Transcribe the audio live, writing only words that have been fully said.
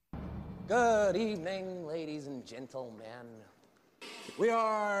Good evening, ladies and gentlemen. We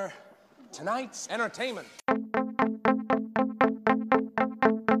are tonight's entertainment.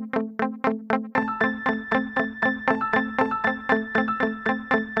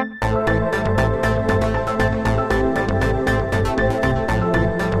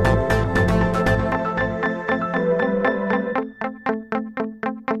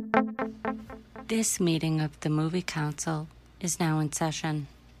 This meeting of the Movie Council is now in session.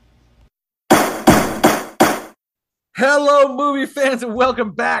 Hello, movie fans, and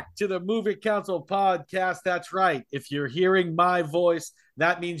welcome back to the Movie Council podcast. That's right. If you're hearing my voice,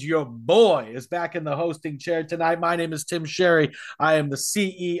 that means your boy is back in the hosting chair tonight. My name is Tim Sherry. I am the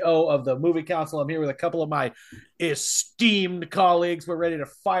CEO of the Movie Council. I'm here with a couple of my esteemed colleagues. We're ready to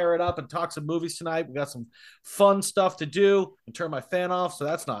fire it up and talk some movies tonight. We got some fun stuff to do and turn my fan off, so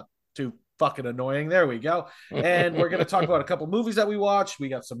that's not too fucking annoying. There we go. And we're going to talk about a couple movies that we watched. We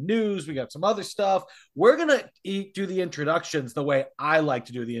got some news. We got some other stuff. We're going to do the introductions the way I like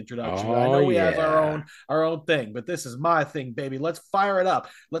to do the introduction. I know we have our own thing, but this is my thing, baby. Let's fire it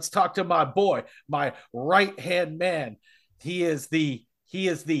up. Let's talk to my boy, my right-hand man. He is the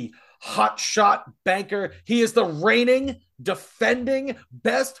hot shot banker. He is the reigning, defending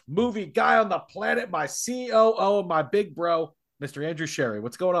best movie guy on the planet, my COO, my big bro, Mr. Andrew Sherry.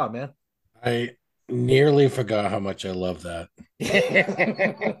 What's going on, man? I nearly forgot how much I love that.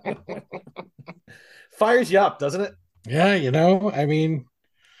 Fires you up, doesn't it? Yeah, I mean,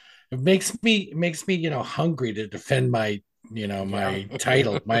 it makes me, hungry to defend my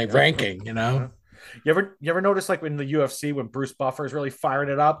title, my ranking, You ever notice, like, in the UFC when Bruce Buffer is really firing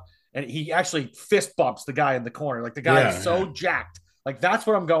it up and he actually fist bumps the guy in the corner, like the guy is so jacked. Like, that's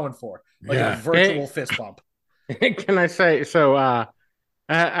what I'm going for. Like a virtual fist bump. Can I say so?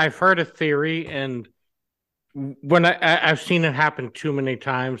 I've heard a theory, and when I've seen it happen too many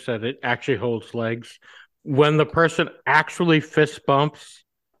times that it actually holds legs. When the person actually fist bumps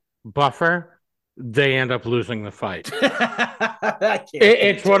Buffer, they end up losing the fight.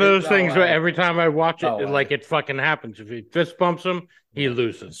 It's one of those things where every time I watch it, it fucking happens. If he fist bumps him, he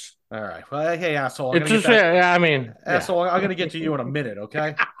loses. All right. Well, hey, asshole. Asshole, I'm going to get to you in a minute,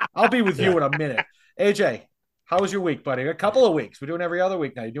 okay? I'll be with you in a minute. AJ, how was your week, buddy? A couple of weeks. We're doing every other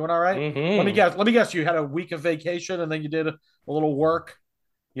week now. You doing all right? Mm-hmm. Let me guess. You had a week of vacation and then you did a little work.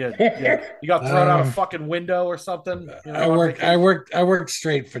 You got thrown out a fucking window or something. I worked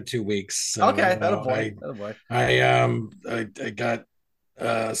straight for 2 weeks. So, okay, that'll boy. I got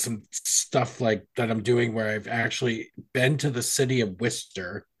some stuff like that I'm doing where I've actually been to the city of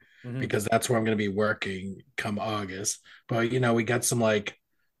Worcester because that's where I'm going to be working come August. But we got some like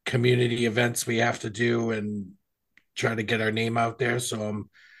community events we have to do and try to get our name out there. So I'm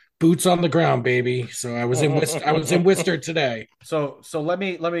boots on the ground, baby. So I was in Worcester today. So let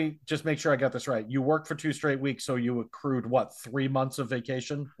me just make sure I got this right. You worked for 2 straight weeks, so you accrued what, 3 months of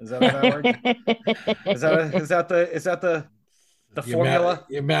vacation? Is that how that works? Is that the formula?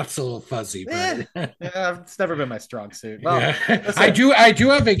 Your math's a little fuzzy, but it's never been my strong suit. Well, yeah. I do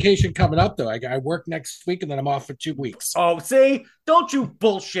have vacation coming up though. I work next week and then I'm off for 2 weeks. Oh, see, don't you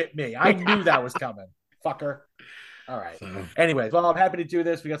bullshit me. I knew that was coming, fucker. All right. Anyways, well, I'm happy to do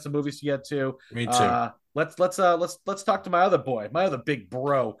this. We got some movies to get to. Me too. Let's talk to my other boy, my other big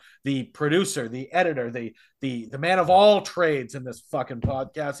bro, the producer, the editor, the man of all trades in this fucking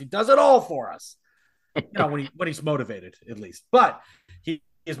podcast. He does it all for us. When he's motivated, at least. But he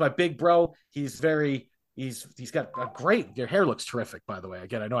is my big bro. He's got a great. Your hair looks terrific, by the way.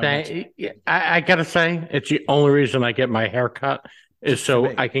 Again, I know. I gotta say, it's the only reason I get my hair cut is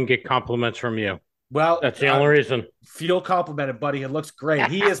so I can get compliments from you. Well, that's the only reason. Feel complimented, buddy. It looks great.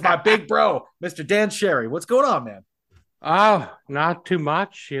 He is my big bro, Mr. Dan Sherry. What's going on, man? Oh, not too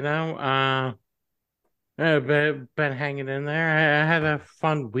much, I've been hanging in there. I had a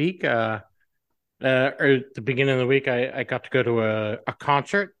fun week. At the beginning of the week, I got to go to a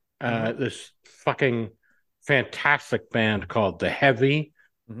concert. This fucking fantastic band called The Heavy.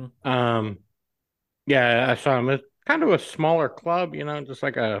 I saw them. It's kind of a smaller club, just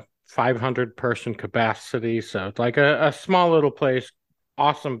like a 500 person capacity. So it's like a small little place.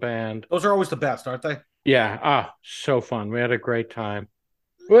 Awesome band. Those are always the best, aren't they? Yeah. So fun. We had a great time.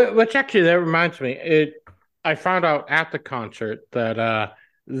 Which actually, that reminds me, I found out at the concert that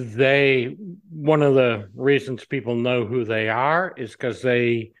one of the reasons people know who they are is because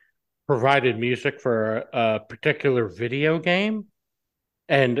they provided music for a particular video game.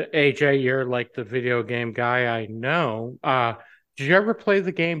 And AJ, you're like the video game guy I know. Did you ever play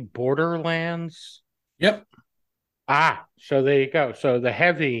the game Borderlands? Yep. So there you go. So The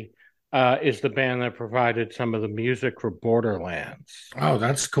Heavy is the band that provided some of the music for Borderlands. Oh,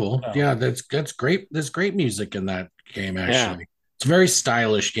 that's cool. Oh. Yeah, that's great. There's great music in that game, Yeah. actually. It's a very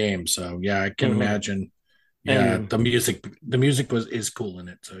stylish game, so yeah, I can Mhm. imagine. Yeah, And- the music is cool in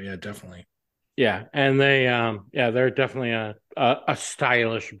it. So yeah, definitely. Yeah, and they're definitely a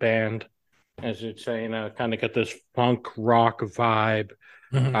stylish band, as you'd say, kind of got this funk rock vibe.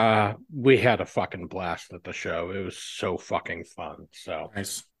 Mhm. We had a fucking blast at the show. It was so fucking fun. So,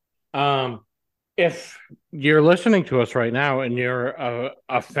 Nice. if you're listening to us right now and you're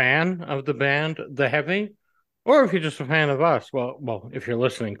a fan of the band The Heavy, or if you're just a fan of us, well, if you're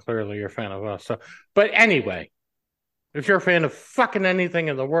listening, clearly you're a fan of us. So, but anyway, if you're a fan of fucking anything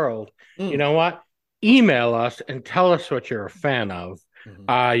in the world, you know what? Email us and tell us what you're a fan of.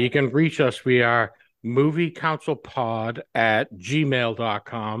 You can reach us. We are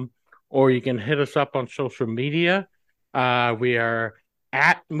moviecouncilpod@gmail.com, or you can hit us up on social media. We are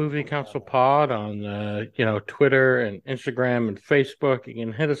at Movie Council Pod on Twitter and Instagram and Facebook. You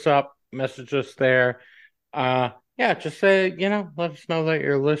can hit us up, message us there. Just say, let us know that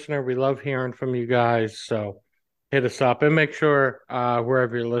you're a listener. We love hearing from you guys. So hit us up and make sure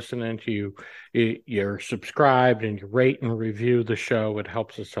wherever you're listening to you're subscribed and you rate and review the show. It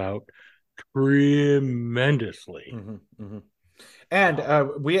helps us out tremendously.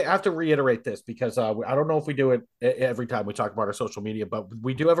 And we have to reiterate this because I don't know if we do it every time we talk about our social media, but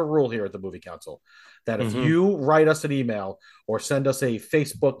we do have a rule here at the Movie Council that if you write us an email or send us a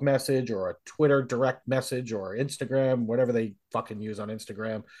Facebook message or a Twitter direct message or Instagram, whatever they fucking use on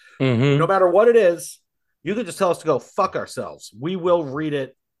Instagram, no matter what it is, you can just tell us to go fuck ourselves. We will read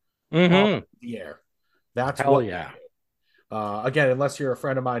it on the air. That's Hell what yeah. again, unless you're a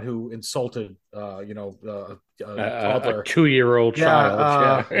friend of mine who insulted, a toddler. A 2-year-old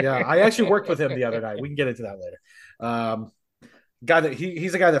child. Yeah. I actually worked with him the other night. We can get into that later.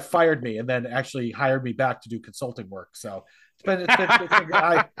 He's a guy that fired me and then actually hired me back to do consulting work. So it's been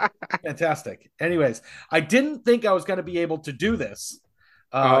fantastic. Anyways, I didn't think I was going to be able to do this.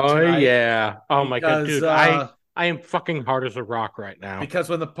 Yeah. Oh my God, dude. I am fucking hard as a rock right now. Because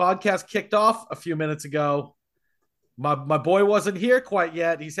when the podcast kicked off a few minutes ago, my boy wasn't here quite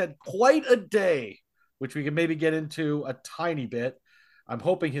yet. He's had quite a day, which we can maybe get into a tiny bit. I'm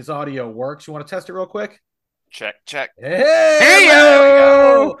hoping his audio works. You want to test it real quick? Check.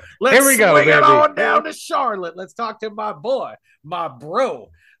 Hey-yo! Here we go, swing it baby. on down to Charlotte. Let's talk to my boy, my bro,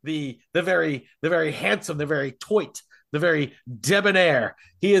 the very handsome, the very toit, the very debonair.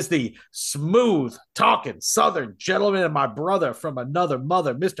 He is the smooth talking Southern gentleman and my brother from another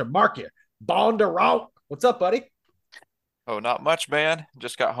mother, Mr. Marky Bondurant. What's up, buddy? Oh, not much, man.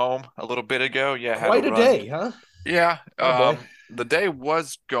 Just got home a little bit ago. Yeah, had Quite to a run. day, huh? Yeah. Oh, boy. The day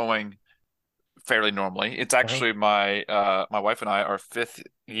was going fairly normally. It's actually my wife and I, our 5th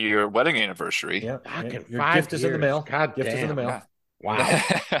year wedding anniversary. Yeah. Fucking Your 5 gift is in the years. mail. God Gift is in the damn. mail. Wow.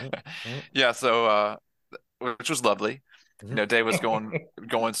 Yeah, so which was lovely. Mhm. Day was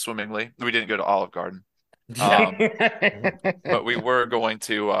going swimmingly. We didn't go to Olive Garden. But we were going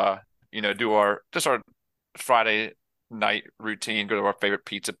to do our Friday night routine, go to our favorite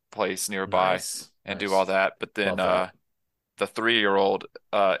pizza place nearby and do all that. But then Love that. the 3-year-old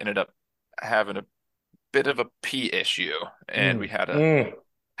ended up having a bit of a pee issue, and we had to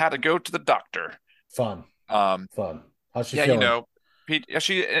go to the doctor. Fun. Fun. How's she Yeah, feeling?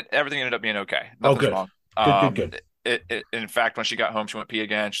 everything ended up being okay. Oh, Nothing's good. wrong. Good. In fact, when she got home, she went pee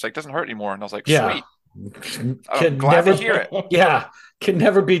again. She's like, "Doesn't hurt anymore," and I was like, Yeah. "Sweet." Can glad never to hear it. Yeah, can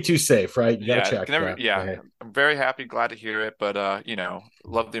never be too safe, right? You gotta check. Yeah, I'm very happy, glad to hear it. But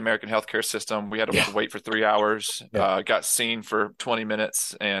love the American healthcare system. We had to wait for 3 hours. Yeah. Got seen for 20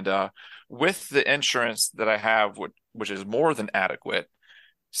 minutes, and with the insurance that I have, which is more than adequate,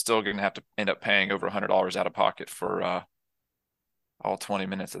 still going to have to end up paying over $100 out of pocket for all 20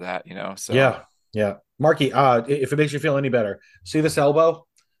 minutes of that. So Yeah. Marky, if it makes you feel any better, see this elbow?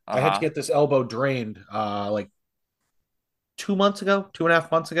 I had to Uh-huh. get this elbow drained like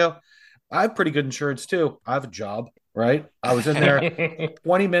 2.5 months ago. I have pretty good insurance too. I have a job, right? I was in there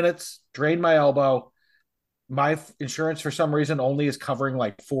 20 minutes, drained my elbow. My insurance, for some reason, only is covering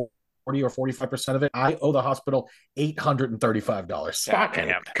like 40 or 45% of it. I owe the hospital $835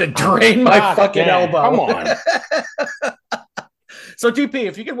 Fucking to drain my God fucking damn. elbow. Come on. So, GP,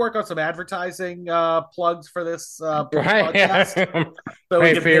 if you could work on some advertising plugs for this Right. podcast, so we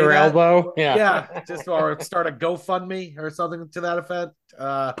Pay can for your that. elbow. Yeah, just or start a GoFundMe or something to that effect.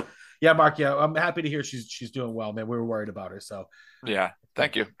 Yeah, Mark. Yeah, I'm happy to hear she's doing well, man. We were worried about her, so Yeah,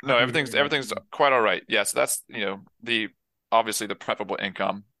 thank you. No, everything's quite all right. Yeah, so that's obviously the preferable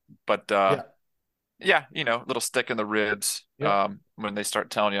income, but little stick in the ribs Yeah. when they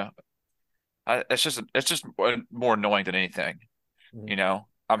start telling you It's just more annoying than anything. Mhm. You know,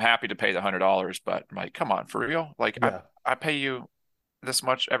 I'm happy to pay the $100, but I'm like, come on, for real? Like Yeah. I pay you this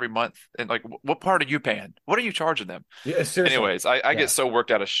much every month, and like, what part are you paying? What are you charging them? Yeah, seriously. Anyways, I get Yeah. so worked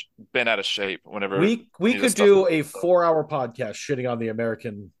out of bent out of shape whenever We any of this could stuff. do a 4-hour podcast shitting on the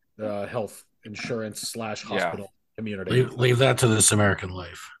American health insurance slash Yeah. hospital community. Leave that to This American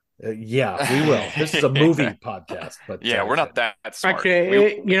Life. Yeah, we will. This is a movie podcast, but Yeah, we're not that smart.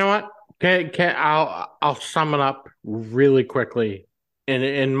 Actually, you know what? I'll sum it up really quickly.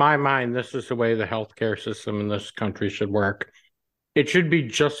 In my mind, this is the way the healthcare system in this country should work. It should be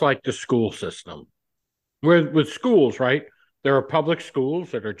just like the school system. With schools, right? There are public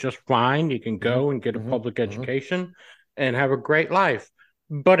schools that are just fine. You can go and get a public education and have a great life.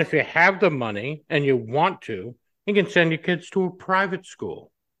 But if you have the money and you want to, you can send your kids to a private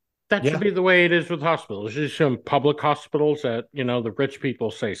school. That Yeah. should be the way it is with hospitals. There's some public hospitals that, the rich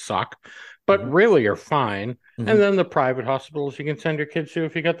people say suck, but really are fine. Mhm. And then the private hospitals you can send your kids to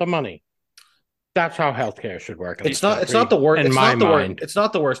if you got the money. That's how healthcare should work. It's not the worst. In It's my not the worst. mind. It's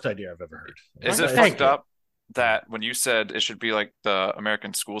not the worst idea I've ever heard. Is it Thank fucked you. up that when you said it should be like the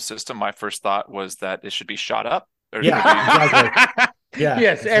American school system, my first thought was that it should be shot up? Or Yeah. Exactly. Yeah.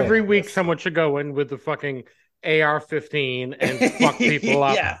 Yes, that's every it. week Yes. someone should go in with the fucking AR-15 and fuck people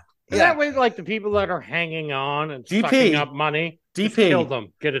up. Yeah. That way, like the people that are hanging on and DP. sucking up money, just DP. kill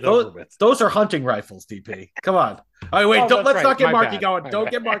them, get it over with. Those are hunting rifles, DP. Come on. All right, wait. Oh, Let's that's not right. get My Marky bad. going. My Don't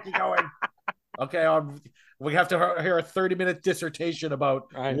bad. get Marky going. Okay. We have to hear a 30-minute dissertation about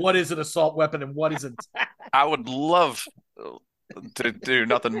I know. what is an assault weapon and what isn't. I would love to do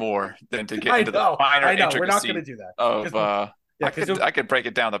nothing more than to get I into know. the finer I know. We're not intricacy going to do that. of Yeah, I could break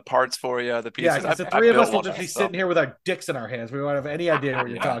it down the parts for you, the pieces. because the I three of built us will all just that be stuff. sitting here with our dicks in our hands. We won't have any idea what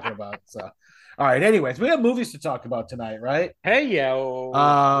you're Yeah. talking about. So, all right. Anyways, we have movies to talk about tonight, right? Hey, yo.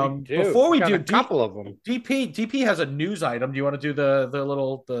 Before we got do, a couple of them. DP has a news item. Do you want to do the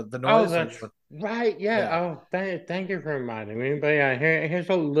little the Oh, noise? that's right. Yeah. Yeah. Oh, thank you for reminding me. But yeah, here's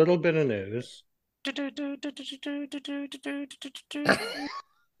a little bit of news.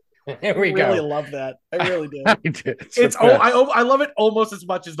 Here we really go. love that. I really do. I did. It's I love it almost as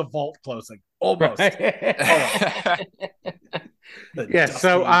much as the vault closing. Almost. The Yeah,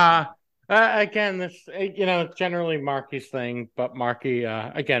 so dusty- again, this it's generally Marky's thing, but Marky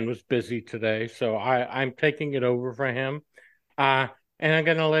again was busy today, so I'm taking it over for him. And I'm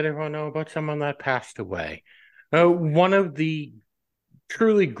gonna let everyone know about someone that passed away. One of the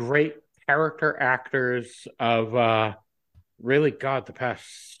truly great character actors of really the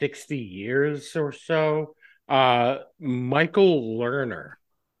past 60 years or so, Michael Lerner.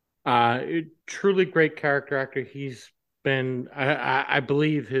 Truly great character actor. He's been I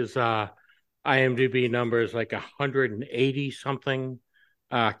believe his IMDb number is like 180 something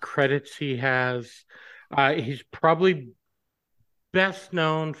credits he has. He's probably best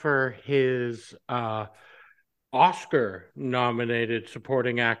known for his Oscar nominated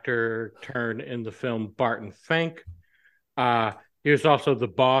supporting actor turn in the film Barton Fink. He was also the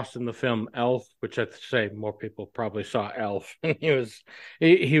boss in the film Elf, which I'd say more people probably saw Elf. he was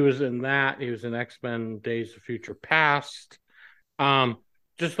in that. He was in X-Men Days of Future Past.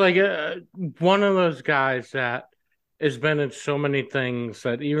 Just like one of those guys that has been in so many things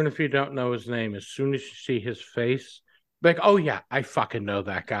that even if you don't know his name, as soon as you see his face, like, oh yeah, I fucking know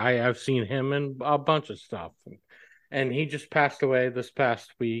that guy. I've seen him in a bunch of stuff. And he just passed away this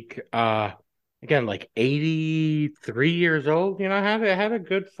past week. Again, like 83 years old, had a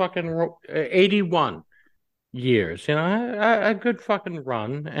good fucking 81 years, a good fucking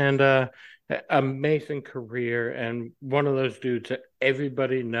run and amazing career, and one of those dudes that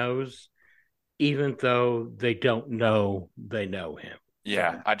everybody knows, even though they don't know they know him.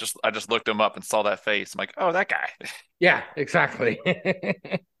 Yeah, I just looked him up and saw that face. I'm like, oh, that guy. Yeah, exactly.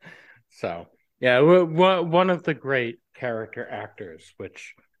 So, yeah, one of the great character actors,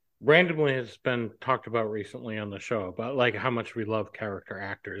 which randomly has been talked about recently on the show about like how much we love character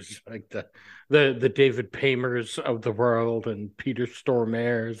actors, like the David Paymers of the world and Peter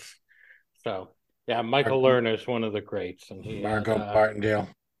Stormares. So yeah, Michael Lerner is one of the greats, and he Margot Martindale.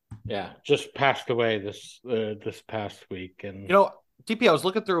 Yeah, just passed away this past week. And DP, I was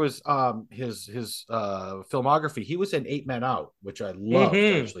looking through his filmography. He was in 8 Men Out, which I loved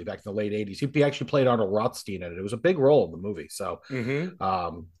actually back in the late 80s. He actually played Arnold Rothstein in it. It was a big role in the movie. So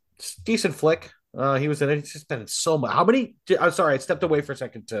decent flick. He was in it. He's just been in so much. How many? I'm sorry, I stepped away for a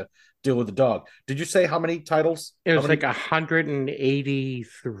second to deal with the dog. Did you say how many titles? It was like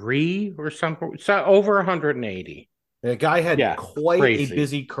 183 or something. So over 180. The guy had quite crazy. A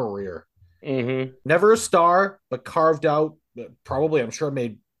busy career. Mm-hmm. Never a star, but carved out. Probably, I'm sure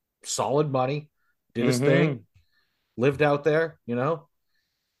made solid money, did his Mhm. thing, lived out there,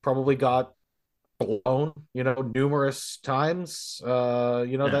 probably got blown, numerous times.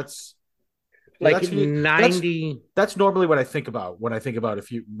 Yeah. That's Like that's 90, that's normally what I think about when I think about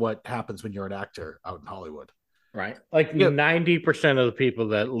what happens when you're an actor out in Hollywood. right? Like Yeah. 90% of the people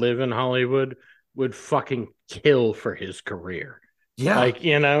that live in Hollywood would fucking kill for his career. Yeah. Like,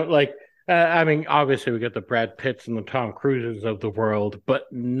 I mean, obviously we got the Brad Pitts and the Tom Cruises of the world,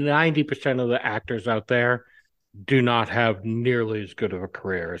 but 90% of the actors out there do not have nearly as good of a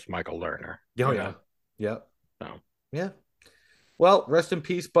career as Michael Lerner. Oh, you yeah. know? Yeah. So. Yeah. Well, rest in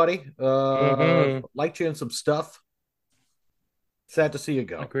peace, buddy. Mhm. Liked you in some stuff. Sad to see you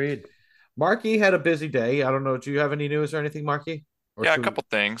go. Agreed. Marky had a busy day. I don't know. Do you have any news or anything, Marky? Or Yeah, a should we- couple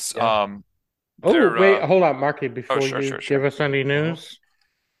things. Yeah. Oh, They're, wait, hold on, Marky, before sure, you sure, sure. give us any news.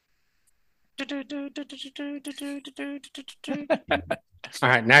 All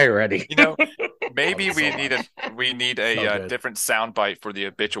right, now you're ready. Maybe Oh, so we need So a good. different soundbite for the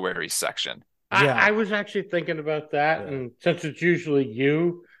obituary section. Yeah. I was actually thinking about that, Yeah. and since it's usually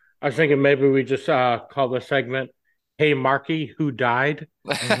you, I was thinking maybe we just call the segment "Hey Marky, who died?"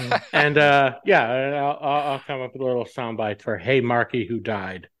 And I'll come up with a little soundbite for "Hey Marky, who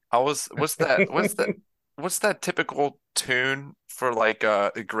died?" What's that typical tune for like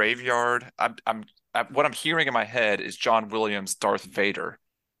a graveyard? What I'm hearing in my head is John Williams' Darth Vader.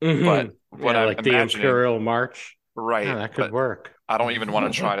 But what I'm like the imagining, Imperial March. right? Yeah, that could but work. I don't even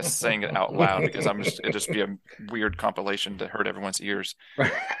want to try to sing it out loud because it'd just be a weird compilation to hurt everyone's ears.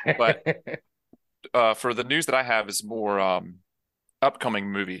 But for the news that I have is more upcoming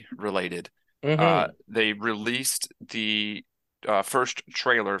movie related. They released the first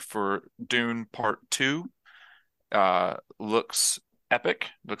trailer for Dune Part 2. Looks epic,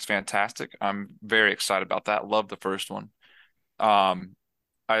 looks fantastic. I'm very excited about that. Love the first one.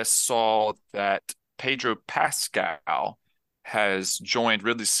 I saw that Pedro Pascal has joined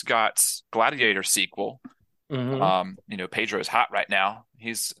Ridley Scott's Gladiator sequel. Pedro is hot right now.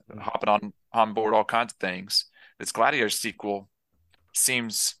 He's hopping on board all kinds of things. This Gladiator sequel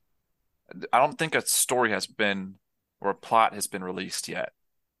seems, I don't think a story has been or a plot has been released yet.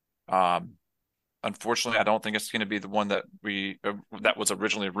 Unfortunately, I don't think it's going to be the one that that was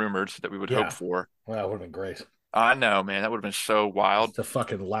originally rumored that we would hope for. Well, that would have been great. I know, man. That would have been so wild to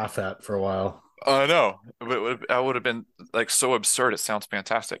fucking laugh at for a while. I know. I would have been like so absurd. It sounds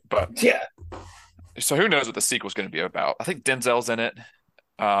fantastic, but yeah. So who knows what the sequel's going to be about? I think Denzel's in it,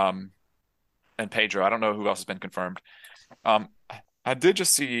 and Pedro. I don't know who else has been confirmed. I did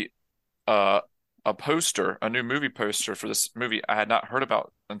just see a poster, a new movie poster for this movie I had not heard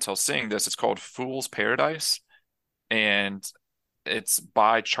about until seeing this. It's called Fool's Paradise, and it's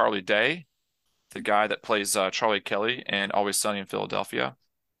by Charlie Day, the guy that plays Charlie Kelly in Always Sunny in Philadelphia.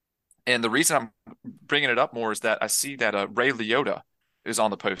 And the reason I'm bringing it up more is that I see that Ray Liotta is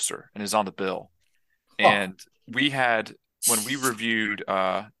on the poster and is on the bill. And we had, when we reviewed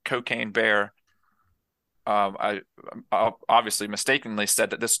Cocaine Bear, I obviously mistakenly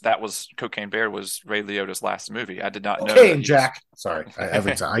said that that was Cocaine Bear was Ray Liotta's last movie. I did not know. Cocaine Jack. Sorry,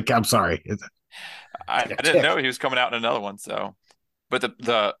 every time I'm sorry. I didn't know he was coming out in another one. So, but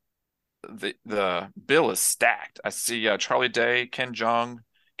the bill is stacked. I see Charlie Day, Ken Jeong,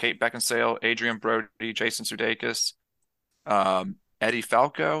 Kate Beckinsale, Adrian Brody, Jason Sudeikis, Eddie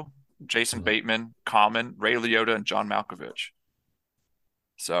Falco, Jason Bateman, Common, Ray Liotta, and John Malkovich.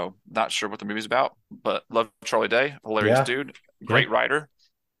 So not sure what the movie's about, but love Charlie Day, hilarious dude, great writer.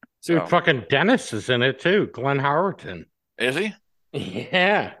 Dude, fucking Dennis is in it too. Glenn Howerton. Is he?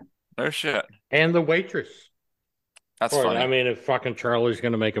 Yeah. No shit. And the waitress. That's funny. I mean, if fucking Charlie's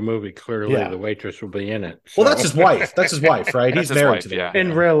going to make a movie, clearly the waitress will be in it. So. Well, that's his wife. That's his wife, right? He's married to the wife.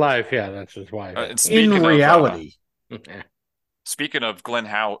 In real life, yeah, that's his wife. In reality. Speaking of Glenn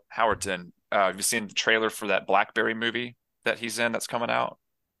Howerton, have you seen the trailer for that BlackBerry movie that he's in that's coming out?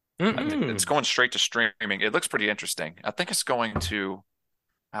 I think it's going straight to streaming. It looks pretty interesting. I think it's going to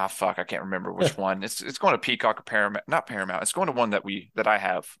I can't remember which one. It's going to Peacock or Paramount, not Paramount. It's going to one that I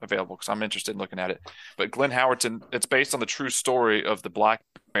have available because I'm interested in looking at it. But Glenn Howerton, it's based on the true story of the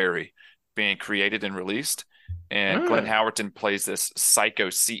BlackBerry being created and released. And Glenn Howerton plays this psycho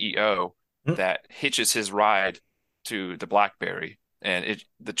CEO that hitches his ride to the BlackBerry. And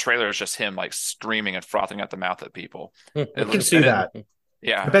the trailer is just him like screaming and frothing at the mouth at people. I can see that.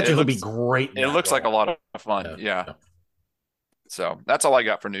 Yeah. I bet you it'll be great. It looks like a lot of fun. Yeah. So that's all I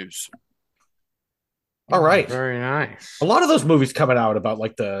got for news. All right. Very nice. A lot of those movies coming out about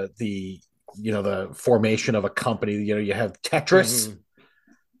like the formation of a company. You have Tetris.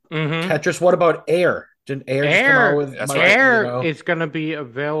 Tetris. What about Air? Didn't Air just come out with That's Mike, right. Air is going to be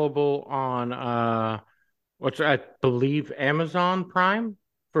available on I believe Amazon Prime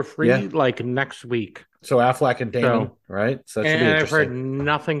for free like next week. So Affleck and Damon, right? So that should be And I've heard interesting.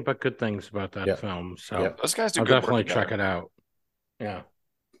 nothing but good things about that film. So Those guys do I'll good work definitely together. check it out. Yeah.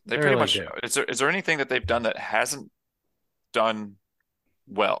 They I pretty really much. do. Is there anything that they've done that hasn't done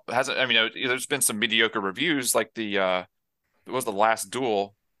well? Hasn't I mean, there's been some mediocre reviews, like it was The Last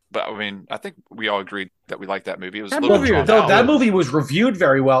Duel, but I mean, I think we all agreed that we liked that movie. It was a little drawn out. That movie was reviewed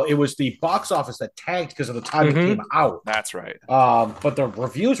very well. It was the box office that tanked because of the time it came out. That's right. But the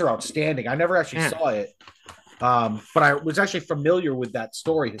reviews are outstanding. I never actually saw it. But I was actually familiar with that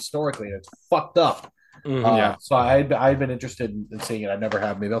story historically, and it's fucked up. So I've been interested in seeing it. I never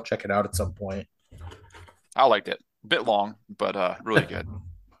have. Maybe I'll check it out at some point. I liked it. A bit long, but really good.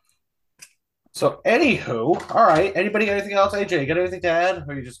 So, anywho, all right. Anybody got anything else? AJ, got anything to add? Or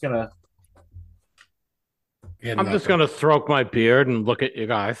are you just gonna? I'm just gonna stroke my beard and look at you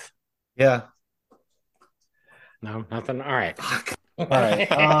guys. Yeah. No, nothing. All right. All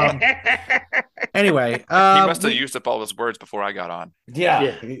right. Anyway, he must have used up all his words before I got on.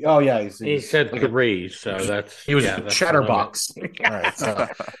 Yeah. Oh, yeah. He said like 3, so that's he was a chatterbox. All right. So,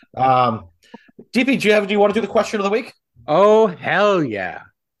 DP, do you want to do the question of the week? Oh hell yeah!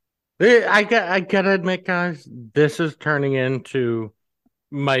 I gotta admit, guys, this is turning into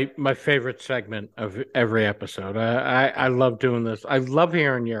my favorite segment of every episode. I love doing this. I love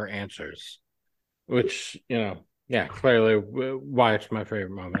hearing your answers, which clearly why it's my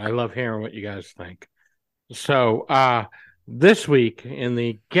favorite moment. I love hearing what you guys think. So this week in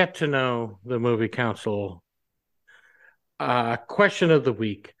the Get to Know the Movie Council question of the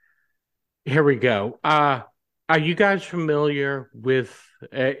week, here we go. Are you guys familiar with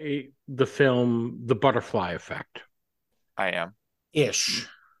the film The Butterfly Effect? I am. Ish.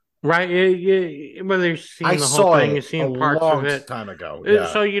 Right? Whether you've seen the whole thing, you've seen parts of it. Time ago. Yeah.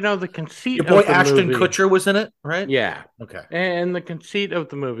 So the conceit your boy of the Ashton movie, Kutcher was in it, right? Yeah. Okay. And the conceit of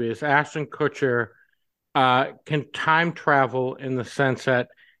the movie is Ashton Kutcher can time travel in the sense that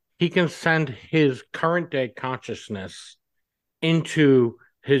he can send his current day consciousness into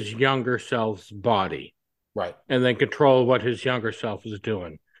his younger self's body. Right. And then control what his younger self is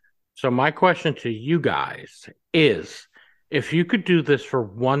doing. So my question to you guys is, if you could do this for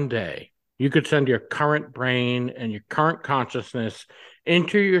one day, you could send your current brain and your current consciousness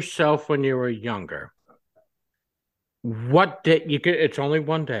into yourself when you were younger. What day it's only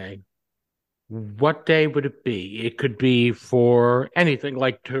one day. What day would it be? It could be for anything,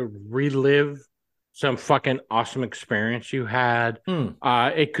 like to relive some fucking awesome experience you had.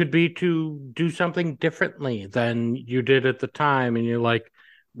 It could be to do something differently than you did at the time, and you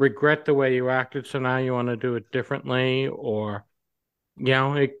regret the way you acted, so now you want to do it differently. Or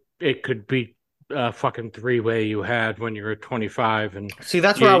it could be a fucking 3-way you had when you were 25, and see,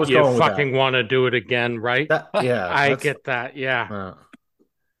 that's where I was going. You fucking want to do it again, right? I get that.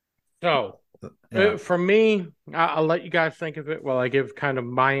 So for me, I'll let you guys think of it while I give kind of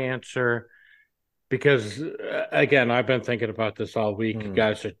my answer. Because, again, I've been thinking about this all week. You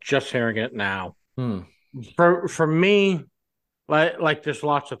guys are just hearing it now. For me, like there's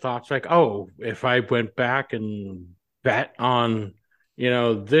lots of thoughts. Like, if I went back and bet on,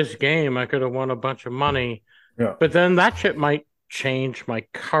 this game, I could have won a bunch of money. Yeah. But then that shit might change my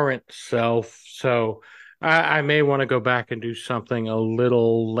current self. So I may want to go back and do something a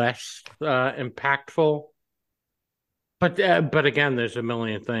little less impactful. But again, there's a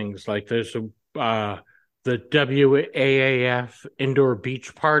million things. Like there's the WAAF indoor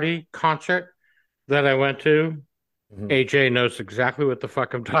beach party concert that I went to. AJ knows exactly what the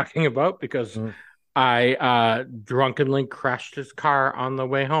fuck I'm talking about because I drunkenly crashed his car on the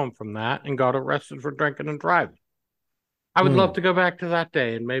way home from that and got arrested for drinking and driving. I would love to go back to that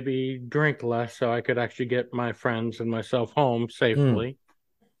day and maybe drink less so I could actually get my friends and myself home safely.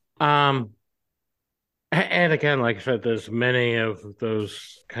 And again, like I said, there's many of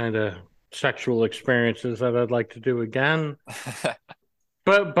those kind of sexual experiences that I'd like to do again.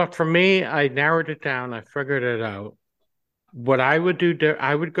 But for me, I narrowed it down. I figured it out. What I would do,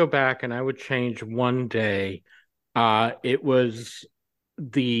 I would go back and I would change one day. It was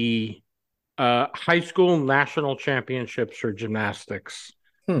the high school national championships for gymnastics.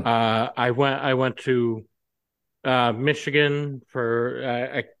 I went to Michigan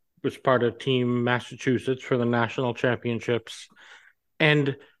I was part of Team Massachusetts for the national championships.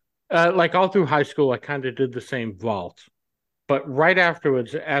 And all through high school, I kind of did the same vault. But right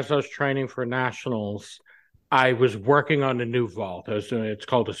afterwards, as I was training for nationals, I was working on a new vault. It's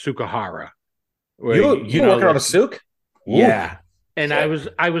called a Sukahara. You working on a Suk? Yeah. And I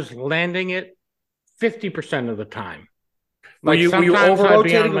was landing it 50% of the time. Were you sometimes over I'd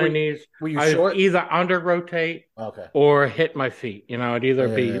be on rotating? my knees. Were you I'd short? either under rotate Okay. or hit my feet. I'd either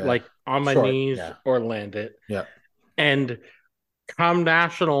be Yeah. like on my Short, knees yeah. or land it. Yeah. And come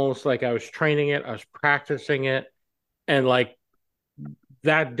nationals, like I was training it, I was practicing it, and like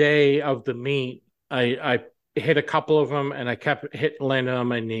that day of the meet, I hit a couple of them, and I kept landing on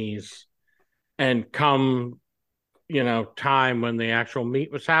my knees. And come, time when the actual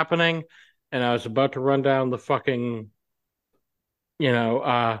meet was happening, and I was about to run down the fucking,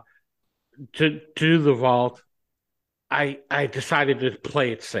 to do the vault, I decided to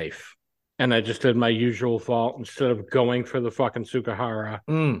play it safe, and I just did my usual vault instead of going for the fucking Sukahara.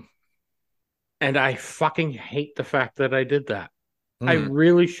 And I fucking hate the fact that I did that. I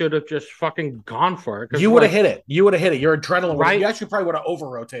really should have just fucking gone for it. You would have hit it. Your adrenaline, right? You actually probably would have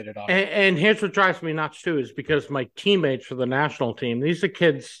over-rotated on it. And here's what drives me nuts too, is because my teammates for the national team, these are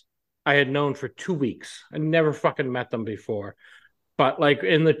kids I had known for 2 weeks. I never fucking met them before. But like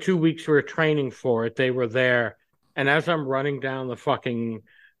in the 2 weeks we were training for it, they were there. And as I'm running down the fucking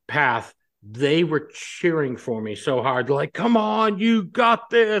path, they were cheering for me so hard, like, come on, you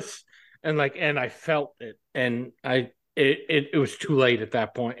got this. And I felt it. And it was too late at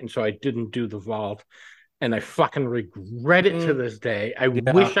that point, and so I didn't do the vault, and I fucking regret it to this day. I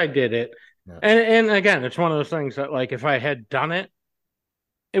wish I did it. Yeah. And again, it's one of those things that, like, if I had done it,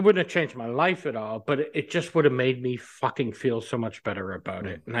 it wouldn't have changed my life at all, but it just would have made me fucking feel so much better about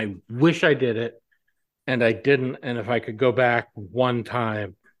it. And I wish I did it, and I didn't. And if I could go back one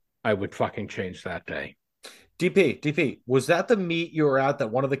time, I would fucking change that day. DP, was that the meet you were at that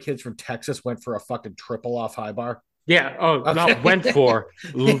one of the kids from Texas went for a fucking triple off high bar? Yeah. Oh, okay. Not went for,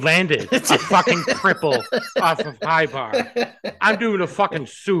 landed a fucking triple off of high bar. I'm doing a fucking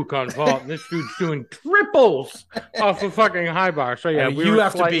souk on vault, and this dude's doing triples off of fucking high bar. So yeah, we were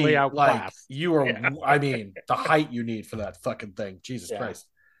slightly outclassed. You were, I mean, the height you need for that fucking thing. Jesus Christ.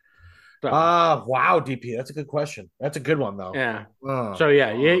 So, wow, DP, that's a good question. That's a good one though. Yeah. So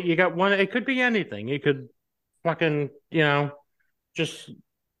yeah, you got one. It could be anything. You could fucking, just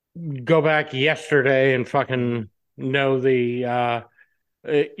go back yesterday and fucking know the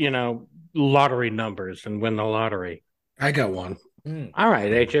lottery numbers and win the lottery. I got one. All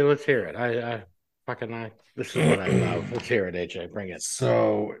right, AJ, let's hear it. This is what I love. Let's hear it, AJ. Bring it.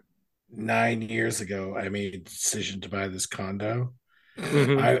 So 9 years ago, I made a decision to buy this condo.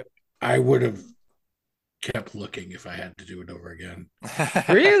 I would have kept looking if I had to do it over again.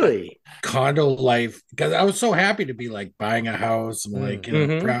 Really? Condo life, because I was so happy to be like buying a house. I'm like,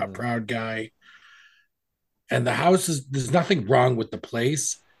 proud guy. And the house there's nothing wrong with the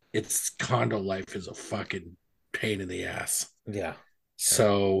place. It's condo life is a fucking pain in the ass. Yeah.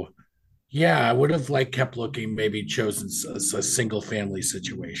 So yeah, I would have like kept looking, maybe chosen a single family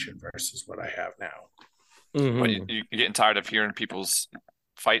situation versus what I have now. What, you getting tired of hearing people's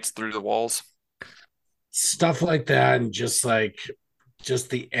fights through the walls? Stuff like that, and just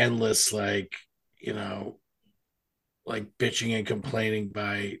the endless, like, like bitching and complaining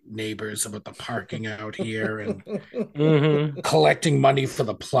by neighbors about the parking out here and collecting money for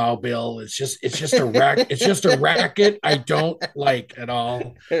the plow bill. It's just a racket I don't like at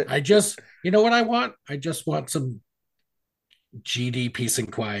all. You know what I want? I just want some GD peace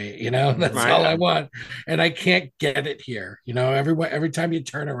and quiet, that's right. All I want. And I can't get it here. Every time you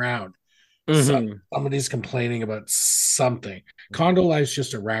turn around, somebody's complaining about something. Condo life's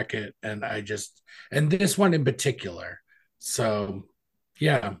just a racket, and and this one in particular. So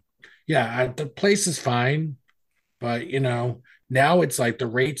yeah, the place is fine, but now it's like the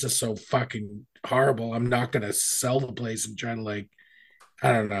rates are so fucking horrible. I'm not gonna sell the place and try to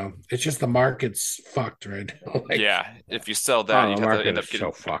I don't know. It's just the market's fucked right now. Yeah, if you sell that, you have to end up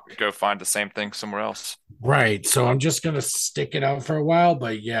go find the same thing somewhere else. Right. So I'm just gonna stick it out for a while.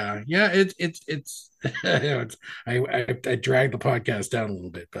 But yeah, it's I dragged the podcast down a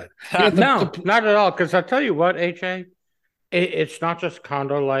little bit, but no, not at all. Because I'll tell you what, AJ, it's not just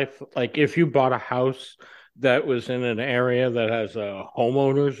condo life. Like if you bought a house that was in an area that has a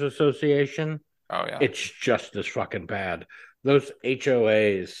homeowners association, it's just as fucking bad. Those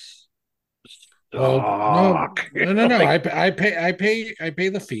HOAs. No. I pay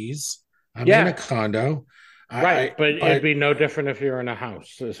the fees. I'm in a condo. Right, but it'd be no different if you're in a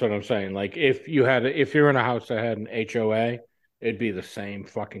house. That's what I'm saying. Like if you're in a house that had an HOA, it'd be the same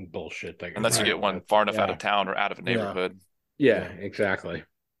fucking bullshit. Unless you get one far enough out of town or out of a neighborhood. Yeah, exactly.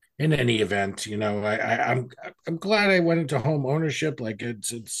 In any event, I'm glad I went into home ownership. Like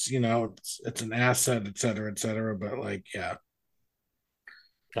it's an asset, et cetera. But yeah,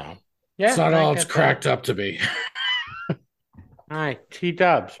 it's not all it's cracked up to be. All right,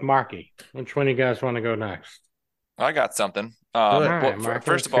 T-Dubs, Marky. Which one you guys want to go next? I got something. All Well, right, Mark,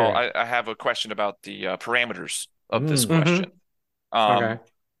 first let's of all, hear it. I have a question about the parameters of this Mm. question. Okay.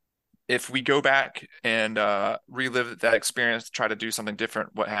 If we go back and relive that experience, try to do something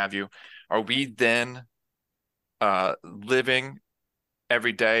different, what have you, are we then living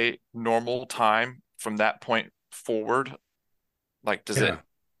every day normal time from that point forward? Like, does it? Yeah.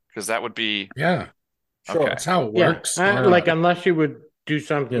 Because that would be Yeah. Sure. okay. That's how it Yeah, works. Why not? like unless you would do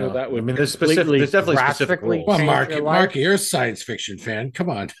something Yeah. that would I mean, there's completely, definitely specific drastically rules. Well, change Marky, your life. Marky, you're a science fiction fan. Come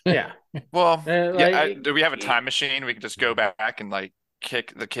on. Yeah. Well, like- do we have a time machine? We can just go back and like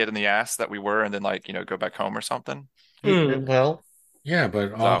kick the kid in the ass that we were, and then like go back home or something. Mm. Well, Yeah,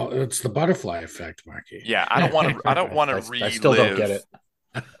 but it's the butterfly effect, Marky. Yeah, I don't want to. I don't want to relive. I still don't get it.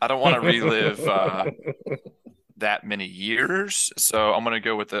 I don't want to relive that many years. So I'm gonna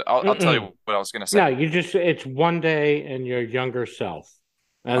go with the. I'll tell you what I was gonna say. No, it's one day in your younger self,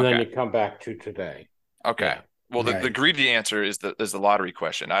 and then Okay. you come back to today. Okay. Yeah. Well, the Right. greedy answer is the lottery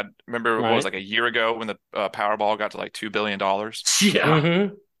question. I remember it was Right. like a year ago when the Powerball got to like $2 billion. Yeah.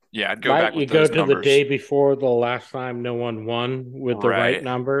 Mm-hmm. Yeah, I'd go Right, back with you go those to numbers. the day before the last time no one won with the right Right.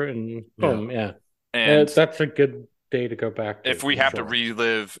 number, and boom, yeah. And That's a good day to go back to. if we for have to sure.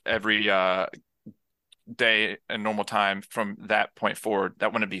 relive every day in normal time from that point forward,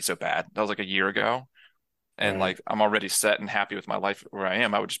 that wouldn't be so bad. That was like a year ago. And Right. like I'm already set and happy with my life where I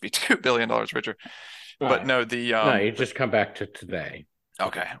am. I would just be $2 billion richer. But Right. no, the no, you just come back to today.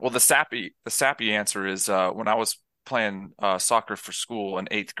 okay. Well, the sappy answer is when I was playing soccer for school in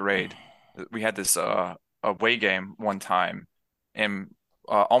 8th grade, we had this away game one time, and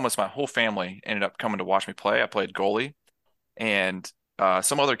almost my whole family ended up coming to watch me play. I played goalie, and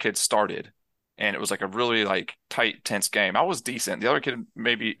some other kids started, and it was like a really like tight, tense game. I was decent. The other kid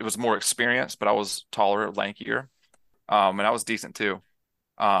maybe it was more experienced, but I was taller, lankier, and I was decent too.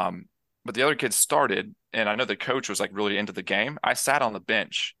 But the other kids started, and I know the coach was like really into the game. I sat on the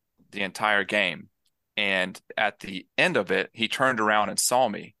bench the entire game, and at the end of it, he turned around and saw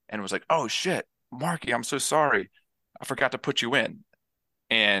me and was like, "Oh shit, Marky, I'm so sorry. I forgot to put you in."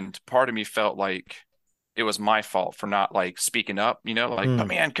 And part of me felt like it was my fault for not like speaking up, like put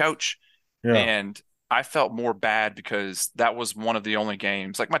me in, coach. Yeah. And I felt more bad because that was one of the only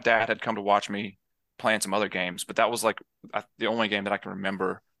games. Like my dad had come to watch me playing some other games, but that was like the only game that I can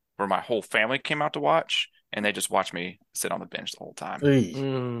remember where my whole family came out to watch, and they just watched me sit on the bench the whole time.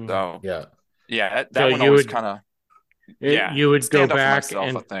 Mm. So Yeah. that So one you always would- kind of You would go stand up for back myself,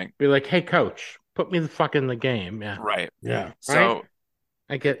 and I think. be like, "Hey, coach, put me the fuck in the game." Yeah, Right. Yeah. So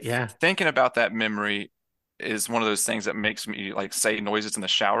I get. Yeah, thinking about that memory is one of those things that makes me like say noises in the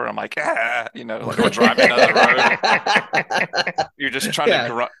shower. I'm like, like we're driving down the road. You're just trying Yeah.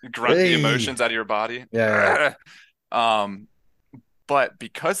 to grunt the Hey. emotions out of your body. Yeah. But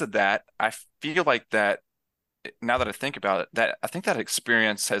because of that, I feel like that now that I think about it, that I think that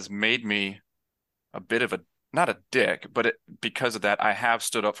experience has made me a bit of not a dick, but because of that, I have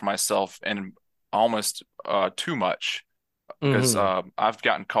stood up for myself and almost too much because I've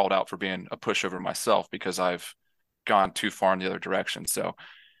gotten called out for being a pushover myself because I've gone too far in the other direction. So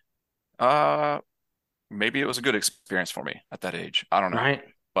maybe it was a good experience for me at that age. I don't know. right.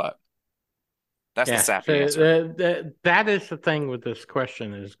 But that's the Yeah. sappy So, answer. that is the thing with this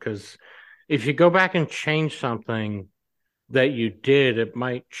question is because if you go back and change something that you did, it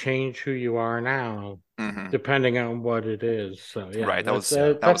might change who you are now, Mhm. depending on what it is. So yeah, Right. That was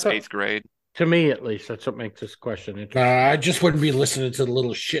that's what- 8th grade. to me at least. That's what makes this question interesting. I just wouldn't be listening to the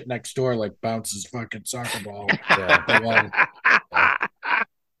little shit next door like bounces fucking soccer ball.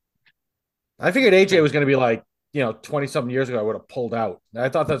 I figured AJ was going to be like, 20 something years ago, I would have pulled out. I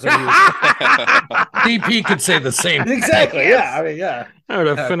thought that's what he was. DP could say the same. Exactly. Yeah. I mean, yeah. I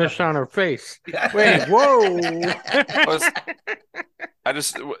would have finished on her face. Wait, whoa.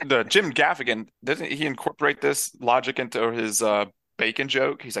 The Jim Gaffigan, didn't he incorporate this logic into his bacon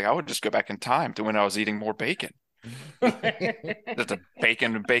joke? He's like, I would just go back in time to when I was eating more bacon. There's a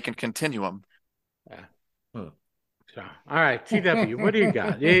bacon continuum. So, all right, TW, what do you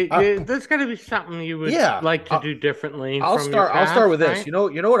got? There's got to be something you would like to do differently. I'll from your start. I'll start with past, this.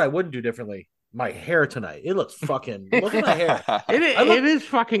 right? You know what I wouldn't do differently? My hair tonight. It looks fucking. Look at my hair. It is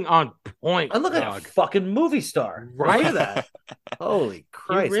fucking on point. I look like a dog. fucking movie star. Right? Look at that. Holy You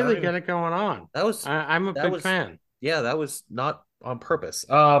Christ! really I don't got even- it going on. That was. I'm a that big was- fan. Yeah, that was not on purpose.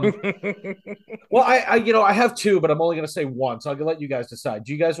 Well, I have two, but I'm only going to say one, so I'll let you guys decide.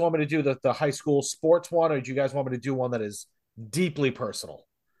 Do you guys want me to do the high school sports one, or do you guys want me to do one that is deeply personal?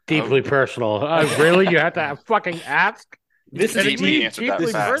 Deeply personal. Really? You have to fucking ask? This is He answered that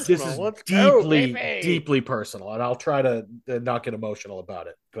deeply fast. this personal. is Let's go, deeply, baby. deeply personal, and I'll try to not get emotional about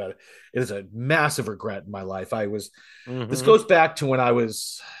it. But it is a massive regret in my life. This goes back to when I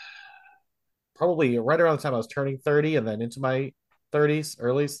was probably right around the time I was turning 30, and then into my 30s,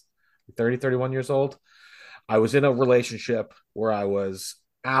 early 30, 31 years old. I was in a relationship where I was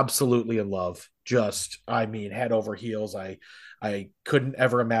absolutely in love. Just, I mean, head over heels. I couldn't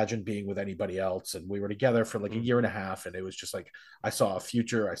ever imagine being with anybody else. And we were together for like a year and a half. And it was just like, I saw a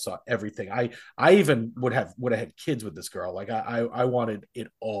future. I saw everything. I even would have had kids with this girl. Like I wanted it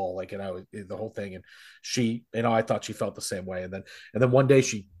all. Like, and I was the whole thing. And she, I thought she felt the same way. And then one day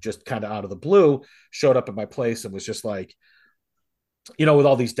she just kind of out of the blue showed up at my place and was just like, with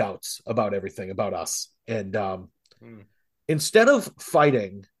all these doubts about everything about us. And instead of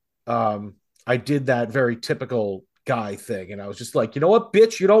fighting, I did that very typical guy thing. And I was just like, you know what,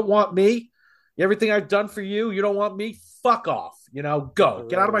 bitch, you don't want me. Everything I've done for you, you don't want me. Fuck off. Go.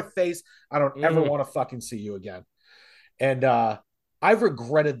 Get out of my face. I don't ever want to fucking see you again. And I've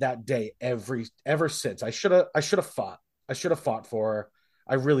regretted that day ever since. I should have fought. I should have fought for her.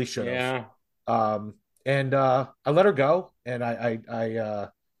 I really should have. Yeah. And I let her go. And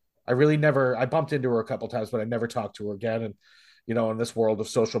I really never, I bumped into her a couple times, but I never talked to her again. And, in this world of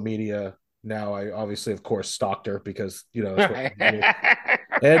social media now, I obviously, of course, stalked her because, that's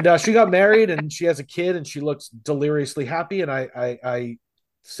what and she got married and she has a kid and she looks deliriously happy. And I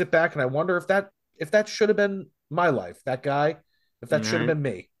sit back and I wonder if that should have been my life, that guy, if that should have been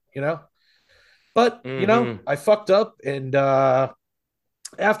me, but, I fucked up. And,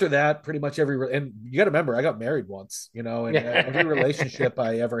 after that, pretty much and you got to remember, I got married once, and every relationship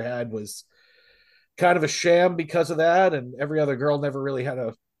I ever had was kind of a sham because of that. And every other girl never really had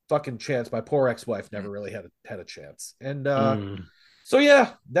a fucking chance. My poor ex-wife never really had a chance. And so,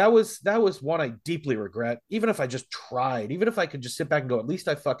 yeah, that was one I deeply regret. Even if I just tried, even if I could just sit back and go, at least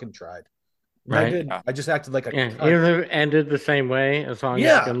I fucking tried. Right. I did. I just acted like even if it ended the same way, as long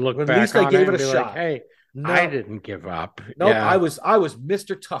as you can look at back least I on gave it it and a be shot. like, hey, No. I didn't give up. No, Yeah. I was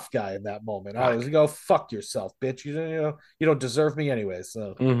Mr. Tough Guy in that moment. I was go fuck yourself, bitch. You don't deserve me anyway.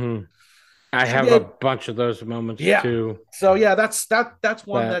 So I have a bunch of those moments too. So yeah, that's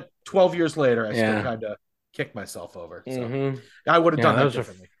one that 12 years later I still kind of kick myself over. So I would have done that those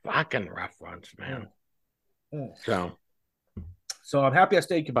differently. Are fucking rough ones, man. So I'm happy I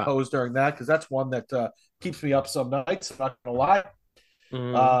stayed composed during that because that's one that keeps me up some nights. I'm not gonna lie.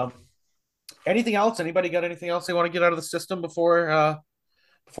 Anything else? Anybody got anything else they want to get out of the system before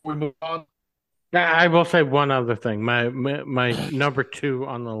we move on? I will say one other thing. My number 2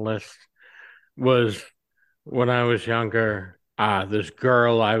 on the list was when I was younger. This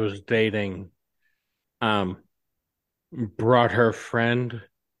girl I was dating, brought her friend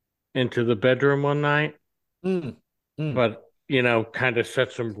into the bedroom one night, but kind of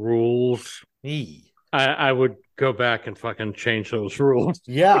set some rules. I would go back and fucking change those rules.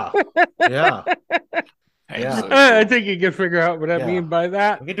 Yeah. I think you can figure out what I mean by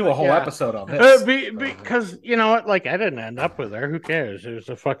that. We can do a whole episode on this. Because, you know what? Like, I didn't end up with her. Who cares? It was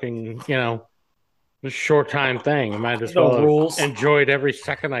a fucking, a short time thing. I might as well have enjoyed every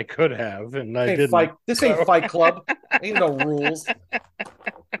second I could have. And I didn't. This ain't Fight Club. Ain't no rules.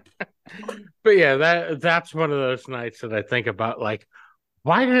 But yeah, that's one of those nights that I think about, like,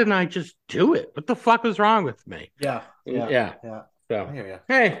 why didn't I just do it? What the fuck was wrong with me? Yeah. So, I hear you.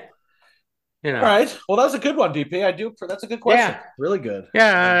 Hey, All right. Well, that was a good one, DP. That's a good question. Yeah. Really good.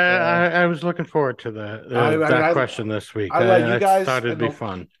 Yeah, I was looking forward to that question this week. I let you guys. Thought it'd be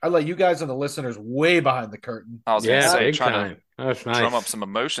fun. I let you guys and the listeners way behind the curtain. I was going to say, trying time. That was nice. Drum up some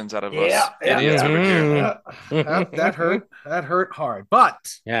emotions out of Yeah, us idiots over here. That hurt. That hurt hard. But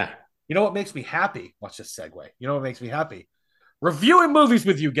yeah, you know what makes me happy? Watch this segue. You know what makes me happy? Reviewing movies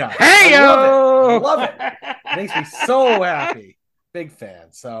with you guys. Hey, I love it. It makes me so happy. Big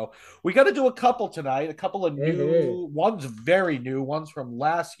fan. So we got to do a couple tonight. A couple of new ones, very new ones from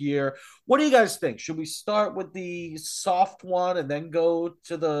last year. What do you guys think? Should we start with the soft one and then go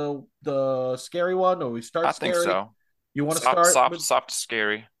to the scary one, or we start? I think so. You want to start soft,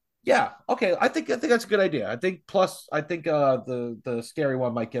 scary? Yeah. Okay. I think that's a good idea. I think the scary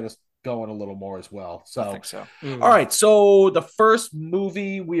one might get us going a little more as well. So I think so. All right. So the first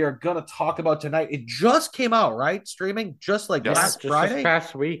movie we are gonna talk about tonight, it just came out, right? Streaming just last Friday, this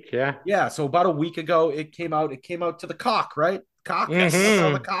past week. Yeah. So about a week ago, it came out. It came out to the cock, right? Cock. Yes.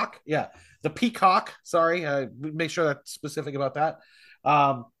 The cock. Yeah. The Peacock. Sorry. Make sure that's specific about that.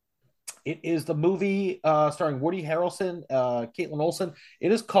 It is the movie starring Woody Harrelson, Caitlin Olsen.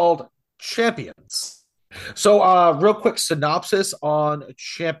 It is called Champions. So, real quick synopsis on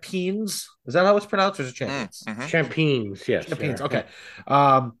Champions. Is that how it's pronounced, or is it Champions? Mhm. Champagnes, yes. Champions. yeah. Okay.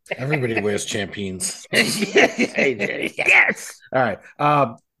 Um, Everybody wears champions. Yes. all right.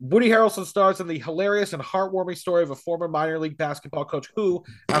 Woody Harrelson stars in the hilarious and heartwarming story of a former minor league basketball coach who,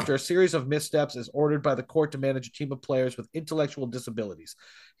 after a series of missteps, is ordered by the court to manage a team of players with intellectual disabilities.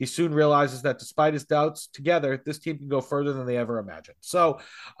 He soon realizes that despite his doubts, together, this team can go further than they ever imagined. So,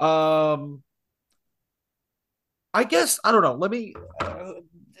 I guess, I don't know. Let me.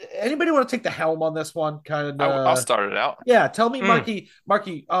 Anybody want to take the helm on this one? Kind of. I'll start it out. Yeah, tell me, Mm.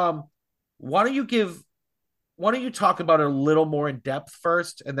 Marky. Why don't you talk about it a little more in depth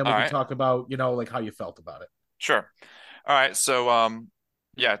first, and then we All can right. talk about, like how you felt about it. Sure. All right. So,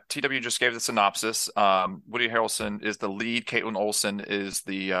 yeah, TW just gave the synopsis. Woody Harrelson is the lead. Caitlin Olsen is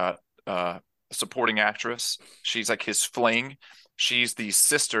the supporting actress. She's like his fling. She's the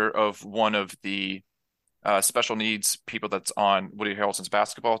sister of one of the special needs people that's on Woody Harrelson's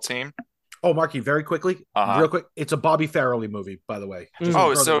basketball team. Oh, Marky, very quickly, real quick. It's a Bobby Farrelly movie, by the way. Just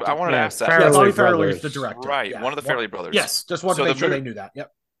Oh, throw so that- I wanted to Yeah, ask that. yeah, Farrelly Bobby Farrelly Brothers. is the director. Right, Yeah. one of the Farrelly brothers. Yes, just wanted So to the make sure mo- they knew that.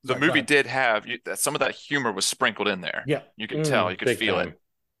 Yep. The Sorry, go movie ahead. did have some of that humor was sprinkled in there. Yeah. You could tell, you could Big feel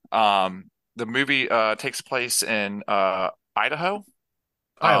time. it. The movie takes place in Idaho.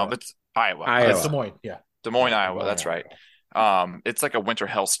 Iowa. It's Iowa. Iowa. Des Moines. Yeah. Des Moines, Yeah, Iowa. Des That's Moines, right. It's like a winter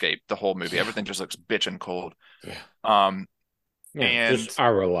hellscape, the whole movie. Everything just looks bitchin' cold. Yeah. Yeah, And just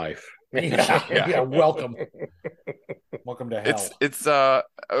our life. Yeah. Welcome. Welcome to hell.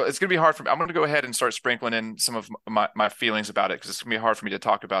 it's gonna be hard for me. I'm gonna go ahead and start sprinkling in some of my feelings about it because it's gonna be hard for me to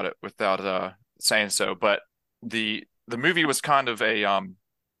talk about it without saying so. But the movie was kind of a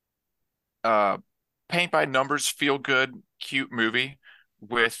paint by numbers, feel good, cute movie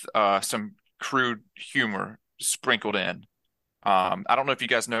with some crude humor sprinkled in. I don't know if you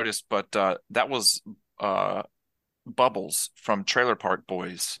guys noticed, but that was Bubbles from Trailer Park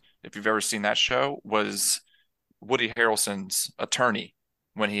Boys. If you've ever seen that show, was Woody Harrelson's attorney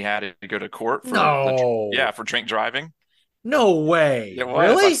when he had to go to court for No. for drink driving. No way. It was, I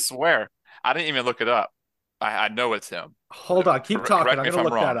Really? swear. I didn't even look it up. I know it's him. Hold on. Keep talking. Correct I'm me if going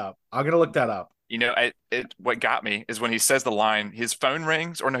to I'm look that wrong. up. I'm going to look that up. You know, what got me is when he says the line, his phone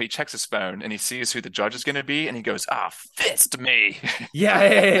rings, or no, he checks his phone and he sees who the judge is going to be, and he goes, fist me. Yeah.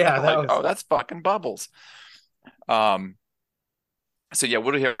 Like, That was... oh, that's fucking Bubbles. So yeah,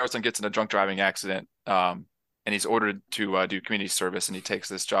 Woody Harrelson gets in a drunk driving accident, and he's ordered to do community service, and he takes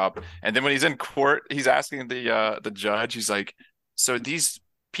this job. And then when he's in court, he's asking the judge, he's like, "So these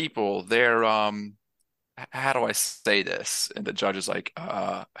people, they're how do I say this?" And the judge is like,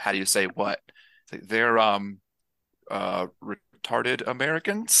 "How do you say what?" It's like, "They're retarded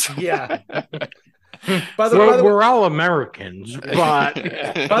Americans." Yeah. By the way, We're all Americans, but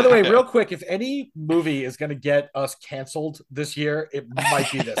by the way, real quick, if any movie is going to get us canceled this year, it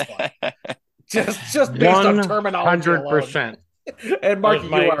might be this one. Just based on terminology alone. 100%. And Marky,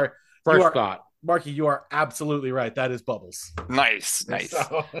 my First thought. Marky, you are absolutely right. That is Bubbles. Nice.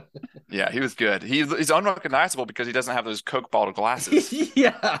 So... Yeah, he was good. He's unrecognizable because he doesn't have those Coke bottle glasses.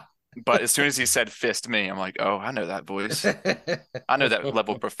 Yeah. But as soon as he said "fist me," I'm like, "Oh, I know that voice. I know that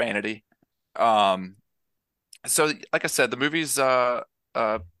level of profanity." So like I said, the movie's a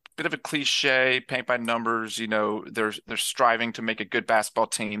bit of a cliche, paint by numbers. You know, they're striving to make a good basketball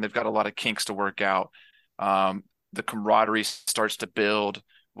team. They've got a lot of kinks to work out. The camaraderie starts to build.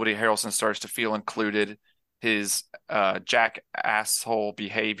 Woody Harrelson starts to feel included. His jack asshole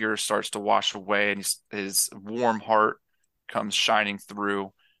behavior starts to wash away, and his warm heart comes shining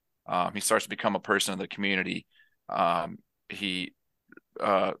through. He starts to become a person of the community. He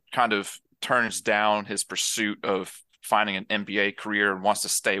kind of turns down his pursuit of finding an NBA career and wants to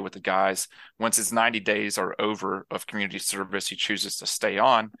stay with the guys. Once his 90 days are over of community service, he chooses to stay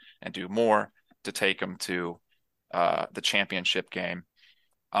on and do more to take him to the championship game.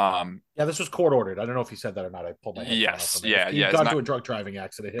 Yeah, this was court ordered. I don't know if he said that or not. I pulled my head. Yes, off of it. yeah, He yeah. got into a drunk driving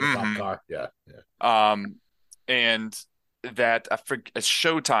accident, hit a cop car. Yeah. And that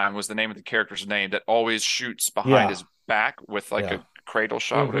Showtime was the name of the character's name that always shoots behind his back with like a cradle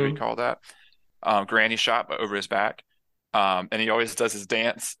shot, whatever you call that, granny shot, but over his back. And he always does his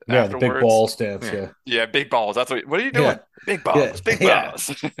dance afterwards. The big ball stance. Yeah, big balls. That's what are you doing? Yeah. Big balls, big Yeah.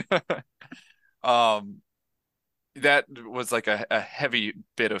 balls. That was like a heavy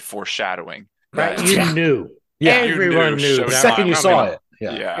bit of foreshadowing. Right? That- You knew. Yeah. Everyone knew. Showtime. The that second you was saw coming. it.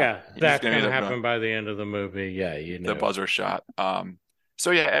 Yeah. Yeah, He's that's gonna going to end up happen by the end of the movie. Yeah, you knew. the buzzer shot.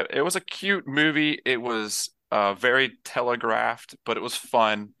 So yeah, it was a cute movie. It was very telegraphed, but it was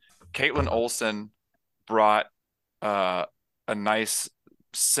fun. Caitlin Olsen brought a nice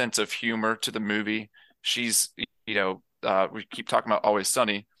sense of humor to the movie. She's, we keep talking about Always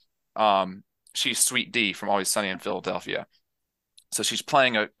Sunny. She's Sweet D from Always Sunny in Philadelphia. So she's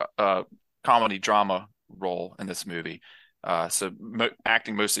playing a comedy drama role in this movie.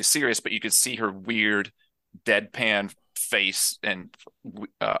 Acting mostly serious, but you could see her weird deadpan face and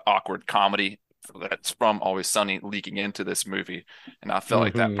awkward comedy that's from Always Sunny leaking into this movie. And I felt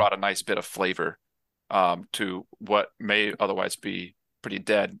like that brought a nice bit of flavor to what may otherwise be pretty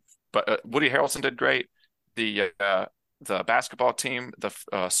dead. But Woody Harrelson did great. The basketball team,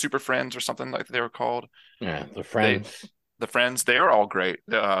 the Super Friends or something like they were called. Yeah, the Friends. The Friends, they are all great.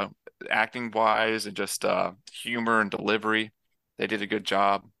 Acting wise and just humor and delivery, they did a good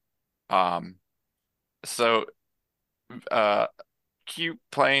job. So cute,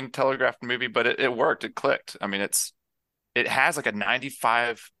 plain telegraphed movie, but it worked. It clicked. I mean, it has like a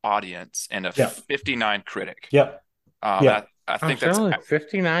 95 audience and a 59 critic. Yep. I think that's only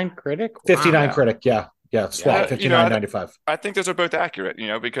 59 critic. 59 Wow. critic. Yeah. It's 59.95. I think those are both accurate,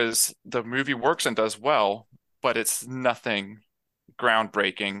 because the movie works and does well, but it's nothing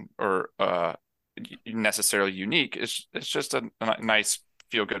groundbreaking or necessarily unique. It's just a nice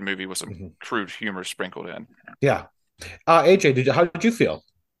feel good movie with some crude humor sprinkled in. Yeah. AJ, how did you feel?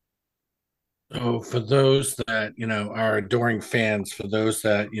 Oh, for those that, are adoring fans, for those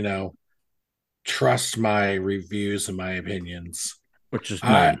that, trust my reviews and my opinions, which is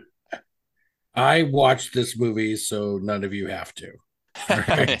mine. I watched this movie, so none of you have to.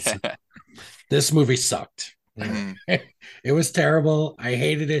 Right? So, this movie sucked. It was terrible. I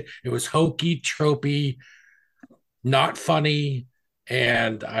hated it. It was hokey, tropey, not funny,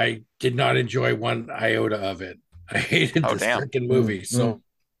 and I did not enjoy one iota of it. I hated this freaking movie so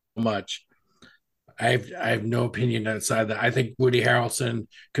much. I have no opinion outside that. I think Woody Harrelson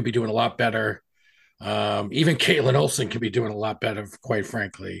could be doing a lot better. Even Caitlin Olsen could be doing a lot better, quite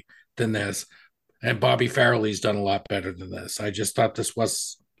frankly, than this. And Bobby Farrelly's done a lot better than this. I just thought this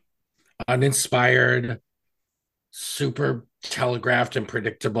was uninspired, super telegraphed and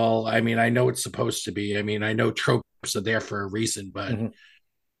predictable. I mean, I know it's supposed to be. I mean, I know tropes are there for a reason, but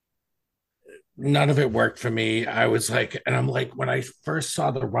none of it worked for me. I was like, and I'm like, when I first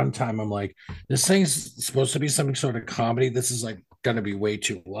saw the runtime, I'm like, this thing's supposed to be some sort of comedy. This is like going to be way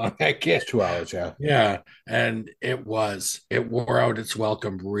too long. I guess 2 hours. Yeah. Yeah. And it wore out its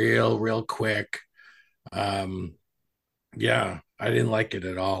welcome real quick. Yeah, I didn't like it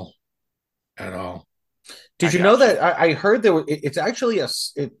at all. Did you know that I heard there was, it's actually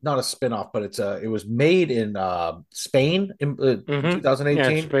not a spinoff, but it was made in Spain in 2018. Yeah,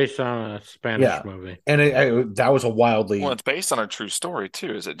 it's based on a Spanish movie, and that was a wildly it's based on a true story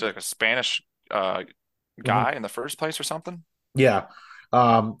too. Is it like a Spanish guy in the first place or something? Yeah,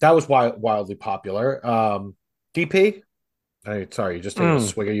 that was wildly popular. DP, sorry, you just take a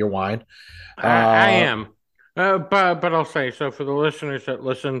swig of your wine. I am, but I'll say so for the listeners that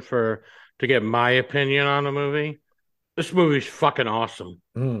listen to get my opinion on the movie. This movie's fucking awesome.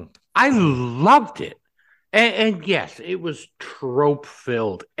 I loved it. And yes, it was trope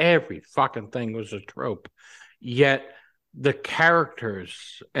filled. Every fucking thing was a trope. Yet the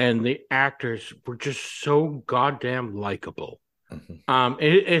characters and the actors were just so goddamn likable.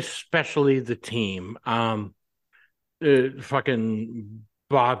 Especially the team. Fucking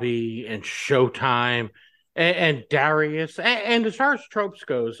Bobby and Showtime. And Darius, and as far as tropes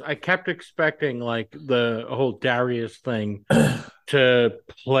goes, I kept expecting like the whole Darius thing to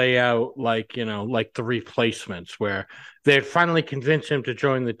play out like the Replacements, where they'd finally convinced him to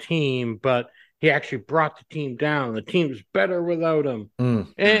join the team, but he actually brought the team down. The team's better without him,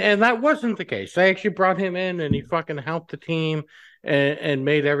 and that wasn't the case. They actually brought him in, and he fucking helped the team and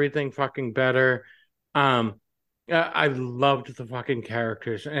made everything fucking better. I loved the fucking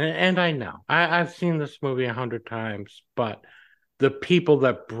characters, and I know I've seen this movie 100 times, but the people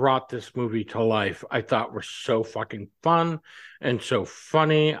that brought this movie to life, I thought were so fucking fun and so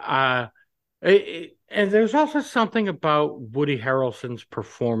funny. And there's also something about Woody Harrelson's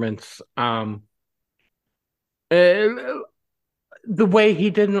performance, the way he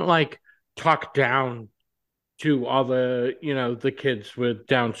didn't like talk down to all the kids with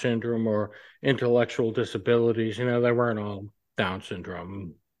Down syndrome or intellectual disabilities. They weren't all Down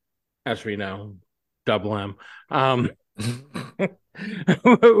syndrome, as we know, double M. We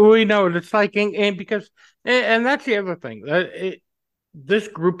know it. It's like, and that's the other thing. This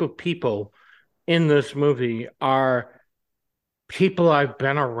group of people in this movie are people I've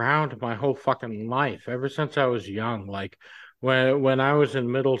been around my whole fucking life, ever since I was young. Like when I was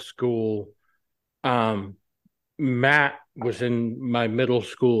in middle school, Matt was in my middle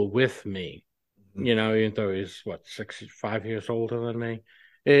school with me, even though he's 65 years older than me.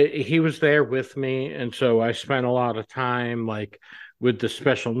 he was there with me, and so I spent a lot of time like with the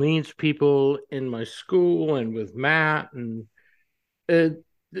special needs people in my school and with Matt. And uh,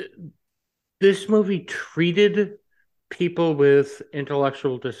 this movie treated people with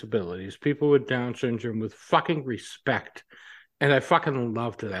intellectual disabilities, people with Down syndrome, with fucking respect. And I fucking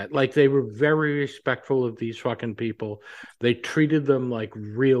loved that. Like, they were very respectful of these fucking people. They treated them like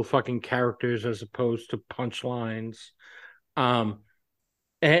real fucking characters as opposed to punchlines. And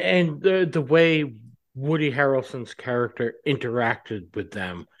the way Woody Harrelson's character interacted with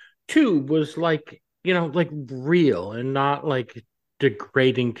them too was like, like real and not like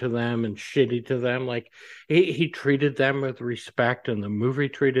degrading to them and shitty to them. Like, he treated them with respect, and the movie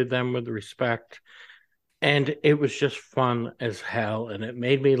treated them with respect. And it was just fun as hell, and it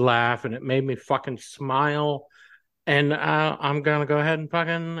made me laugh, and it made me fucking smile. And I'm gonna go ahead and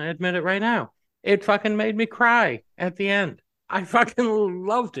fucking admit it right now. It fucking made me cry at the end. I fucking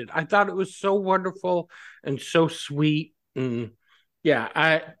loved it. I thought it was so wonderful and so sweet. And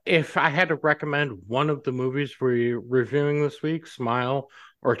yeah, if I had to recommend one of the movies we're reviewing this week, Smile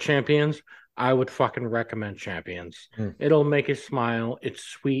or Champions, I would fucking recommend Champions. It'll make you smile. It's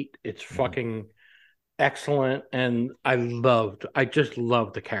sweet. It's fucking excellent. And I just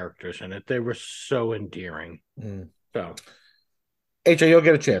loved the characters in it. They were so endearing. So AJ, you'll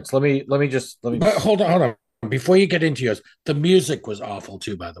get a chance. Let me But hold on. Before you get into yours, the music was awful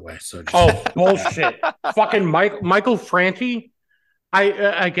too, by the way. So bullshit. Fucking Michael Franti.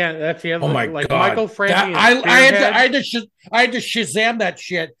 Again, that's the other. Oh my like, god, Michael Franti. I had to Shazam that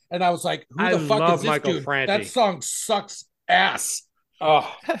shit, and I was like, "Who the fuck is this Michael dude? Franti. That song sucks ass."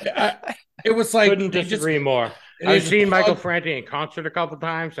 Oh, it was like couldn't disagree more. I've seen Michael Franti in concert a couple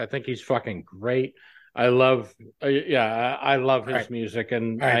times. I think he's fucking great. I love, I love his music,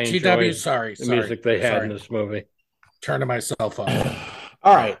 and I enjoy the music they had in this movie. Turning myself off.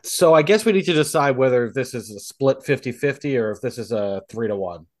 All right, so I guess we need to decide whether this is a split 50-50 or if this is a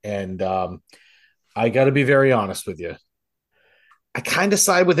 3-1. And I got to be very honest with you. I kind of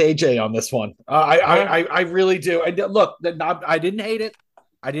side with AJ on this one. I really do. Look, I didn't hate it.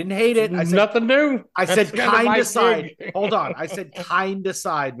 I said, nothing new. I said kind of side. Hold on. I said kind of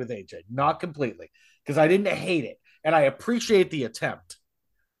side with AJ, not completely, because I didn't hate it, and I appreciate the attempt.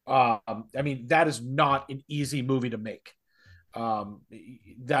 I mean, that is not an easy movie to make.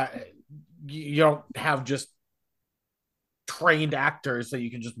 That you don't have just trained actors that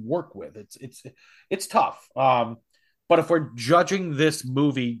you can just work with. It's tough. But if we're judging this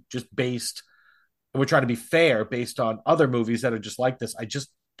movie just based, and we're trying to be fair based on other movies that are just like this, I just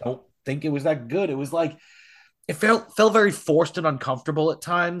don't think it was that good. It was like, it felt very forced and uncomfortable at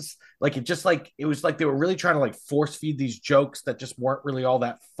times. Like, it was like they were really trying to like force feed these jokes that just weren't really all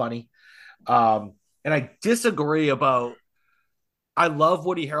that funny. And I disagree about, I love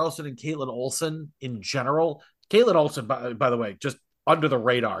Woody Harrelson and Caitlin Olsen in general. Caitlin Olsen, by the way, just under the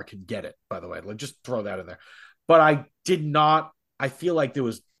radar can get it, by the way. Let's just throw that in there. But I feel like that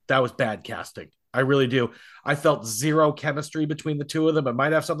was bad casting. I really do. I felt zero chemistry between the two of them. It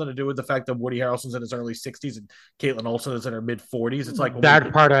might have something to do with the fact that Woody Harrelson's in his early 60s and Caitlin Olsen is in her mid 40s. It's like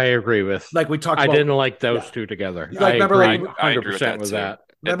that part I agree with. Like we talked about, I didn't like those two together. Like, remember, I agree 100% with that.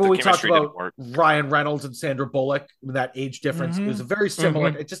 Remember we talked about Ryan Reynolds and Sandra Bullock, that age difference. It was very similar.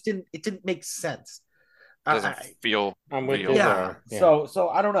 It just didn't make sense. Doesn't feel real. Yeah. So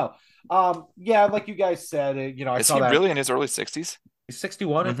I don't know. Yeah, like you guys said, I saw that. Is he really in his early 60s? He's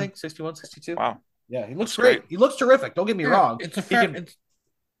 61, I think, 61, 62. Wow. Yeah, he looks great. He looks terrific. Don't get me wrong. It's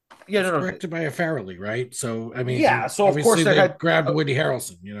directed by a Farrelly, right? So I mean, so of course they grabbed Woody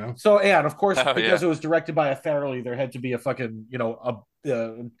Harrelson, So and of course because it was directed by a Farrelly, there had to be a fucking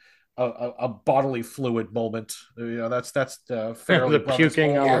a bodily fluid moment. That's Farrelly the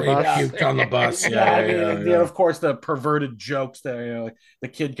puking on the bus. Puked on the bus. Of course the perverted jokes that like the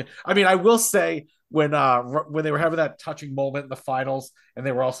kid. I mean, I will say, when they were having that touching moment in the finals and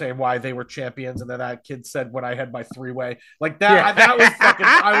they were all saying why they were champions, and then that kid said, "When I had my 3-way," like that, that was fucking.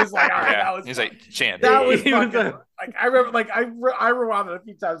 I was like, all right, that was. He's like champion. That was fucking. Like I remember, like I rewound it a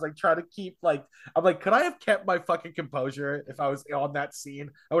few times, like trying to keep like I'm like, could I have kept my fucking composure if I was on that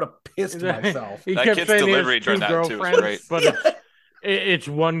scene? I would have pissed myself. That kid's delivery during that too was great. But it's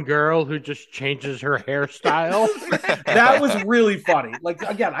one girl who just changes her hairstyle. That was really funny. Like,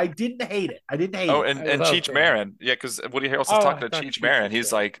 again, I didn't hate it. And Cheech Marin. Yeah, because Woody Harrelson's talking to Cheech Marin.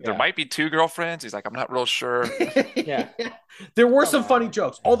 He's like, there might be 2 girlfriends. He's like, I'm not real sure. Yeah. There were some funny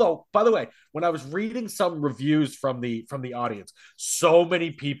jokes. Although, by the way, when I was reading some reviews from the audience, so many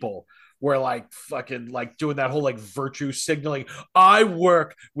people where like fucking like doing that whole like virtue signaling. I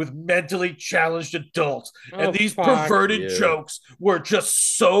work with mentally challenged adults, and these perverted jokes were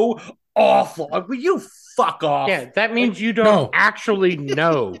just so awful. Like, will you fuck off? Yeah, that means you don't actually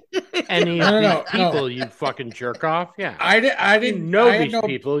know any of these people. You fucking jerk off. Yeah, I didn't know these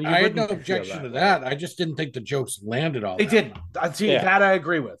people. I had no objection to that. I just didn't think the jokes landed all. They didn't. That I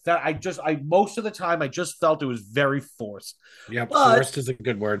agree with. That I most of the time I just felt it was very forced. Yeah, forced is a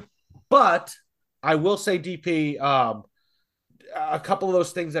good word. But I will say, DP, a couple of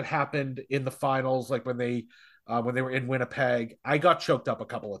those things that happened in the finals, like when they were in Winnipeg, I got choked up a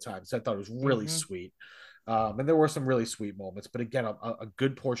couple of times. I thought it was really sweet. And there were some really sweet moments, but again, a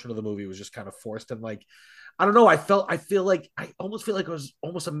good portion of the movie was just kind of forced. And like, I don't know. I almost feel like it was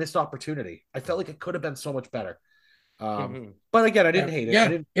almost a missed opportunity. I felt like it could have been so much better. But again, I didn't hate it.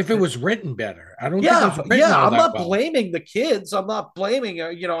 Yeah, if it was written better, I don't. Yeah, think it was I'm not blaming the kids. I'm not blaming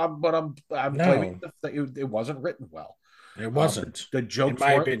I'm blaming that it wasn't written well. It wasn't. The jokes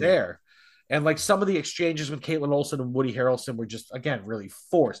weren't there, and like some of the exchanges with Caitlin Olsen and Woody Harrelson were just again really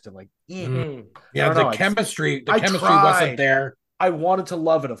forced and like. Yeah, the chemistry wasn't there. I wanted to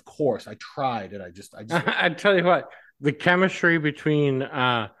love it, of course. I tried, and I just. I tell you what, the chemistry between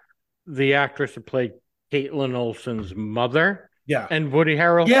the actress who played Caitlin Olsen's mother, and Woody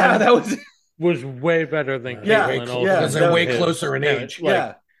Harrelson, that was way better than Caitlin Olsen. Because they're way closer in age.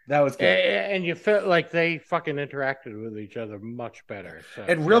 That was good. And you felt like they fucking interacted with each other much better. So,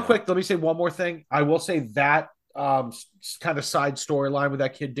 and real quick, let me say one more thing. I will say that kind of side storyline with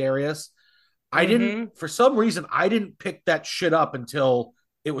that kid Darius, I didn't, for some reason, I didn't pick that shit up until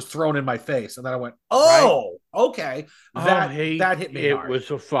it was thrown in my face, and then I went, okay, that hit me hard. It was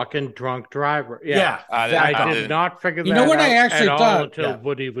a fucking drunk driver. I did not figure that out. You know what I actually thought until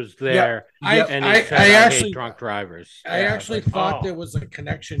Woody was there. I hate drunk drivers. I actually thought there was a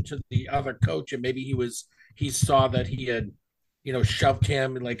connection to the other coach, and maybe he saw that he had, shoved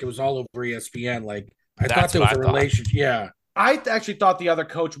him, and like it was all over ESPN. Like I thought there was a relationship. Yeah. I actually thought the other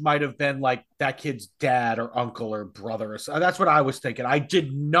coach might have been like that kid's dad or uncle or brother. So that's what I was thinking. I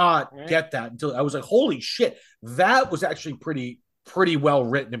did not get that until I was like, holy shit, that was actually pretty well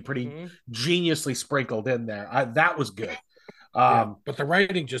written and pretty geniusly sprinkled in there. That was good. But the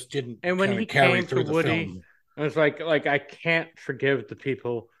writing just didn't. And when he came to Woody, it was like I can't forgive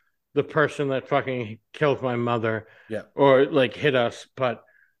the person that fucking killed my mother, or like hit us, but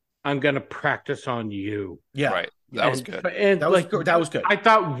I'm gonna practice on you. Yeah, right. That was good. That was good. I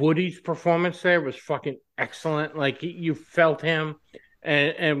thought Woody's performance there was fucking excellent. Like you felt him,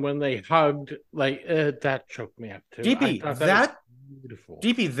 and when they hugged, like that choked me up too. DP, that beautiful.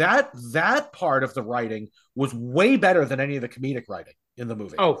 DP, that part of the writing was way better than any of the comedic writing in the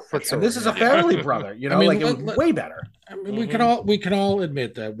movie. Oh, for sure. And this is a Farrelly brother. It was way better. I mean, we can all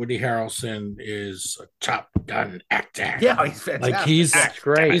admit that Woody Harrelson is a Top Gun actor. Yeah, he's fantastic. Like he's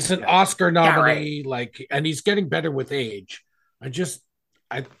great. He's an Oscar nominee. Like, and he's getting better with age. I don't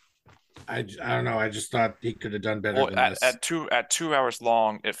know. I just thought he could have done better. Than this. At 2 hours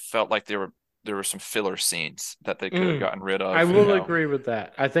long, it felt like there were some filler scenes that they could have gotten rid of. I will agree with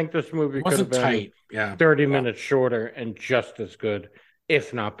that. I think this movie could have been tight. 30 minutes shorter and just as good,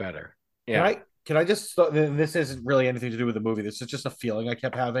 if not better. Yeah. Can I just? This isn't really anything to do with the movie. This is just a feeling I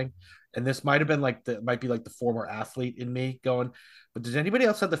kept having, and this might have been might be like the former athlete in me going. But did anybody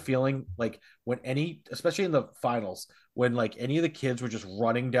else have the feeling like when especially in the finals, when like any of the kids were just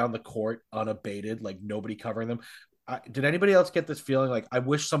running down the court unabated, like nobody covering them? Did anybody else get this feeling like I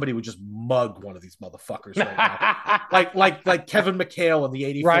wish somebody would just mug one of these motherfuckers right now, like Kevin McHale in the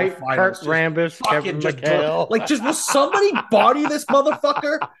 '84 finals, Kurt Rambis, Kevin McHale, just will somebody body this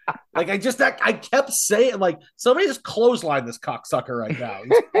motherfucker? Like I kept saying like somebody just clothesline this cocksucker right now.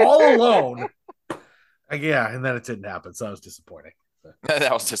 He's all alone. And then it didn't happen, so I was disappointing. That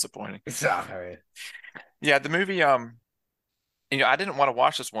was disappointing. Yeah, the movie. I didn't want to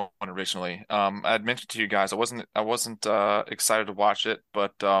watch this one originally. I had mentioned to you guys I wasn't excited to watch it,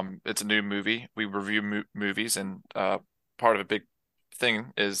 but it's a new movie. We review movies, and part of a big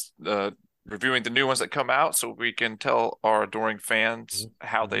thing is reviewing the new ones that come out, so we can tell our adoring fans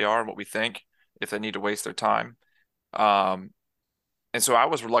how they are and what we think if they need to waste their time. And so I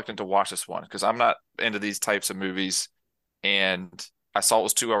was reluctant to watch this one because I'm not into these types of movies, and I saw it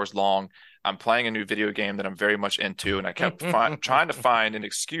was 2 hours long. I'm playing a new video game that I'm very much into, and I kept trying to find an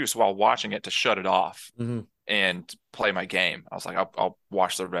excuse while watching it to shut it off and play my game. I was like, I'll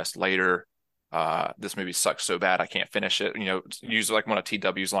watch the rest later. this movie sucks so bad I can't finish it. Use like one of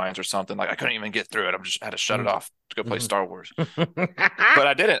TW's lines or something. Like I couldn't even get through it. I had to shut it off to go play Star Wars. But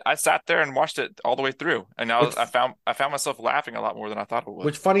I didn't. I sat there and watched it all the way through, and I found myself laughing a lot more than I thought it would.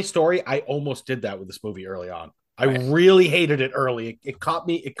 Which, funny story, I almost did that with this movie early on. I really hated it early. It caught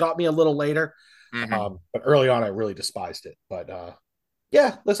me a little later, but early on I really despised it. But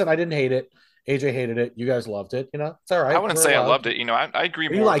yeah, listen, I didn't hate it. AJ hated it. You guys loved it. It's all right. I wouldn't say I loved it. I agree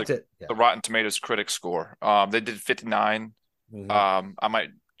more. You liked it. Yeah. The Rotten Tomatoes critic score. They did 59. I might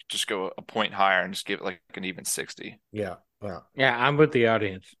just go a point higher and just give it like an even 60. Yeah. Yeah, I'm with the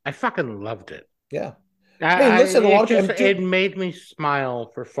audience. I fucking loved it. Yeah. Listen, it made me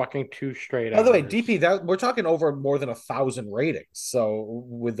smile for fucking 2 straight hours. By the way, DP, that we're talking over more than 1,000 ratings. So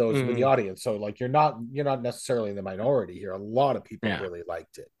with the audience, so like you're not necessarily in the minority here. A lot of people really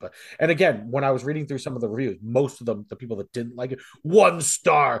liked it. And again, when I was reading through some of the reviews, most of them, the people that didn't like it, 1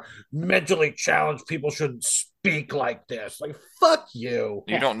 star, mentally challenged people shouldn't speak like this. Like, fuck you.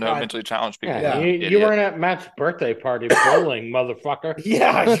 You don't know mentally challenged people. Yeah. You weren't at Matt's birthday party bowling, motherfucker.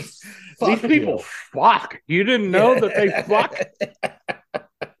 Yeah. These people fuck. You didn't know that they fuck?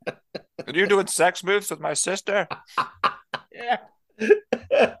 And you're doing sex moves with my sister? Yeah.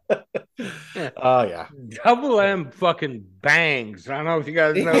 Oh, yeah. Double M fucking bangs. I don't know if you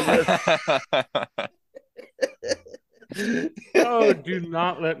guys know this. Oh, do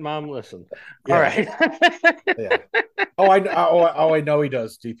not let mom listen. Yeah. All right. Yeah. I know he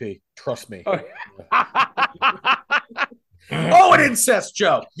does, DP. Trust me. Oh, an incest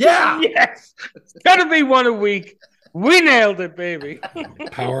joke. Yeah. Yes. It's gotta be one a week. We nailed it, baby.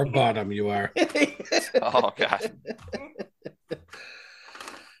 Power bottom, you are. Oh, God.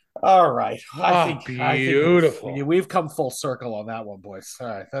 All right. I think beautiful. We've come full circle on that one, boys. All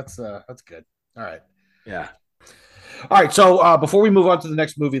right. That's good. All right. Yeah. All right. So before we move on to the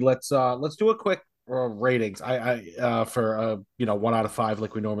next movie, let's do a quick ratings. I for 1 out of 5,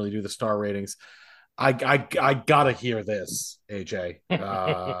 like we normally do the star ratings. I gotta hear this, AJ.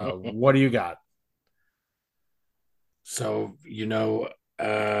 What do you got? So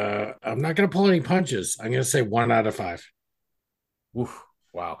I'm not gonna pull any punches. I'm gonna say 1 out of 5. Oof,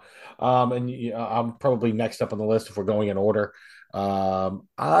 wow. And I'm probably next up on the list if we're going in order.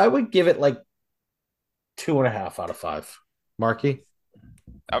 I would give it like 2.5 out of 5. Marky?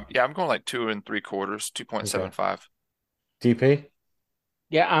 Yeah, I'm going like 2 3/4, 2.75. DP?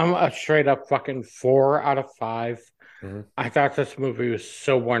 Yeah, I'm a straight up fucking 4 out of 5. I thought this movie was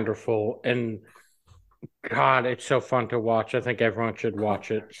so wonderful, and God, it's so fun to watch. I think everyone should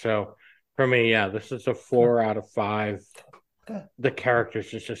watch it. So for me, yeah, this is a 4 out of 5. The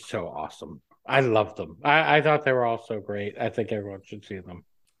characters is just so awesome. I love them. I thought they were all so great. I think everyone should see them.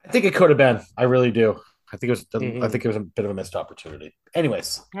 I think it could have been. I really do. I think it was a bit of a missed opportunity.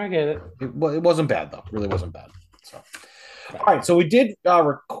 Anyways, I get it. It wasn't bad though. It really wasn't bad. So, all right. So we did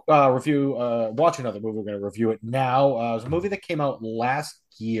review. Watch another movie. We're going to review it now. It was a movie that came out last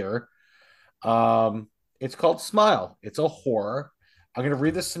year. It's called Smile. It's a horror. I'm going to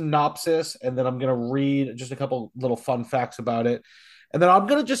read the synopsis, and then I'm going to read just a couple little fun facts about it. And then I'm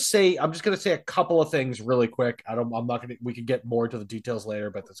just going to say a couple of things really quick. We can get more into the details later,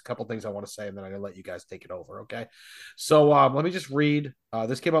 but there's a couple of things I want to say, and then I'm going to let you guys take it over. Okay. So let me just read.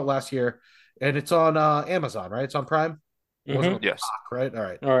 This came out last year, and it's on Amazon, right? It's on Prime. Yes. Right. All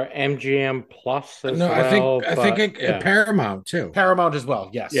right. Or MGM Plus. No, well, I think Paramount too. Paramount as well.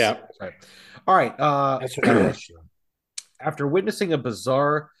 Yes. Yeah. That's right. All right. That's what it is. After witnessing a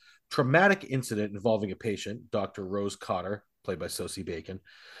bizarre, traumatic incident involving a patient, Dr. Rose Cotter, played by Sosie Bacon,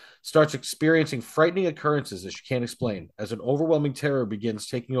 starts experiencing frightening occurrences that she can't explain. As an overwhelming terror begins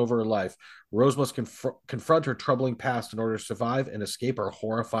taking over her life, Rose must confront her troubling past in order to survive and escape her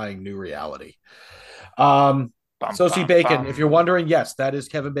horrifying new reality. Sosie Bacon, if you're wondering, yes, that is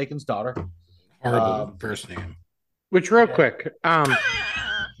Kevin Bacon's daughter. Horrible first name. Which, real quick,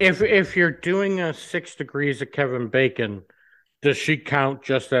 if you're doing a 6 Degrees of Kevin Bacon, does she count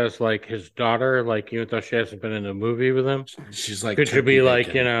just as like his daughter? Like, even though she hasn't been in a movie with him, she's like, could she be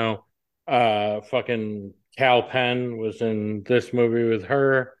Bacon. Like, fucking Cal Penn was in this movie with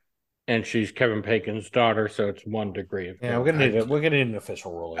her, and she's Kevin Bacon's daughter, so it's 1 degree. Yeah, we're gonna need an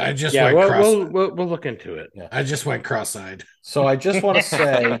official ruling. I just we'll look into it. Yeah. I just went cross-eyed. So I just want to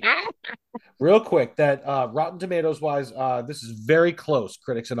say real quick that Rotten Tomatoes wise, this is very close,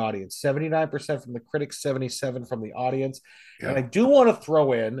 critics and audience. 79% from the critics, 77% from the audience. Yep. And I do want to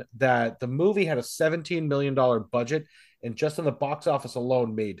throw in that the movie had a $17 million budget, and just in the box office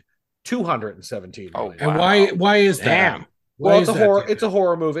alone made $217 million. And why is that? Damn. Well, it's a horror. It's a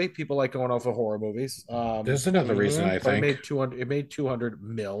horror movie. People like going off of horror movies. There's another reason I think it made 200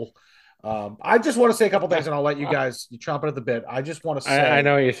 mil. I just want to say a couple things, and I'll let you guys you chomp it at the bit. I just want to say, I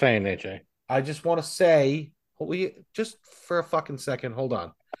know what you're saying, AJ. I just want to say, we just for a fucking second, hold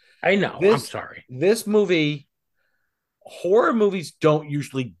on. I know. I'm sorry. This movie, horror movies don't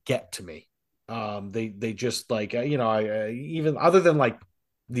usually get to me. They just like I even other than like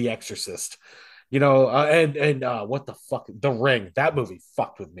The Exorcist, and what the fuck, The Ring, that movie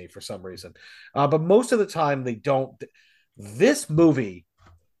fucked with me for some reason. But most of the time they don't. This movie,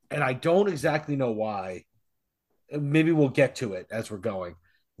 and I don't exactly know why. Maybe we'll get to it as we're going.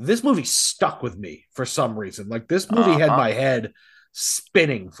 This movie stuck with me for some reason. Like this movie had my head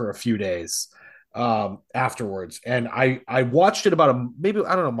spinning for a few days afterwards, and I watched it about maybe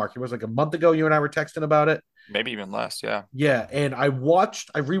I don't know, Mark, it was like a month ago. You and I were texting about it, maybe even less. Yeah, and I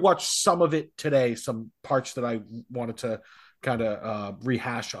rewatched some of it today, some parts that I wanted to kind of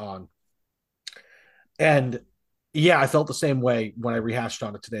rehash on, and yeah, I felt the same way when I rehashed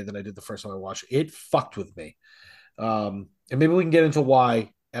on it today than I did the first time I watched it. It fucked with me, and maybe we can get into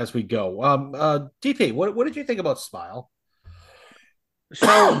why as we go. DP, what did you think about Smile?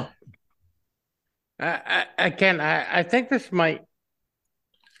 So I think this might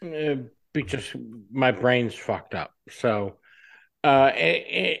be just my brain's fucked up. So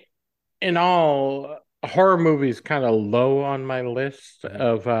in all, horror movies kind of low on my list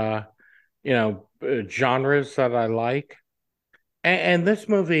of genres that I like, and this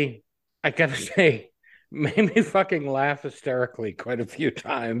movie, I gotta say, made me fucking laugh hysterically quite a few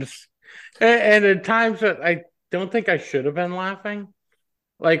times, and at times that I don't think I should have been laughing.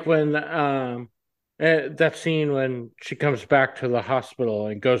 Like when that scene when she comes back to the hospital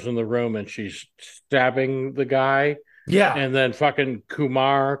and goes in the room and she's stabbing the guy. Yeah. And then fucking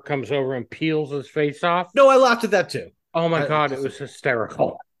Kumar comes over and peels his face off. No, I laughed at that too. Oh my God, it was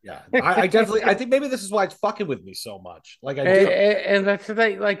hysterical. Yeah. I definitely, I think maybe this is why it's fucking with me so much. Like I do. And that's the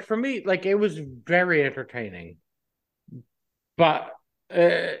thing, like for me, like it was very entertaining. But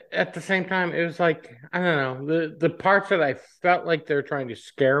at the same time, it was like, I don't know, the parts that I felt like they were trying to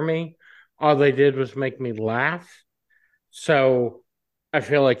scare me, all they did was make me laugh. So I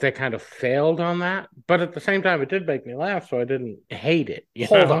feel like they kind of failed on that. But at the same time, it did make me laugh, so I didn't hate it.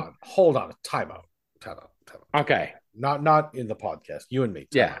 Hold on. Time out. Okay. Not in the podcast. You and me.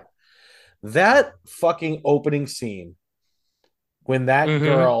 Yeah. That fucking opening scene when that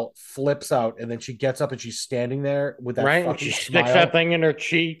girl flips out and then she gets up and she's standing there with that right, fucking she smile. sticks that thing in her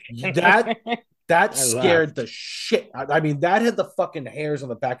cheek. That scared the shit. I mean, that had the fucking hairs on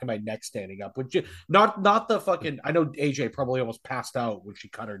the back of my neck standing up. Which not the fucking. I know AJ probably almost passed out when she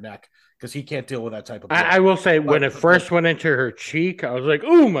cut her neck because he can't deal with that type of. I will say when it first went into her cheek, I was like,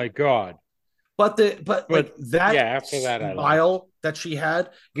 "Oh my God." But like that, yeah, after that smile that she had,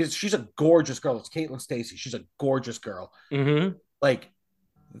 because she's a gorgeous girl. It's Caitlin Stasey. She's a gorgeous girl. Mm-hmm. Like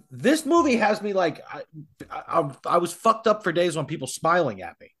this movie has me like I was fucked up for days on people smiling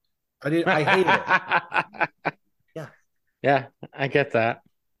at me. I hated it. Yeah, I get that.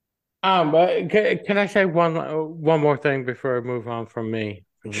 But can I say one more thing before I move on from me?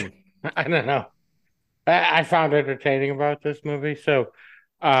 I don't know. I found entertaining about this movie. So,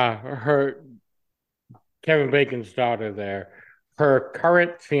 her Kevin Bacon's daughter there, her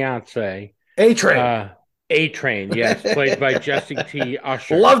current fiance, A-Train, yes, played by Jesse T.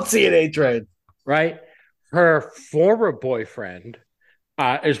 Usher. Loved seeing A-Train. Right? Her former boyfriend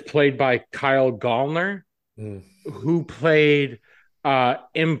is played by Kyle Gallner, who played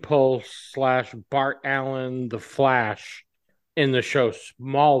Impulse / Bart Allen, the Flash, in the show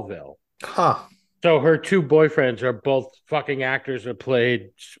Smallville. Huh. So her two boyfriends are both fucking actors that played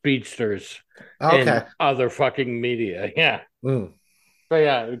speedsters in other fucking media. Yeah. So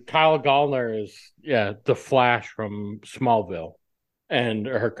yeah, Kyle Gallner is the Flash from Smallville, and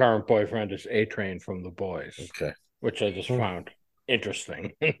her current boyfriend is A-Train from The Boys. Okay. Which I just found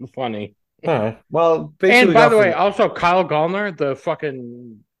interesting and funny. All right. Well, and by the way, also Kyle Gallner, the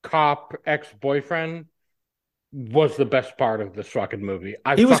fucking cop ex-boyfriend, was the best part of this fucking movie.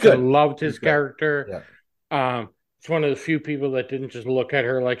 He was good. Loved his character. Yeah. It's one of the few people that didn't just look at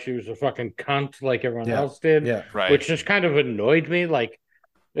her like she was a fucking cunt like everyone else did. Yeah. Right. Which just kind of annoyed me. Like,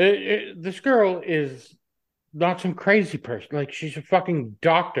 this girl is not some crazy person. Like, she's a fucking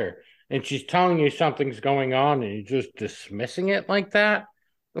doctor, and she's telling you something's going on, and you're just dismissing it like that.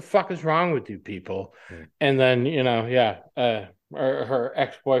 The fuck is wrong with you people? And then, her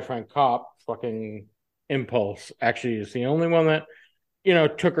ex-boyfriend cop, fucking Impulse, actually is the only one that,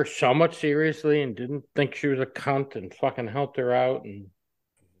 took her somewhat seriously and didn't think she was a cunt and fucking helped her out. And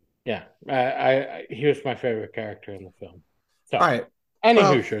he was my favorite character in the film. So, all right. Any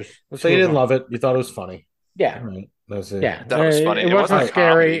Hoosiers. So you didn't love it. You thought it was funny. Yeah. All right. That's it. Yeah, That was funny. It It wasn't wasn't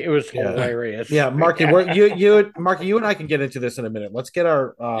scary. comedy. It was Yeah. hilarious. Yeah, Marky, Marky, you and I can get into this in a minute. Let's get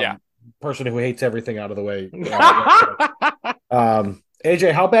our Yeah. person who hates everything out of the way.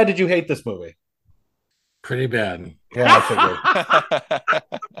 AJ, how bad did you hate this movie? Pretty bad. Yeah, I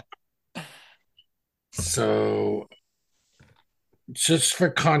figured. So, just for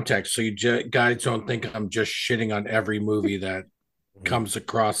context, so you guys don't think I'm just shitting on every movie that comes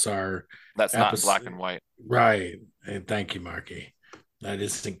across our That's not in episode. black and white, Right. And thank you, Marky. That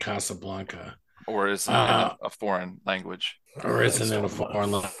isn't Casablanca. or is in a foreign language. Or isn't in a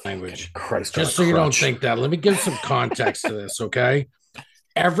foreign language. Christ, Just so you don't think that, let me give some context to this, okay?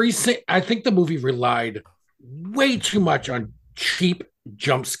 I think the movie relied way too much on cheap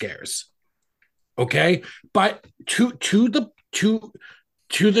jump scares, okay? But to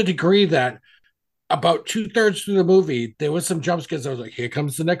the degree that about 2/3 through the movie, there was some jump scares. I was like, here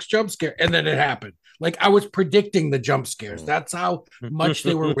comes the next jump scare, and then it happened. Like I was predicting the jump scares. That's how much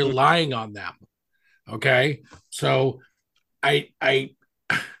they were relying on them. Okay, so I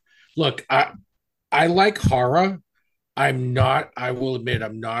look, I like horror. I will admit,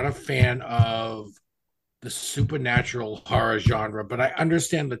 I'm not a fan of the supernatural horror genre, but I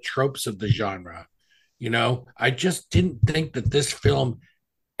understand the tropes of the genre. I just didn't think that this film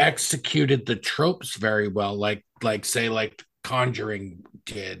executed the tropes very well, like Conjuring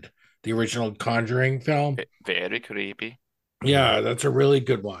did, the original Conjuring film. Very creepy. Yeah, that's a really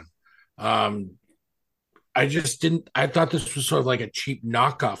good one. I thought this was sort of like a cheap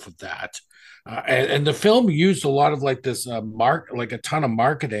knockoff of that. And the film used a lot of like this like a ton of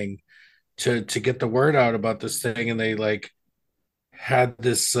marketing to get the word out about this thing. And they like had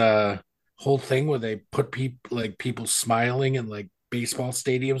this whole thing where they put people smiling in like baseball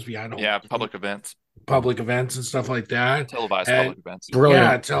stadiums behind public events and stuff like that. Televised public events.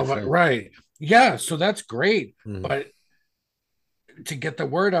 Brilliant. Right. Yeah, so that's great. Mhm. But to get the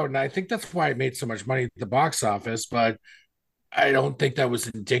word out, and I think that's why it made so much money at the box office, but I don't think that was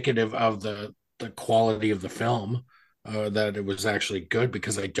indicative of the quality of the film, that it was actually good,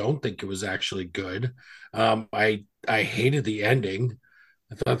 because I don't think it was actually good. I hated the ending.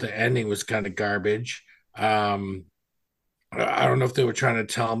 I thought the ending was kind of garbage. I don't know if they were trying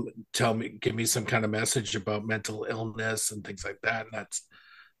to give me some kind of message about mental illness and things like that. And that's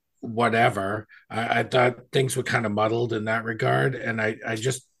whatever. I thought things were kind of muddled in that regard. And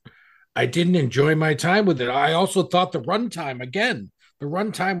I didn't enjoy my time with it. I also thought the runtime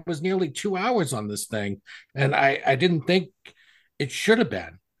was nearly 2 hours on this thing. And I didn't think it should have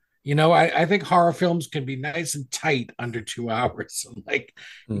been. I think horror films can be nice and tight under 2 hours,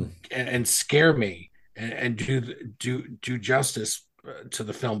 and scare me and do justice to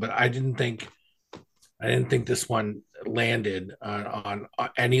the film. But I didn't think this one landed on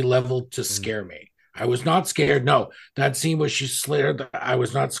any level to scare me. I was not scared. No, that scene where she slid, I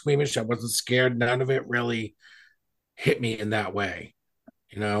was not squeamish. I wasn't scared. None of it really hit me in that way.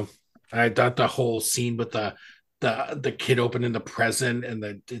 I thought the whole scene with the kid opening the present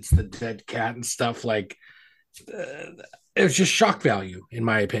and it's the dead cat and stuff, like it was just shock value in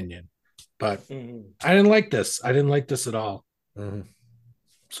my opinion. But I didn't like this. I didn't like this at all. Mm-hmm.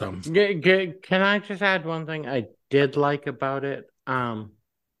 So can I just add one thing I did like about it?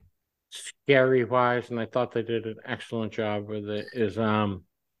 Scary wise, and I thought they did an excellent job with it, is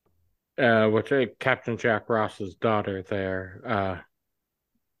Captain Jack Ross's daughter there,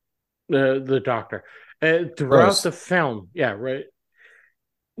 the doctor. Throughout Rose. the film, yeah, right.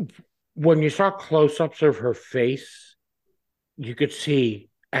 When you saw close-ups of her face, you could see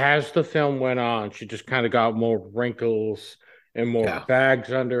as the film went on, she just kind of got more wrinkles and more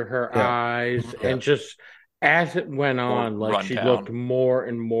bags under her eyes, and just as it went on, like she looked more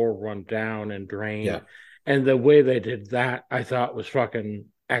and more run down and drained. Yeah. And the way they did that, I thought was fucking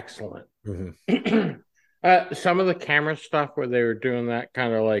excellent. Mm-hmm. Some of the camera stuff where they were doing that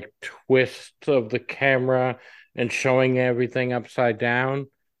kind of like twist of the camera and showing everything upside down,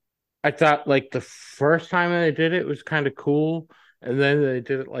 I thought like the first time they did it was kind of cool, and then they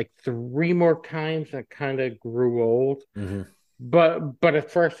did it like 3 more times and it kind of grew old. Mm-hmm. But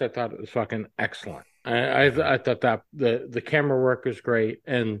at first I thought it was fucking excellent. I thought that the camera work was great,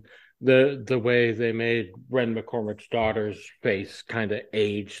 and the way they made Ren McCormick's daughter's face kind of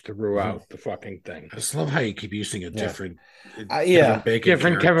age throughout the fucking thing. I just love how you keep using a different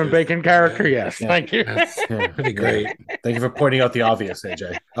Kevin Bacon character. Yes, thank you. That's pretty great. Thank you for pointing out the obvious,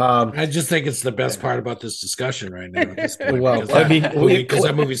 AJ. I just think it's the best part about this discussion right now. At this point, Well, because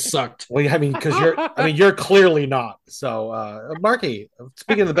that movie sucked. Well, I mean, because you're clearly not. So, Marky,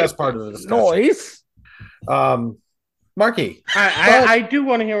 speaking of the best part of the discussion, Noise. Marky. I do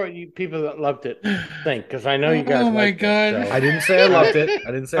want to hear what you people that loved it think, because I know you guys. Oh my liked God. it, so. I didn't say I loved it.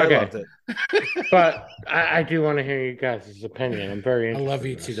 I didn't say Okay. I loved it. But I do want to hear you guys' opinion. I'm very I interested. love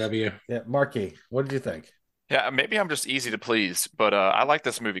in this. ETW. Yeah, Marky, what did you think? Yeah, maybe I'm just easy to please, but I like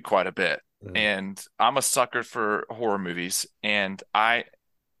this movie quite a bit. And I'm a sucker for horror movies, and I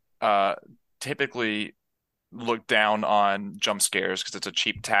typically look down on jump scares because it's a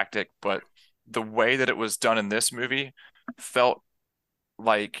cheap tactic, but the way that it was done in this movie felt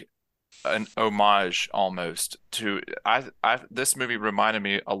like an homage almost to this movie reminded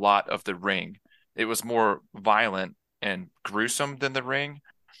me a lot of The Ring. It was more violent and gruesome than The Ring,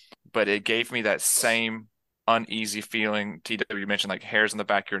 but it gave me that same uneasy feeling. TW mentioned like hairs on the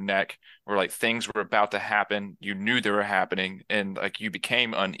back of your neck, where like things were about to happen, you knew they were happening, and like you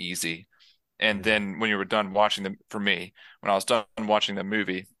became uneasy. And then when you were done watching them, for me, when I was done watching the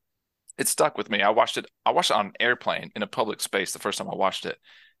movie, it stuck with me. I watched it on an airplane in a public space the first time I watched it.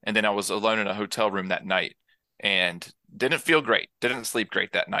 And then I was alone in a hotel room that night and didn't feel great. Didn't sleep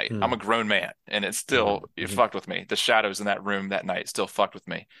great that night. I'm a grown man, and it still it fucked with me. The shadows in that room that night still fucked with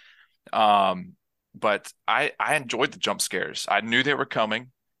me. But I enjoyed the jump scares. I knew they were coming,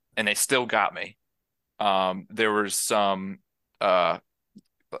 and they still got me. There were some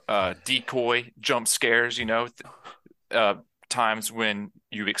decoy jump scares, times when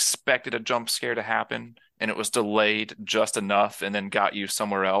you expected a jump scare to happen and it was delayed just enough and then got you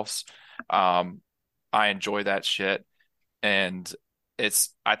somewhere else. I enjoy that shit. And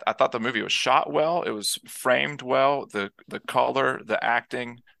I thought the movie was shot well. It was framed well. The color, the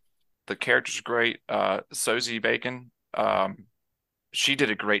acting, the characters are great. Sosie Bacon, she did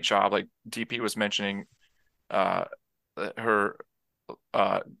a great job. Like DP was mentioning, her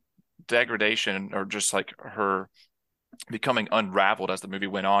degradation, or just like her becoming unraveled as the movie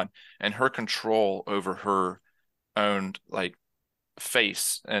went on, and her control over her own like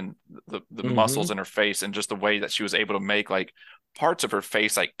face and the muscles in her face, and just the way that she was able to make like parts of her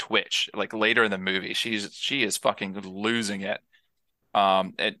face like twitch. Like later in the movie, she is fucking losing it.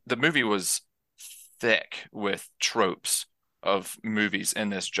 The movie was thick with tropes of movies in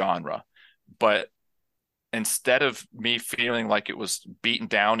this genre, but instead of me feeling like it was beaten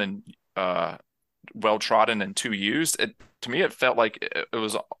down and well trodden and too used, to me it felt like it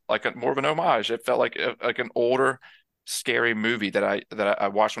was like more of an homage. It felt like an older scary movie that I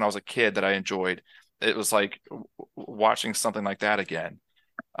watched when I was a kid that I enjoyed. It was like watching something like that again.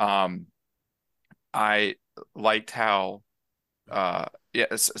 I liked how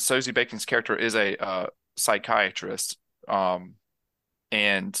Sosie Bacon's character is a psychiatrist,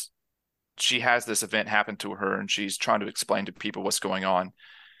 and she has this event happen to her, and she's trying to explain to people what's going on.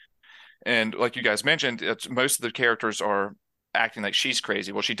 And like you guys mentioned, most of the characters are acting like she's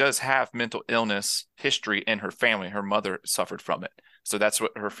crazy. Well, she does have mental illness history in her family. Her mother suffered from it. So that's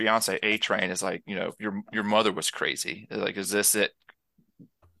what her fiance A-Train is like, your mother was crazy. Like, is this it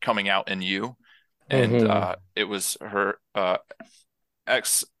coming out in you? And it was her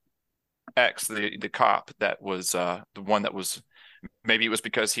ex, the cop, that was the one that was, maybe it was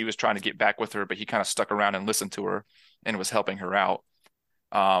because he was trying to get back with her, but he kind of stuck around and listened to her and was helping her out.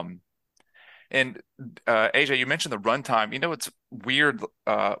 And AJ, you mentioned the runtime. It's weird.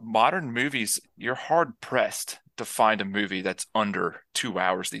 Modern movies, you're hard pressed to find a movie that's under 2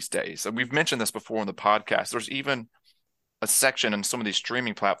 hours these days. And we've mentioned this before on the podcast. There's even a section in some of these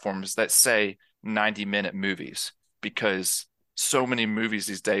streaming platforms that say 90-minute movies, because so many movies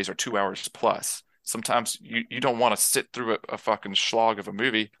these days are 2 hours plus. Sometimes you don't want to sit through a fucking slog of a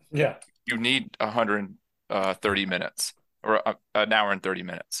movie. Yeah. You need 130 minutes or an hour and 30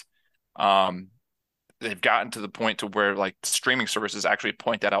 minutes. They've gotten to the point to where like streaming services actually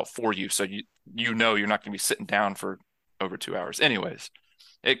point that out for you, so you're not going to be sitting down for over 2 hours. Anyways,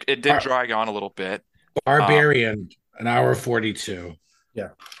 it did drag on a little bit. Barbarian, an hour 42.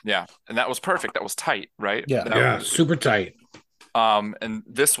 Yeah, and that was perfect. That was tight, right? Yeah, super tight. And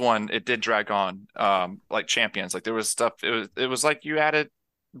this one, it did drag on, like Champions. Like there was stuff. It was like you added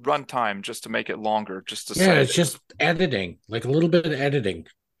runtime just to make it longer, just to say it's just editing, like a little bit of editing.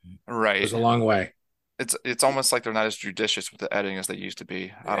 Right, it was a long way. It's almost like they're not as judicious with the editing as they used to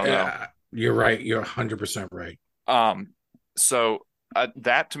be. I don't know. You're right. You're 100% right. So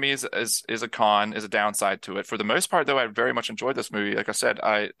that to me is a con, is a downside to it. For the most part, though, I very much enjoyed this movie. Like I said,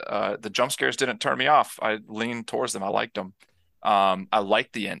 the jump scares didn't turn me off. I leaned towards them. I liked them. I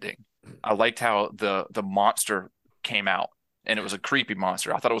liked the ending. I liked how the monster came out, and it was a creepy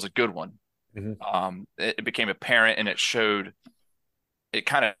monster. I thought it was a good one. It became apparent, and it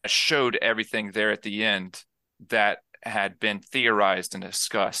kind of showed everything there at the end that had been theorized and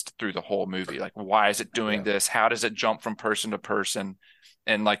discussed through the whole movie. Like, why is it doing this? How does it jump from person to person?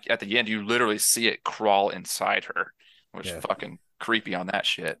 And like at the end, you literally see it crawl inside her, which is fucking creepy on that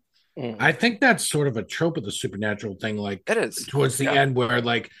shit. I think that's sort of a trope of the supernatural thing. Like It is towards the end where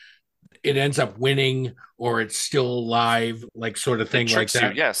like it ends up winning or it's still alive, like sort of thing like tricks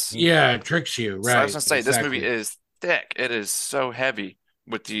that. you, yes. Yeah, it tricks you. Right. So I was gonna say exactly. this movie is thick. It is so heavy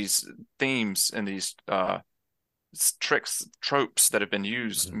with these themes and these tricks, tropes that have been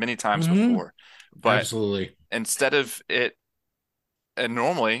used many times before. But absolutely, instead of it, and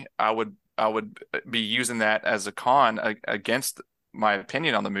normally I would be using that as a con against my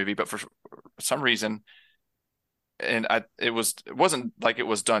opinion on the movie, but for some reason, and it wasn't like it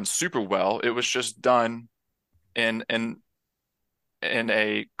was done super well. It was just done in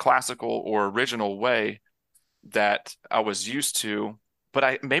a classical or original way that I was used to.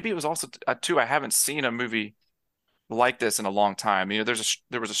 But maybe it was also too, I haven't seen a movie like this in a long time. You know,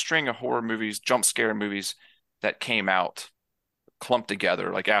 there was a string of horror movies, jump scare movies that came out clumped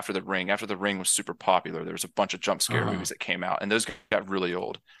together, like after The Ring. After The Ring was super popular, there was a bunch of jump scare movies that came out, and those got really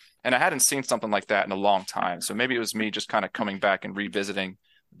old. And I hadn't seen something like that in a long time. So maybe it was me just kind of coming back and revisiting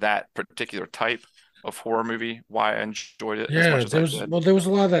that particular type of horror movie, why I enjoyed it as much as I did. Well, there was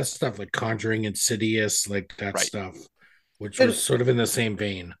a lot of that stuff like Conjuring, Insidious, like that stuff, which was sort of in the same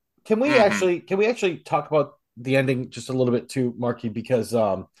vein. Can we actually talk about the ending just a little bit too, Marky? Because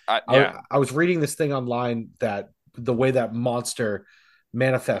I was reading this thing online that the way that monster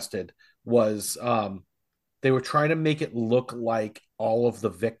manifested was they were trying to make it look like all of the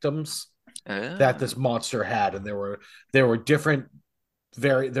victims that this monster had, and there were different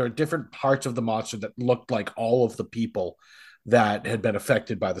parts of the monster that looked like all of the people that had been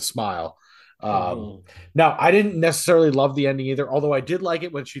affected by the smile. Now, I didn't necessarily love the ending either, although I did like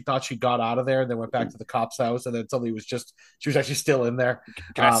it when she thought she got out of there and then went back to the cop's house, and then suddenly she was actually still in there.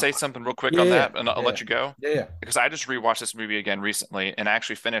 Can I say something real quick on that, and I'll let you go? Yeah. Because I just rewatched this movie again recently, and I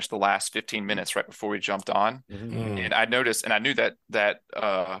actually finished the last 15 minutes right before we jumped on, and I noticed, and I knew that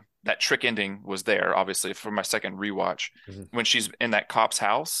trick ending was there, obviously, for my second rewatch. When she's in that cop's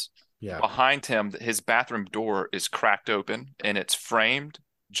house, behind him, his bathroom door is cracked open, and it's framed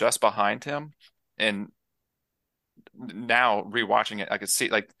just behind him. And now rewatching it, I could see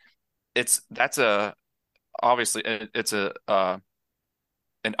like it's an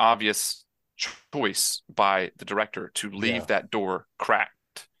obvious choice by the director to leave that door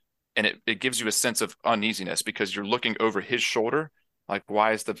cracked, and it gives you a sense of uneasiness because you're looking over his shoulder, like,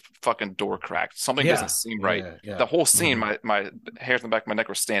 why is the fucking door cracked? Something doesn't seem right. The whole scene, my hairs on the back of my neck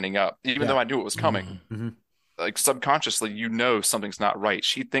were standing up, even though I knew it was coming. Like subconsciously, you know something's not right.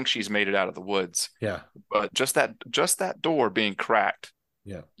 She thinks she's made it out of the woods. But just that door being cracked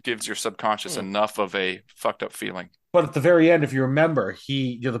gives your subconscious enough of a fucked up feeling. But at the very end, if you remember,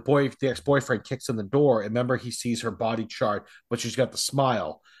 the ex-boyfriend kicks in the door, and remember he sees her body chart, but she's got the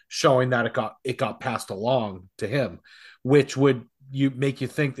smile showing that it got passed along to him, which would make you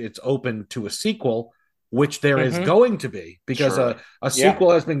think that it's open to a sequel, which there is going to be, because a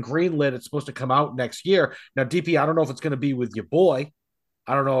sequel has been greenlit. It's supposed to come out next year. Now, DP, I don't know if it's going to be with your boy.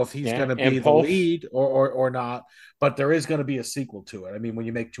 I don't know if he's going to be the lead or not, but there is going to be a sequel to it. I mean, when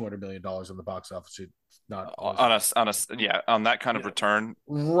you make $200 million in the box office, it's not on that kind of return.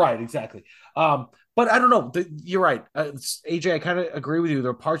 Right, exactly. But I don't know. You're right. AJ, I kind of agree with you.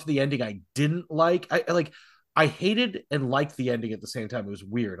 There are parts of the ending I didn't like. I hated and liked the ending at the same time. It was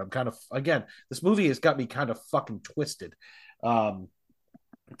weird. I'm kind of, again, this movie has got me kind of fucking twisted.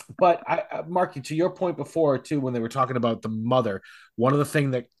 But Marky, to your point before too, when they were talking about the mother, one of the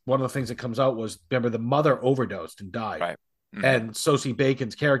things that comes out was, remember, the mother overdosed and died. Right. And Sosie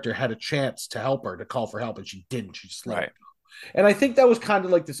Bacon's character had a chance to help her, to call for help, and she didn't. She just let it go. And I think that was kind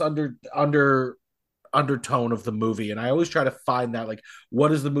of like this undertone of the movie, and I always try to find that, like,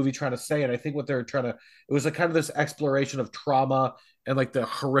 what is the movie trying to say? And I think what they're trying to, it was a kind of this exploration of trauma and like the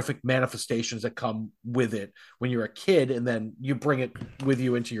horrific manifestations that come with it when you're a kid, and then you bring it with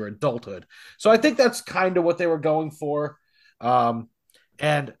you into your adulthood. So I think that's kind of what they were going for.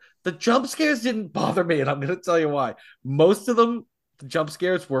 And the jump scares didn't bother me, and I'm going to tell you why. Most of them, the jump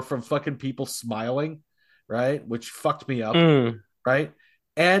scares were from fucking people smiling, right? Which fucked me up, right?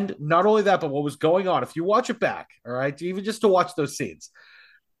 And not only that, but what was going on, if you watch it back, all right, even just to watch those scenes,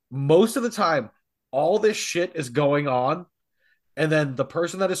 most of the time, all this shit is going on, and then the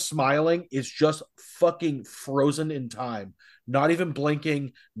person that is smiling is just fucking frozen in time, not even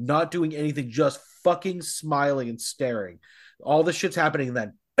blinking, not doing anything, just fucking smiling and staring. All this shit's happening, and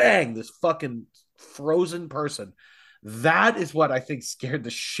then bang, this fucking frozen person That is what I think scared the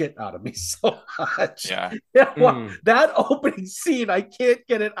shit out of me so much. Yeah. That opening scene, I can't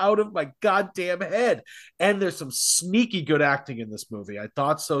get it out of my goddamn head. And there's some sneaky good acting in this movie. I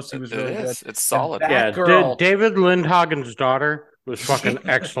thought so. She was really good. It's solid. Yeah, girl, David Lindhagen's daughter was fucking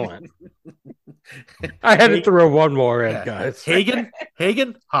excellent. I had to throw one more in, guys. Hagen.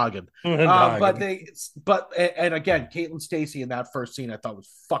 Lindhagen. And again, Caitlin Stacey in that first scene I thought was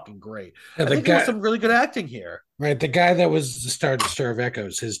fucking great. Yeah, I think there was some really good acting here. Right, the guy that was the star of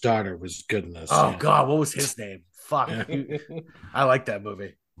Echoes, his daughter was good in this. Oh God, what was his name? Fuck, I like that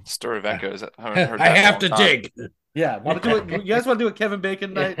movie. Stir of Echoes. I have to dig. Yeah, want to do it? You guys want to do a Kevin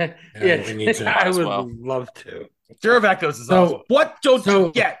Bacon night? Yeah, we need to. I would love to. Stir of Echoes is awesome. What don't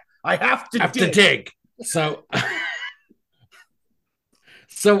you get? I have to dig. So,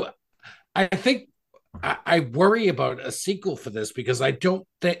 so I think I worry about a sequel for this because I don't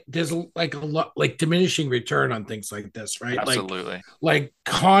think there's like a lot like diminishing return on things like this, right? Absolutely. Like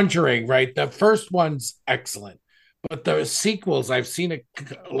Conjuring, right? The first one's excellent, but the sequels I've seen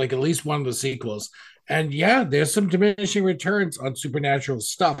like at least one of the sequels, and yeah, there's some diminishing returns on supernatural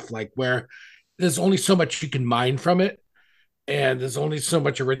stuff, like where there's only so much you can mine from it. And there's only so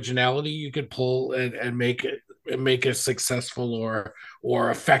much originality you could pull and make a successful or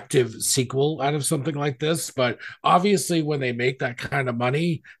effective sequel out of something like this. But obviously, when they make that kind of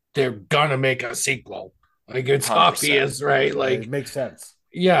money, they're gonna make a sequel. Like it's 100%. Obvious, right? Like it makes sense.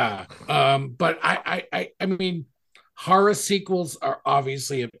 Yeah. But I mean, horror sequels are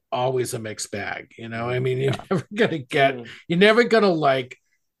obviously always a mixed bag. You know, I mean, you're never gonna like,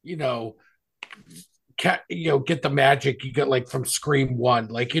 get the magic you get like from Scream 1.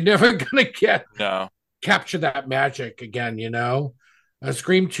 Like you're never gonna capture that magic again,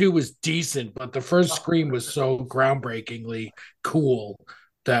 Scream 2 was decent, but the first Scream was so groundbreakingly cool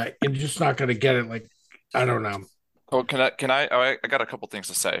that you're just not gonna get it. Like, I don't know. Oh, I got a couple things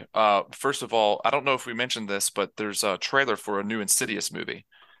to say. First of all, I don't know if we mentioned this, but there's a trailer for a new Insidious movie.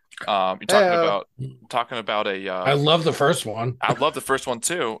 You're talking about a I love the first one. I love the first one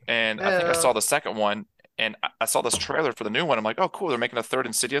too, and I think I saw the second one, and I saw this trailer for the new one. I'm like, oh cool, they're making a third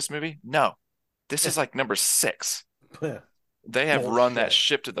Insidious movie. No, this is like number 6. They have run that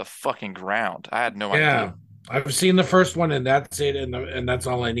ship to the fucking ground. I had no idea. I've seen the first one, and that's it, and that's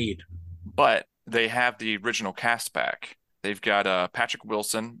all I need. But they have the original cast back. They've got Patrick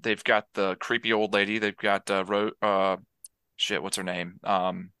Wilson. They've got the creepy old lady. They've got what's her name?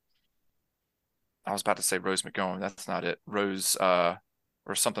 I was about to say Rose McGowan. That's not it. Rose, or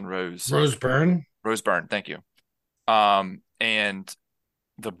something Rose. Rose Byrne. Rose Byrne. Thank you. And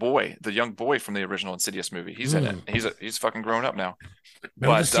the young boy from the original Insidious movie, he's in it. He's fucking grown up now.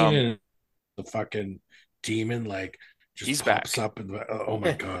 But the fucking demon, like, just he's pops back. Up and oh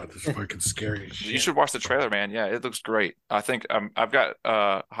my God, it's fucking scary as shit. You should watch the trailer, man. Yeah, it looks great. I think I've got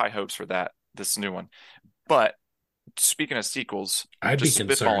high hopes for this new one. But speaking of sequels, I'd just be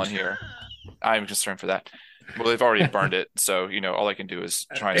concerned spitballing here. I'm concerned for that. Well, they've already burned it, so all I can do is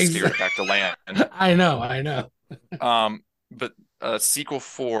try and steer it back to land. I know. But a sequel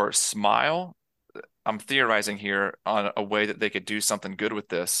for Smile, I'm theorizing here on a way that they could do something good with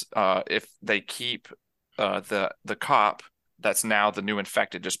this. If they keep the cop that's now the new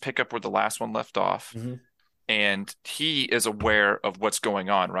infected, just pick up where the last one left off, and he is aware of what's going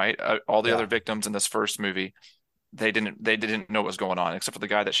on. Right, all the other victims in this first movie. They didn't know what was going on, except for the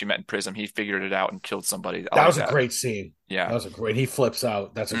guy that she met in prison. He figured it out and killed somebody. That was a great scene. Yeah, that was he flips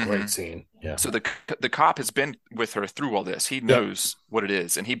out. That's a great scene. Yeah. So the cop has been with her through all this. He knows what it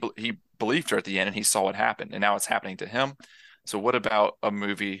is, and he believed her at the end, and he saw it happen, and now it's happening to him. So what about a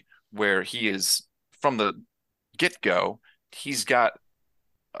movie where he is from the get-go? He's got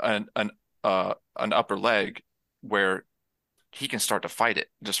an upper leg where he can start to fight it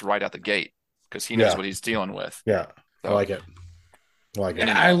just right out the gate. Because he knows what he's dealing with. Yeah, so, I like it.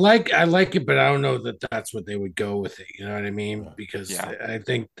 I like it, but I don't know that that's what they would go with it. You know what I mean? Because I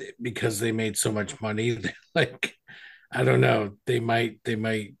think because they made so much money, like I don't know, they might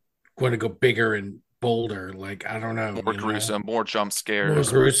want to go bigger and bolder. Like I don't know, more gruesome, more jump scares,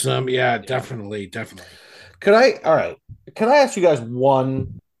 more gruesome. Yeah, definitely. Can I ask you guys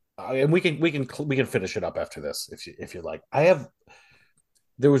one? And we can finish it up after this if you like.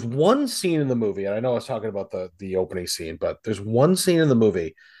 There was one scene in the movie, and I know I was talking about the opening scene, but there's one scene in the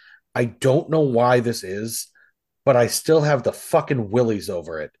movie. I don't know why this is, but I still have the fucking willies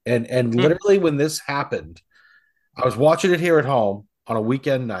over it. And literally when this happened, I was watching it here at home on a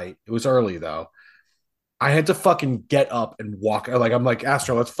weekend night. It was early though. I had to fucking get up and walk. I'm like,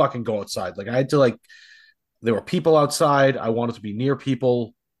 Astro, let's fucking go outside. Like I had to there were people outside. I wanted to be near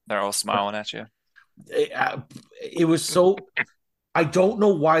people. They're all smiling at you. it was so. I don't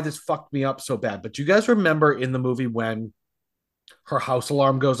know why this fucked me up so bad, but you guys remember in the movie when her house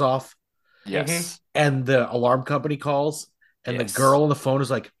alarm goes off Yes. and the alarm company calls and Yes. the girl on the phone is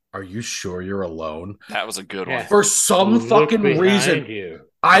like, "Are you sure you're alone?" That was a good Yeah. one. For some Look fucking behind reason, you.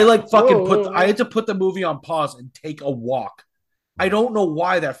 I like fucking Whoa. I had to put the movie on pause and take a walk. I don't know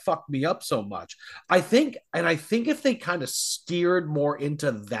why that fucked me up so much. I think if they kind of steered more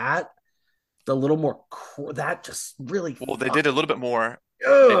into that, the little more that just really. Well, they did a little bit more.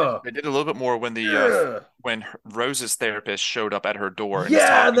 Ugh. They did a little bit more when Ugh. Rose's therapist showed up at her door and Yeah, was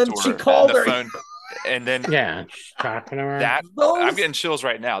and talking then to she her called on the her. phone, and then Yeah, she's talking to her. that Those- I'm getting chills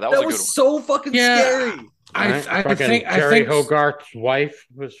right now. That was That a good was one. so fucking Yeah. scary. Right? I Fucking think Jerry Hogarth's wife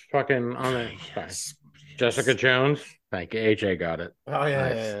was fucking on it. Yes. Jessica Jones. Thank you. AJ got it. Oh yeah,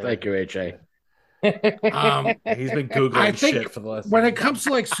 Nice. yeah, yeah. Thank you, AJ. He's been googling I think shit for the last. when it comes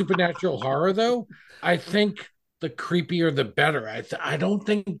to like supernatural horror, though, I think the creepier the better. I don't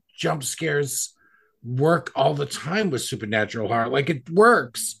think jump scares work all the time with supernatural horror. Like it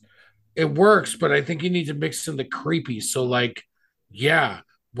works, but I think you need to mix in the creepy. So like, yeah,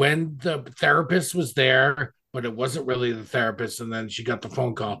 when the therapist was there, but it wasn't really the therapist, and then she got the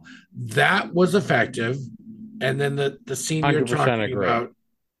phone call, that was effective. And then the scene you're 100% talking agree. about,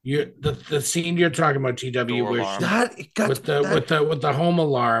 the scene you're talking about, TW, Door where alarm. that it got with the home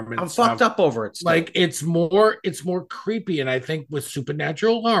alarm and I'm stuff. fucked up over it. Still. Like it's more creepy, and I think with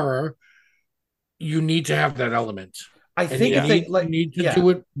supernatural horror, you need to have that element. I And think you if need, they like you need to yeah. do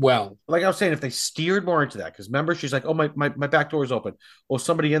it well. Like I was saying, if they steered more into that, because remember, she's like, "Oh, my back door is open. Well,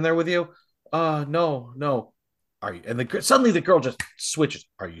 somebody in there with you? No. Are you?" And suddenly the girl just switches.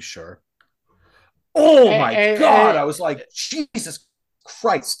 Are you sure? Oh my god! I was like, Jesus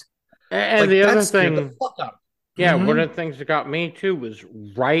Christ! And Like, the that other scared thing, the fuck out of me. yeah, Mhm. one of the things that got me too was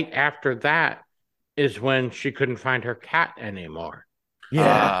right after that is when she couldn't find her cat anymore.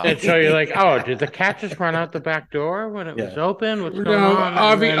 Yeah, And so you're like, oh, did the cat just run out the back door when it was Yeah. open? What's going No, on?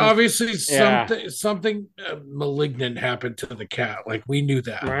 And then- obviously Yeah. something malignant happened to the cat. Like we knew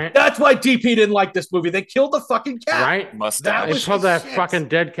that. right? that's why DP didn't like this movie. They killed the fucking cat. Right? Mustache. They was pulled that shit. fucking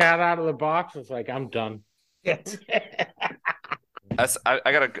dead cat out of the box. It's like, I'm done.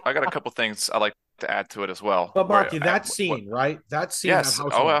 I got a couple things I like to add to it as well. But Marky, Where- that scene, right? That scene. Yes. that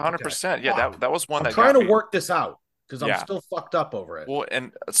house Oh, alarm, 100%. Yeah, Fuck. that was one I'm that trying got to me. work this out because I'm Yeah. still fucked up over it. Well,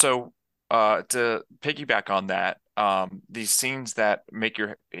 and so to piggyback on that, these scenes that make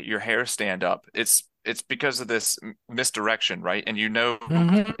your hair stand up, it's because of this misdirection, right? And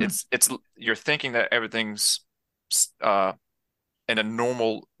Mhm. it's you're thinking that everything's in a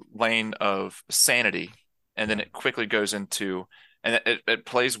normal lane of sanity, and then it quickly goes into, and it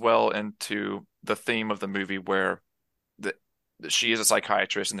plays well into the theme of the movie where she is a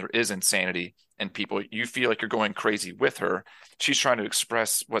psychiatrist and there is insanity, and people, you feel like you're going crazy with her. She's trying to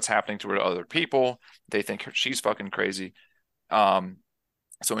express what's happening to her to other people. They think she's fucking crazy.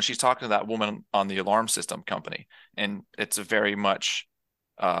 So when she's talking to that woman on the alarm system company, and it's a very much,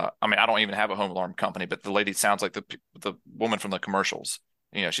 I mean, I don't even have a home alarm company, but the lady sounds like the woman from the commercials.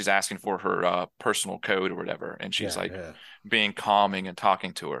 You know, she's asking for her personal code or whatever, and she's being calming and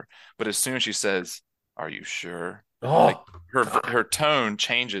talking to her. But as soon as she says, "Are you sure?" Oh, Like, her tone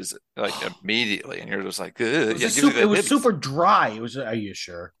changes like immediately, and you're just like, "Ugh." it was, Yeah, it gives you the it was hiccups. super dry. It was. Are you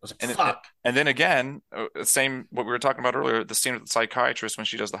sure? I was like, And fuck. And then again, same what we were talking about earlier, the scene with the psychiatrist when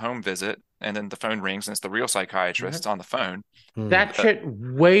she does the home visit, and then the phone rings and it's the real psychiatrist on the phone. That shit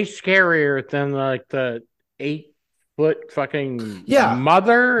way scarier than like the 8-foot fucking Yeah.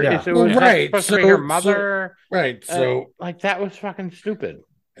 mother. Yeah. It Well, was right. supposed to be her So- mother. Right. So Like that was fucking stupid.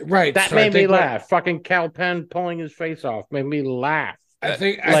 right. That so I made me think what- laugh. Fucking Cal Penn pulling his face off made me laugh. I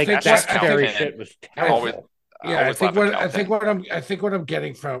think Like I think that Cal scary Penn. shit was I always- terrible. yeah, I always think laugh at what Cal I think Penn. what I'm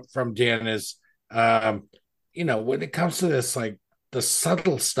getting from Dan is, you know, when it comes to this, like the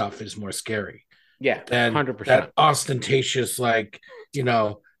subtle stuff is more scary Yeah, than 100%. that ostentatious, like, you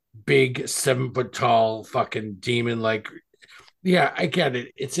know, big 7 foot tall fucking demon. Like, yeah, I get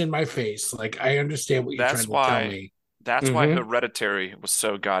it. It's in my face. Like, I understand what you're That's trying to tell why- me. That's why Mhm. Hereditary was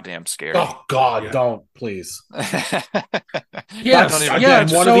so goddamn scary. Oh God, Yeah. don't please. Yes, That's, even- again,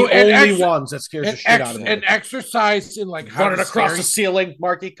 yeah, one so of the an only ex- ones that scares the shit out of me. An exercise in like how Running to across scare the ceiling,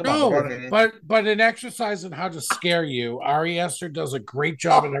 Marky. Come on, run No, it. but an exercise in how to scare you. Ari Aster does a great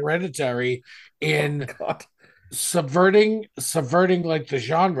job in Hereditary in God. subverting like the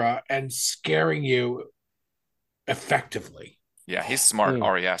genre and scaring you effectively. Yeah, he's smart, Mm.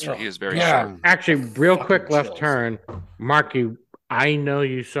 Ari Aster. He is very Yeah. sharp. Actually, real Fucking quick left chills. turn. Marky, I know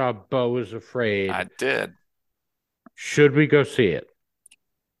you saw Beau is Afraid. I did. Should we go see it?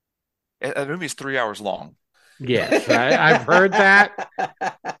 That movie's 3 hours long. Yes, I've heard that.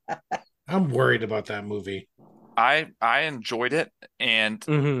 I'm worried about that movie. I enjoyed it, and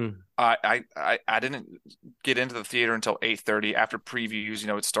Mm-hmm. I didn't get into the theater until 8:30 after previews.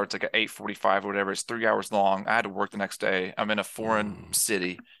 It starts like at 8:45 or whatever. It's 3 hours long. I had to work the next day. I'm in a foreign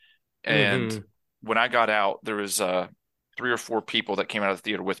city, and Mm-hmm. when I got out, there was 3 or 4 people that came out of the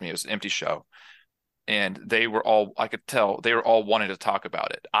theater with me. It was an empty show, and they were all, I could tell they were all wanting to talk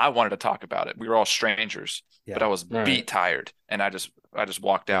about it. I wanted to talk about it. We were all strangers, but I was Right. beat tired, and I just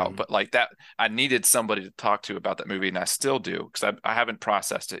walked out. Mhm. But like that, I needed somebody to talk to about that movie, and I still do because I haven't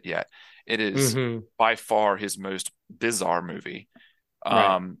processed it yet. It is Mm-hmm. by far his most bizarre movie.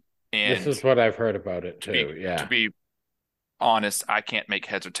 Right. And This is what I've heard about it to too. be Yeah. to be honest, I can't make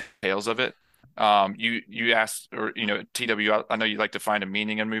heads or tails of it. You asked, or TW, I know you like to find a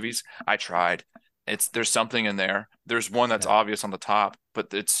meaning in movies. I tried. There's something in there. There's one that's Yeah. obvious on the top, but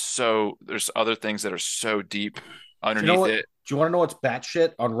there's other things that are so deep Do underneath it. you want to know what's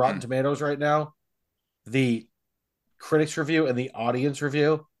batshit on Rotten Hmm. Tomatoes right now? The critics review and the audience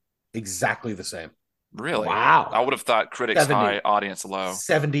review, exactly the same. Really? Wow. I would have thought critics 70. high, audience low.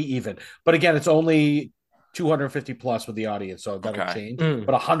 70 even. But again, it's only 250 plus with the audience, so that'll Okay. change. Mm.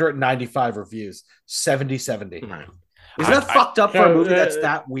 But 195 reviews, 70. Right. Isn't that I- fucked up for a So, movie that's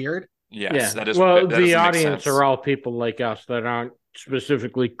that weird? Yes, Yeah. that is. Well, that the doesn't make audience sense. are all people like us that aren't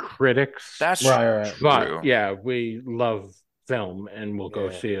specifically critics. That's Right. true. But yeah, we love film and we'll go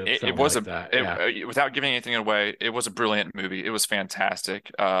Yeah. see a It film was like that. without giving anything away, it was a brilliant movie. It was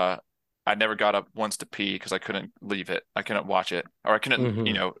fantastic. I never got up once to pee because I couldn't leave it. I couldn't watch it, or I couldn't,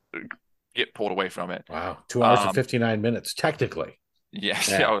 Mhm. get pulled away from it. Wow. 2 hours and Um, 59 minutes, technically. Yes,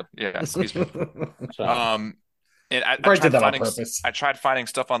 Yeah. yeah, excuse me. So, And I Probably tried did that on finding purpose. I tried finding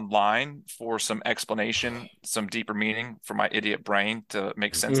stuff online for some explanation, some deeper meaning for my idiot brain to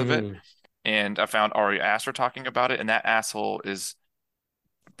make sense of it. mhm. And I found Ari Aster talking about it, and that asshole is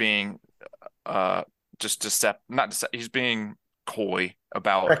being just not he's being coy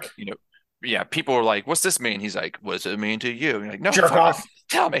about Prick. yeah, people are like, what's this mean? He's like, what does it mean to you? And you're like, no, Jerk fuck, off.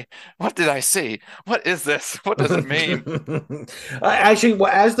 tell me, what did I see? What is this? What does it mean? Actually,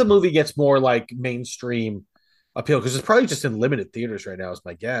 well, as the movie gets more like mainstream appeal, because it's probably just in limited theaters right now, is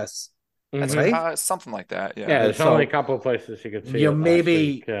my guess. That's Mhm. Right? something like that. Yeah, Yeah. there's So- only a couple of places you could see. Yeah, it last maybe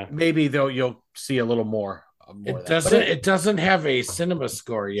week, yeah. maybe though you'll see a little more. It of that. doesn't. But It doesn't have a cinema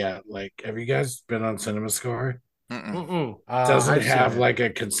score yet. Like, have you guys been on Cinema Score? Mm-mm. Mm-mm. Doesn't I've seen have it. like a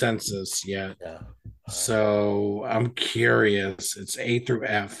consensus yet. Yeah. So I'm curious. It's A through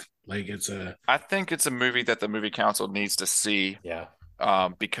F. Like it's a. I think it's a movie that the movie council needs to see, Yeah.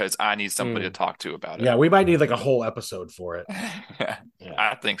 because I need somebody to Mm. talk to about it. Yeah, we might need like a whole episode for it. Yeah, Yeah.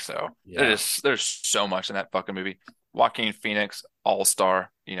 I think so. Yeah. There's so much in that fucking movie. Joaquin Phoenix, all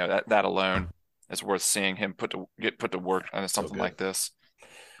star. That alone is worth seeing him get put to work on something good. like this.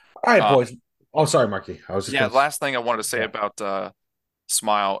 All right, Uh, boys. Oh, sorry, Marky. I was just Yeah, gonna- the last thing I wanted to say Yeah. about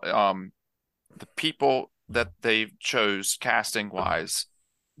Smile, the people that they chose casting wise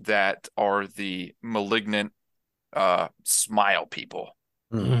that are the malignant smile people.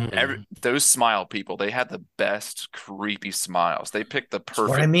 Mhm. Those smile people, they had the best creepy smiles. They picked the That's what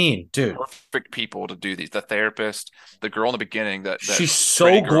I perfect mean, dude. perfect people to do these. The therapist, the girl in the beginning, that She's pretty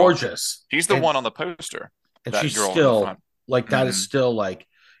so girl. gorgeous. She's the And- one on the poster. And that she's girl in the still front. like that is Mhm. still like,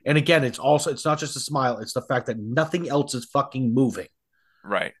 and again, it's not just a smile, it's the fact that nothing else is fucking moving.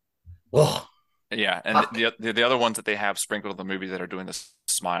 Right. Ugh. Yeah, and Fuck. the other ones that they have sprinkled in the movie that are doing this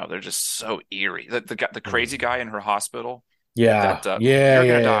smile, they're just so eerie. The crazy guy in her hospital. Yeah. That, yeah.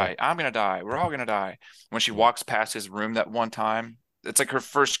 You're gonna yeah. die. I'm gonna die. We're all gonna die. When she walks past his room that one time, it's like her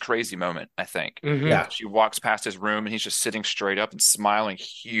first crazy moment, I think. Mhm. Yeah. She walks past his room and he's just sitting straight up and smiling,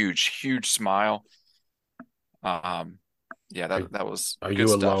 huge smile. Yeah, that was Are good you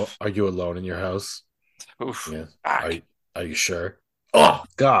alone? stuff. Are you alone in your house? Oof. Yeah. Fuck. Are you sure? Oh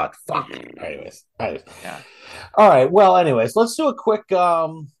God, fuck. Anyways. Yeah. All right. Well, anyways, let's do a quick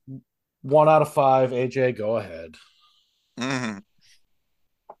 1 out of 5. AJ, go ahead. Mhm.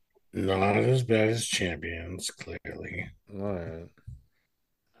 Not as bad as Champions, clearly. All right.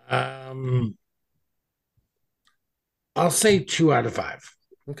 I'll say 2 out of 5.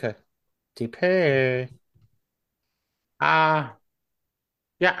 Okay. TP.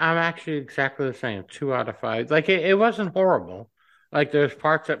 Yeah, I'm actually exactly the same. 2 out of 5. Like it wasn't horrible. Like there's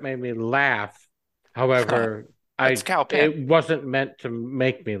parts that made me laugh. However, That's Cal Penn. it wasn't meant to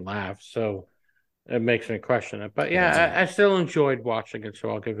make me laugh, so it makes me question it. But yeah, I still enjoyed watching it, so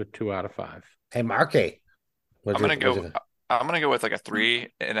I'll give it 2 out of 5. Hey, Marky. I'm gonna go with like a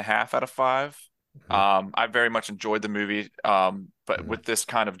 3.5 out of 5. I very much enjoyed the movie. But with this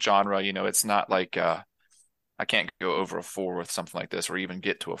kind of genre, it's not like I can't go over a 4 with something like this or even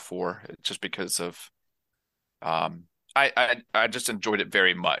get to a 4 just because of um I just enjoyed it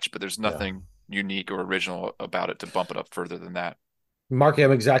very much, but there's Yeah. nothing unique or original about it to bump it up further than that. Mark,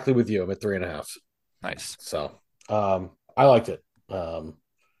 I'm exactly with you. I'm at 3.5. Nice. So I liked it.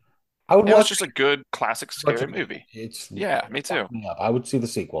 I would It was watch just a good classic watch scary it. movie. It's Yeah, me too. fucked me up. I would see the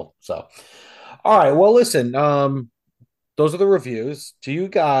sequel. So all right. Well, listen, those are the reviews. Do you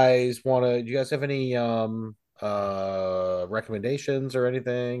guys have any recommendations or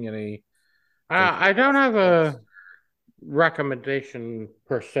anything? Anything I don't have a recommendation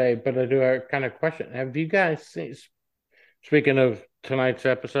per se, but I do have a kind of question. Have you guys seen, speaking of tonight's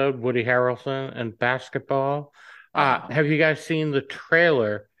episode, Woody Harrelson and basketball, Uh-huh. have you guys seen the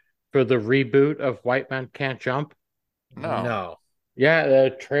trailer for the reboot of White Man Can't Jump? No. No. Yeah,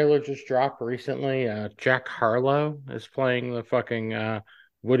 the trailer just dropped recently. Jack Harlow is playing the fucking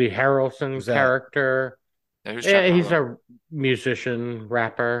Woody Who's Harrelson that? character. Yeah, who's Jack Yeah, he's Harlow? a musician,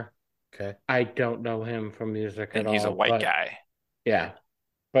 rapper. Okay. I don't know him from music at And he's a all, white but guy. yeah.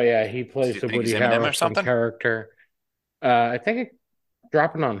 But yeah, he Do plays you the think he's Woody Eminem or Harrelson something? character. I think it's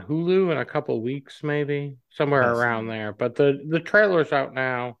dropping on Hulu in a couple of weeks, maybe somewhere Nice. around there. But the trailer's out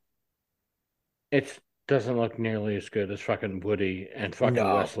now. It doesn't look nearly as good as fucking Woody and fucking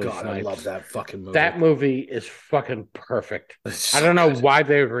No, Wesley God, I love Snipes. that fucking movie. That movie is fucking perfect. It's I so don't know good. why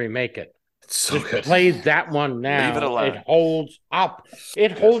they would remake it. It's so Just good. play that one Leave it now. It alone. holds up. It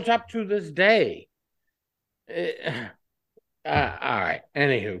Good. holds up to this day. All right.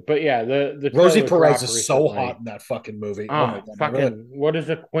 Anywho, but yeah, the Rosie trailer Perez dropped is so recently. hot in that fucking movie. Oh my Oh, God. Remember that? fucking, what is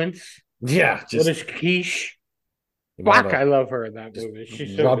a quince? Yeah, What just is quiche? you Fuck, wanna I love her in that just movie.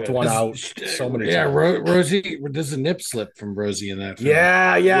 She's so rubbed good. one out so many Yeah, times. Rosie. There's a nip slip from Rosie in that film.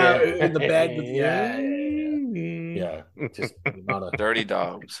 Yeah, yeah, Yeah. in the bed with yeah. Just the amount of Dirty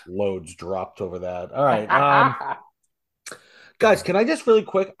dogs. loads dropped over that. All right, guys, can I just really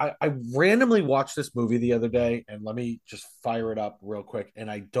quick? I randomly watched this movie the other day, and let me just fire it up real quick. And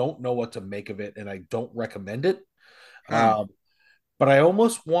I don't know what to make of it, and I don't recommend it. Um, but I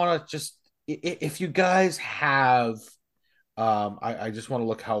almost want to just if you guys have, I just want to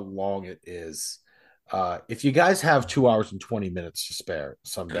look how long it is. If you guys have 2 hours and 20 minutes to spare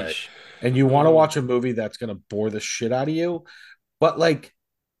someday, Eesh. and you want to watch a movie that's going to bore the shit out of you, but like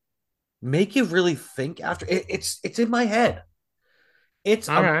make you really think after it's in my head. It's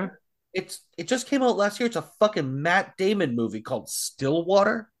All right. it just came out last year. It's a fucking Matt Damon movie called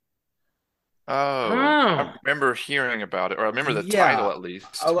Stillwater. Oh, I Oh, remember hearing about it, or I remember the Yeah, title at least.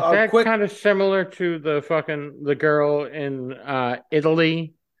 a that quick kind of similar to the girl in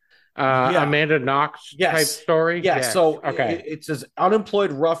Italy, yeah. Amanda Knox type Yes. story. Yeah. Yes. So Okay. it says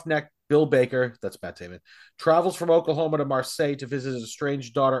unemployed roughneck Bill Baker, that's Matt Damon, travels from Oklahoma to Marseille to visit his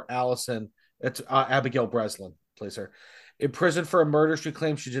estranged daughter, Allison. It's Abigail Breslin, plays her. In prison for a murder she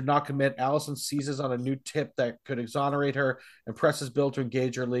claims she did not commit, Allison seizes on a new tip that could exonerate her and presses Bill to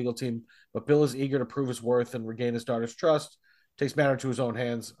engage her legal team. But Bill is eager to prove his worth and regain his daughter's trust. Takes matter to his own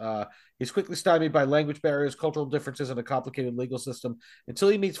hands. He's quickly stymied by language barriers, cultural differences, and a complicated legal system until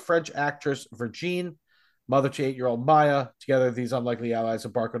he meets French actress Virginie, mother to 8-year-old Maya. Together, these unlikely allies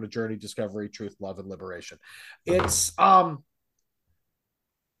embark on a journey, discovery, truth, love, and liberation. It's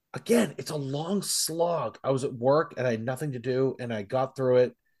again, it's a long slog. I was at work and I had nothing to do, and I got through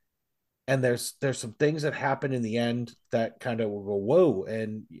it. And there's some things that happen in the end that kind of will go whoa,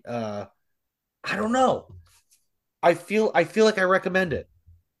 and I don't know. I feel like I recommend it.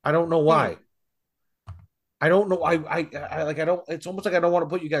 I don't know why. I don't know. I like. I don't. It's almost like I don't want to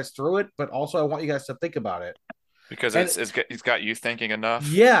put you guys through it, but also I want you guys to think about it. Because And it's got you thinking enough.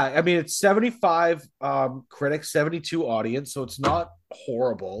 yeah, I mean it's 75 critics, 72 audience, so it's not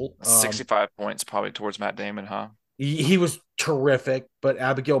horrible. 65 points probably towards Matt Damon, huh? He was terrific, but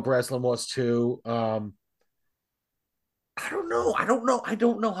Abigail Breslin was too. I don't know. I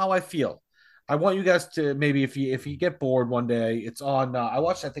don't know how I feel. I want you guys to maybe if you get bored one day, it's on. I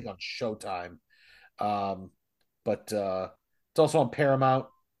watched I think on Showtime, um, but it's also on Paramount.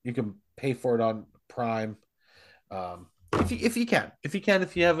 You can pay for it on Prime. If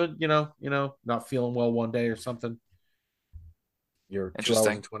you have a not feeling well one day or something, you're 2 hours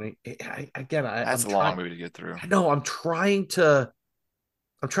Interesting. and 20. That's I'm a long trying. movie to get through. I know I'm trying to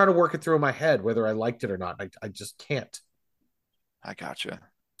work it through in my head whether I liked it or not. I just can't. I gotcha.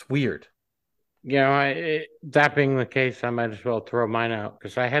 It's weird. That being the case, I might as well throw mine out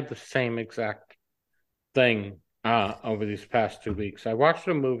because I had the same exact thing over these past 2 weeks. I watched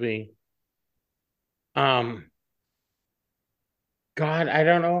a movie. God, I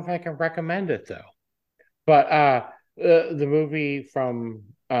don't know if I can recommend it though. But the movie from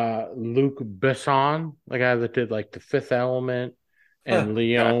Luc Besson, the guy that did like The Fifth Element and Yeah.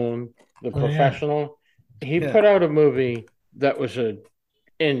 Leon, The Oh, yeah. Professional, he Yeah. put out a movie that was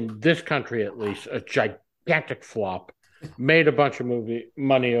in this country at least, a gigantic flop. Made a bunch of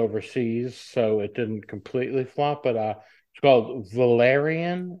money overseas, so it didn't completely flop. But it's called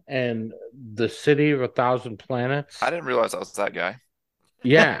Valerian and the City of a Thousand Planets. I didn't realize I was that guy.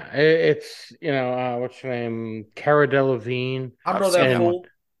 Yeah, it's what's her name, Cara Delevingne I don't I've know seen that that one. fool.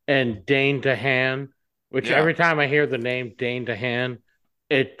 and Dane DeHaan. Which Yeah. every time I hear the name Dane DeHaan,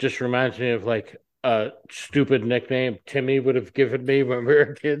 it just reminds me of like a stupid nickname Timmy would have given me when we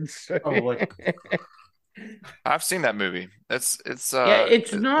were kids. Probably. I've seen that movie. It's Yeah,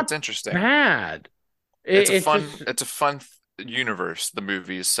 it's not it's interesting. bad. It's a It's fun just it's a fun universe the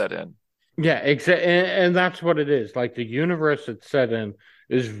movie is set in. yeah, and that's what it is. Like the universe it's set in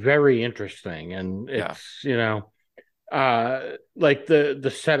is very interesting, and Yeah. it's like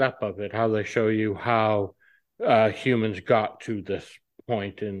the setup of it, how they show you how humans got to this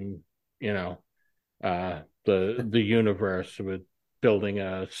point in the universe with building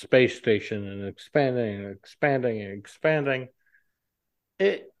a space station and expanding and expanding and expanding.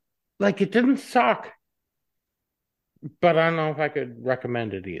 It didn't suck, but I don't know if I could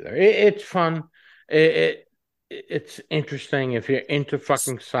recommend it either. It's fun. It's interesting if you're into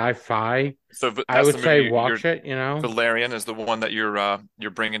fucking sci-fi. So I that's would the say movie watch it. You know, Valerian is the one that you're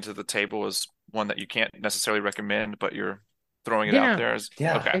bringing to the table is one that you can't necessarily recommend, but you're throwing it Yeah. out there as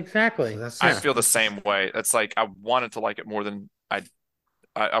Yeah. okay. exactly. I feel the same way. It's like I wanted to like it more than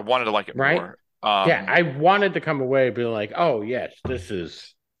I wanted to like it Right? more. Yeah, I wanted to come away being like, oh yes, this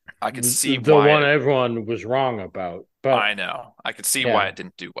is I could see the why one everyone was wrong about. But I know. I could see Yeah. why it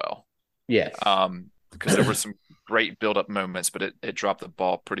didn't do well. yes, Because there were some great build-up moments, but it dropped the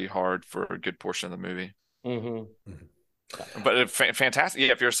ball pretty hard for a good portion of the movie. hmm But fantastic.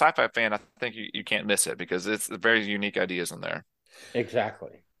 Yeah, if you're a sci-fi fan, I think you can't miss it because it's very unique ideas in there.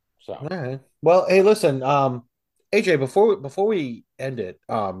 exactly. So All right. Well, hey, listen, AJ, before we end it,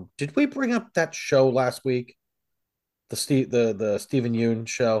 did we bring up that show last week? The Stephen Yoon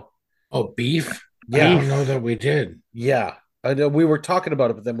show? Oh, Beef? Yeah. I don't know that we did. Yeah. I know we were talking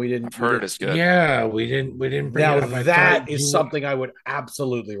about it, but then we didn't. I've heard we it's good. Yeah, we didn't bring Now it up. I that thought is something I would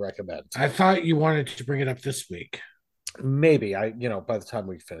absolutely recommend. I thought you wanted to bring it up this week. Maybe by the time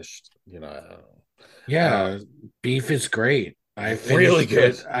we finished, I don't know. Yeah, Beef is great. I finished Really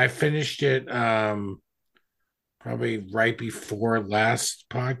good. I finished it probably right before last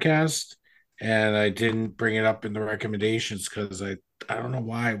podcast, and I didn't bring it up in the recommendations because I don't know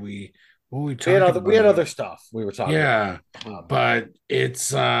why we talked about We had it. other stuff we were talking Yeah, about. but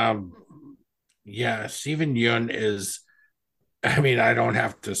it's yeah, Stephen Yeun is. I mean, I don't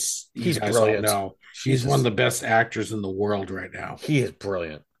have to. You He's guys brilliant. all know he's one of the best actors in the world right now. He is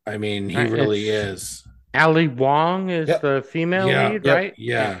brilliant. I mean, he It's- really is. Ali Wong is Yep. the female Yeah. lead, Yep. right?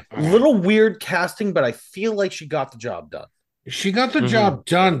 Yeah. Little weird casting, but I feel like she got the job done. She got the Mhm. job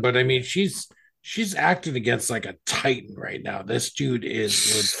done, but I mean, she's acting against like a titan right now. This dude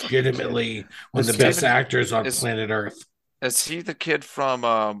is legitimately one of the This best Stephen actors on is- planet Earth. Is he the kid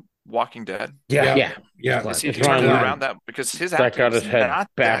from Walking Dead? Yeah. Yeah. Yeah. Is he It's turning Ron around that because his That acting got is his head not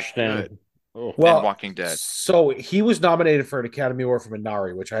bashed that in. good Oh. Well, in Walking Dead. So he was nominated for an Academy Award for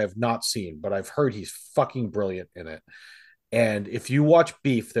Minari, which I have not seen, but I've heard he's fucking brilliant in it. And if you watch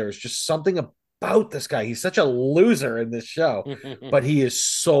Beef, there's just something about this guy. He's such a loser in this show, but he is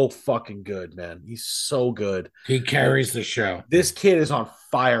so fucking good, man. He's so good. He carries the show. This kid is on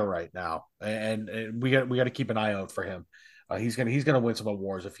fire right now, and we got to keep an eye out for him. He's gonna win some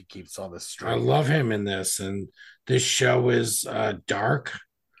awards if he keeps on this I streak. love him in this, and this show is dark,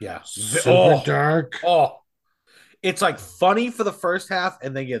 Yeah, super dark. Oh, it's like funny for the first half,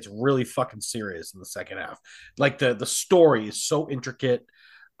 and then gets really fucking serious in the second half. Like the story is so intricate.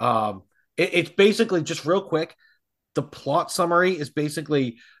 It's basically just real quick. The plot summary is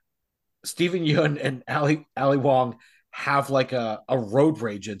basically Stephen Yeun and Ali Wong have like a road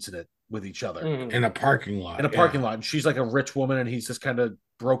rage incident with each other Mhm. In a parking lot. in a parking lot, and she's like a rich woman, and he's this kind of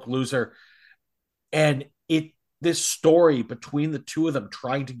broke loser. And this story between the two of them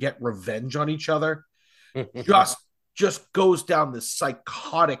trying to get revenge on each other just goes down this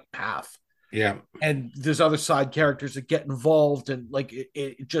psychotic path. Yeah. And there's other side characters that get involved, and like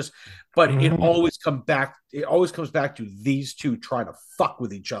it just, but it Mhm. always comes back to these two trying to fuck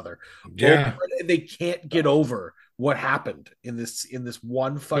with each other. Yeah. And they can't get over what happened in this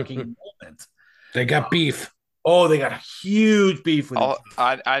one fucking moment. They got beef. Oh, they got a huge beef with each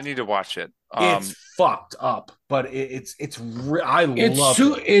other. I need to watch it. It's fucked up, but I love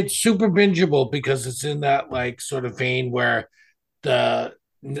it. It's super bingeable because it's in that like sort of vein where the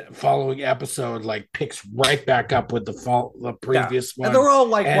following episode like picks right back up with the previous one. And they're all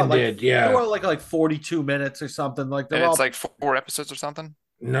like ended, they're all like 42 minutes or something. Like and it's like 4 episodes or something.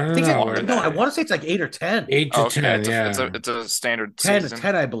 No, I want to say it's like 8 or 10. 8 to 10, It's a standard 10 season. to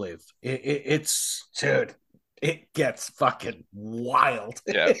 10, I believe. It's dude. It gets fucking wild.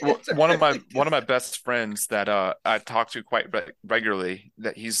 Yeah, one of my best friends that I talk to quite regularly.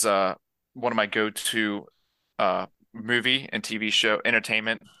 That he's one of my go-to movie and TV show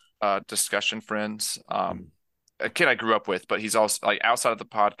entertainment discussion friends. A kid I grew up with, but he's also like outside of the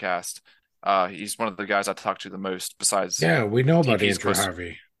podcast. He's one of the guys I talk to the most. Besides, we know about DP's Andrew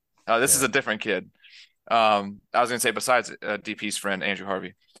Harvey. This is a different kid. I was gonna say besides DP's friend Andrew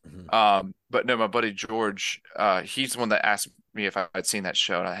Harvey. But no, my buddy George, he's the one that asked me if I'd seen that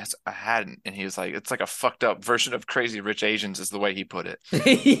show, and I hadn't, and he was like, "It's like a fucked up version of Crazy Rich Asians," is the way he put it.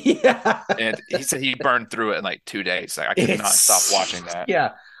 Yeah, and he said he burned through it in like 2 days. Like I could not stop watching that.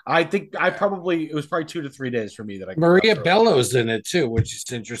 Yeah, I think it was probably 2 to 3 days for me that I. Maria Bello's in it too, which is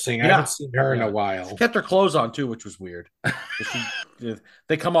interesting. I haven't seen her in a while. She kept her clothes on too, which was weird.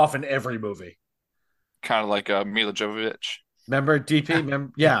 They come off in every movie. Kind of like Mila Jovovich. Remember DP?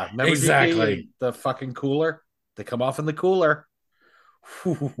 Remember exactly. DP, the fucking cooler. They come off in the cooler.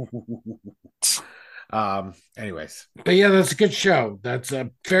 Anyways, but yeah, that's a good show. That's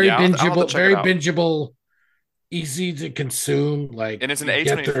a very bingeable, easy to consume. Like, and it's an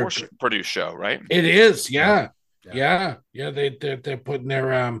A24 produced show, right? It is. Yeah. They're putting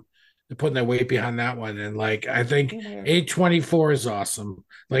their weight behind that one, and like I think A24 is awesome.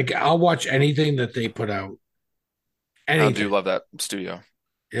 Like I'll watch anything that they put out. I do love that studio.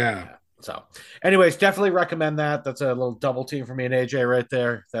 Yeah. So, anyways, definitely recommend that. That's a little double team for me and AJ right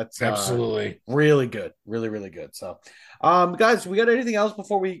there. That's absolutely really good. Really, really good. So, guys, we got anything else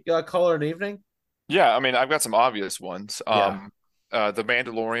before we call it an evening? Yeah, I mean, I've got some obvious ones. The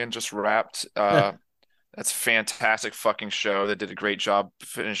Mandalorian just wrapped. That's a fantastic fucking show. They did a great job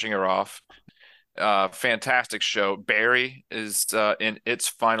finishing her off. Fantastic show. Barry is in its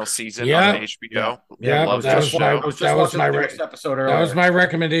final season on HBO. That was my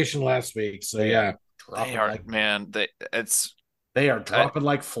recommendation last week. So they are they are dropping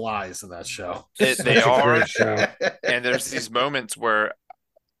like flies in that show. They are. And there's these moments where,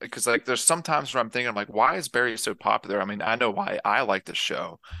 because like there's sometimes where I'm thinking, I'm like, why is Barry so popular? I mean, I know why I like the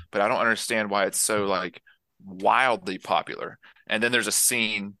show, but I don't understand why it's so like wildly popular. And then there's a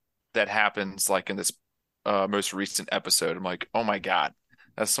scene that happens like in this most recent episode. I'm like, oh my God,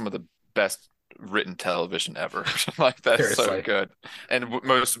 that's some of the best written television ever. Like that's Seriously. So good. And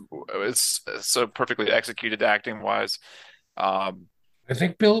it's so perfectly executed acting wise. I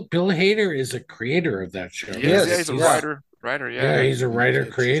think Bill Hader is a creator of that show. He's a writer. Yeah, he's a writer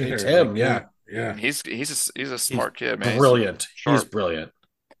creator. It's him. Yeah. He's a smart kid, man. Brilliant. He's brilliant.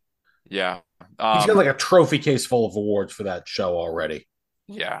 Yeah. He's got like a trophy case full of awards for that show already.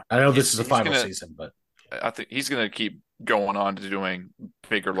 Yeah. I know this is the final season, but I think he's going to keep going on to doing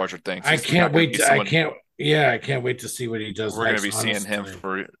bigger, larger things. I can't wait to see what he does. We're going to be seeing him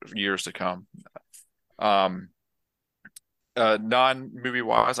for years to come. Non-movie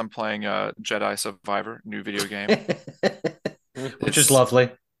wise, I'm playing Jedi Survivor, new video game, which is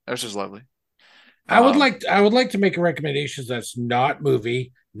lovely. It's just lovely. I would like to make a recommendation that's not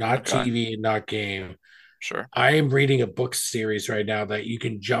movie, not TV, and not game. Sure. I am reading a book series right now that you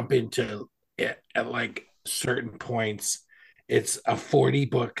can jump into at like certain points. It's a 40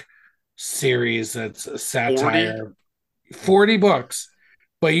 book series that's a satire. 40 books,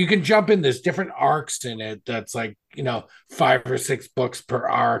 but you can jump in. There's different arcs in it. That's like 5 or 6 books per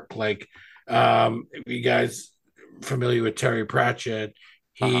arc. Like, if you guys familiar with Terry Pratchett,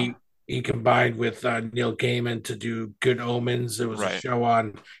 he combined with Neil Gaiman to do Good Omens. It was a show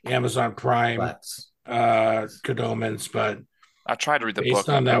on Amazon Prime. Good Omens, but I tried to read the based book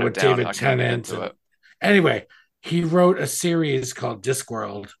on that with David Tennant. Anyway, he wrote a series called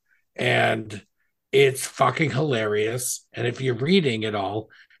Discworld, and it's fucking hilarious. And if you're reading it all,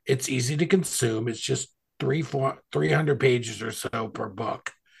 it's easy to consume. It's just 300 pages or so per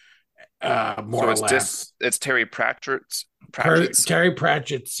book, more or less. It's Terry Pratchett's Terry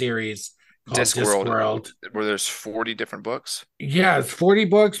Pratchett series called Discworld, where there's 40 different books. Yeah, it's 40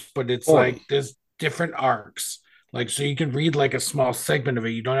 books, but it's like there's different arcs. Like, so you can read like a small segment of it.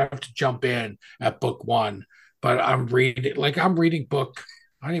 You don't have to jump in at book 1. But I'm reading book,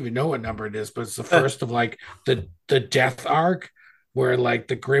 I don't even know what number it is, but it's the first of like the death arc, where like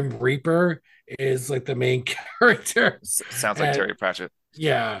the Grim Reaper is like the main character. Sounds like Terry Pratchett.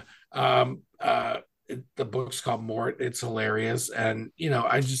 Yeah. The book's called Mort. It's hilarious, and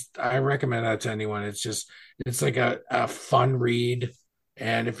I recommend that to anyone. It's like a fun read,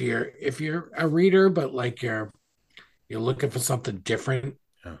 and if you're a reader, but like you're looking for something different,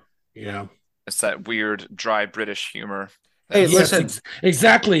 It's that weird, dry British humor. Hey, Yes, listen.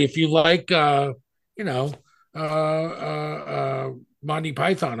 exactly. If you like, Monty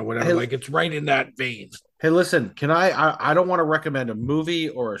Python or whatever, Hey, like it's right in that vein. Hey, listen, can I don't want to recommend a movie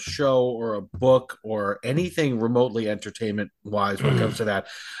or a show or a book or anything remotely entertainment wise when it comes to that.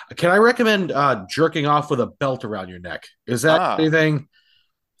 Can I recommend jerking off with a belt around your neck? Is that anything?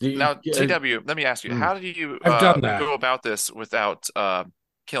 Now, TW, let me ask you, how do you I've done that. go about this without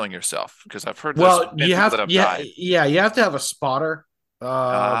killing yourself? Because I've heard Well, you have that have died. yeah, you have to have a spotter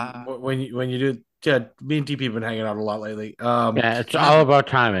when you do. Yeah, me and DP have been hanging out a lot lately. It's all about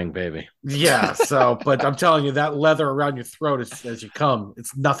timing, baby. Yeah, but I'm telling you, that leather around your throat as you come,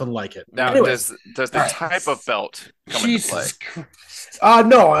 it's nothing like it. Now, Anyways, does the type of belt come into play?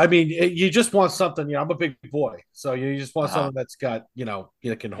 No, I mean, you just want something. I'm a big boy, so you just want something that's got,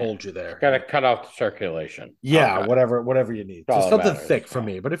 it can hold you there. Got to cut off the circulation. Yeah, Okay. whatever you need. Just something thick for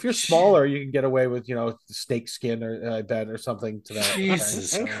me. But if you're smaller, you can get away with, snake skin or I bet or something to that.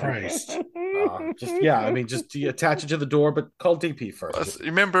 Jesus Christ. Just you attach it to the door, but call DP first. You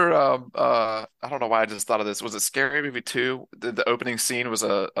remember? I don't know why I just thought of this. Was it Scary Movie 2? The opening scene was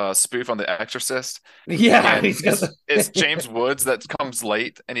a spoof on The Exorcist. Yeah, And it's James Woods that comes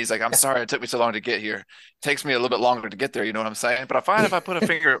late, and he's like, "I'm sorry it took me so long to get here. It takes me a little bit longer to get there. You know what I'm saying? But I find if I put a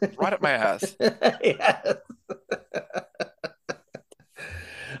finger right up my ass." Yes.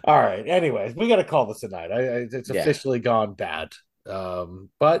 All right. Anyways, we got to call this a night. It's officially gone bad.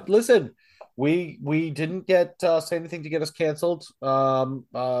 But listen, we didn't say anything to get us canceled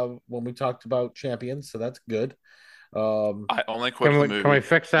when we talked about Champions, so that's good. I only quit the movie. Can we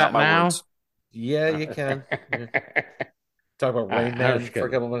fix that not my now? words. Yeah, you can. Talk about Rain Man for a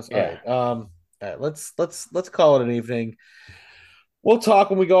couple minutes. Yeah. All right. Let's call it an evening. We'll talk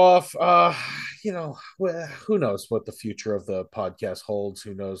when we go off. Who knows what the future of the podcast holds?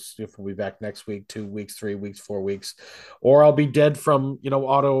 Who knows if we'll be back next week, 2 weeks, 3 weeks, 4 weeks, or I'll be dead from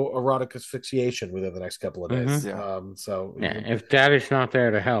autoerotic asphyxiation within the next couple of days. Mm-hmm. If Daddy's not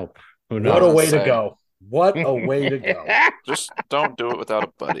there to help, who knows? What a way to go! What a way to go! Just don't do it without a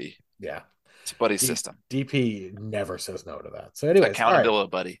buddy. Yeah, it's a buddy system. DP never says no to that. So anyway,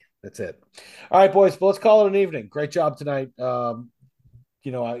 accountability, buddy. That's it. All right, boys. But let's call it an evening. Great job tonight. We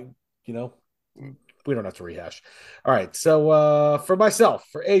don't have to rehash. All right. So for myself,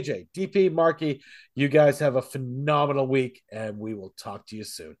 for AJ, DP, Marky, you guys have a phenomenal week, and we will talk to you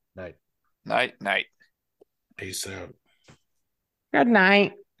soon. Night. Night. Peace out. Good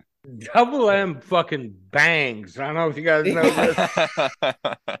night. Double M fucking bangs. I don't know if you guys know this.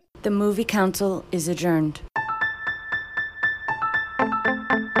 The movie council is adjourned.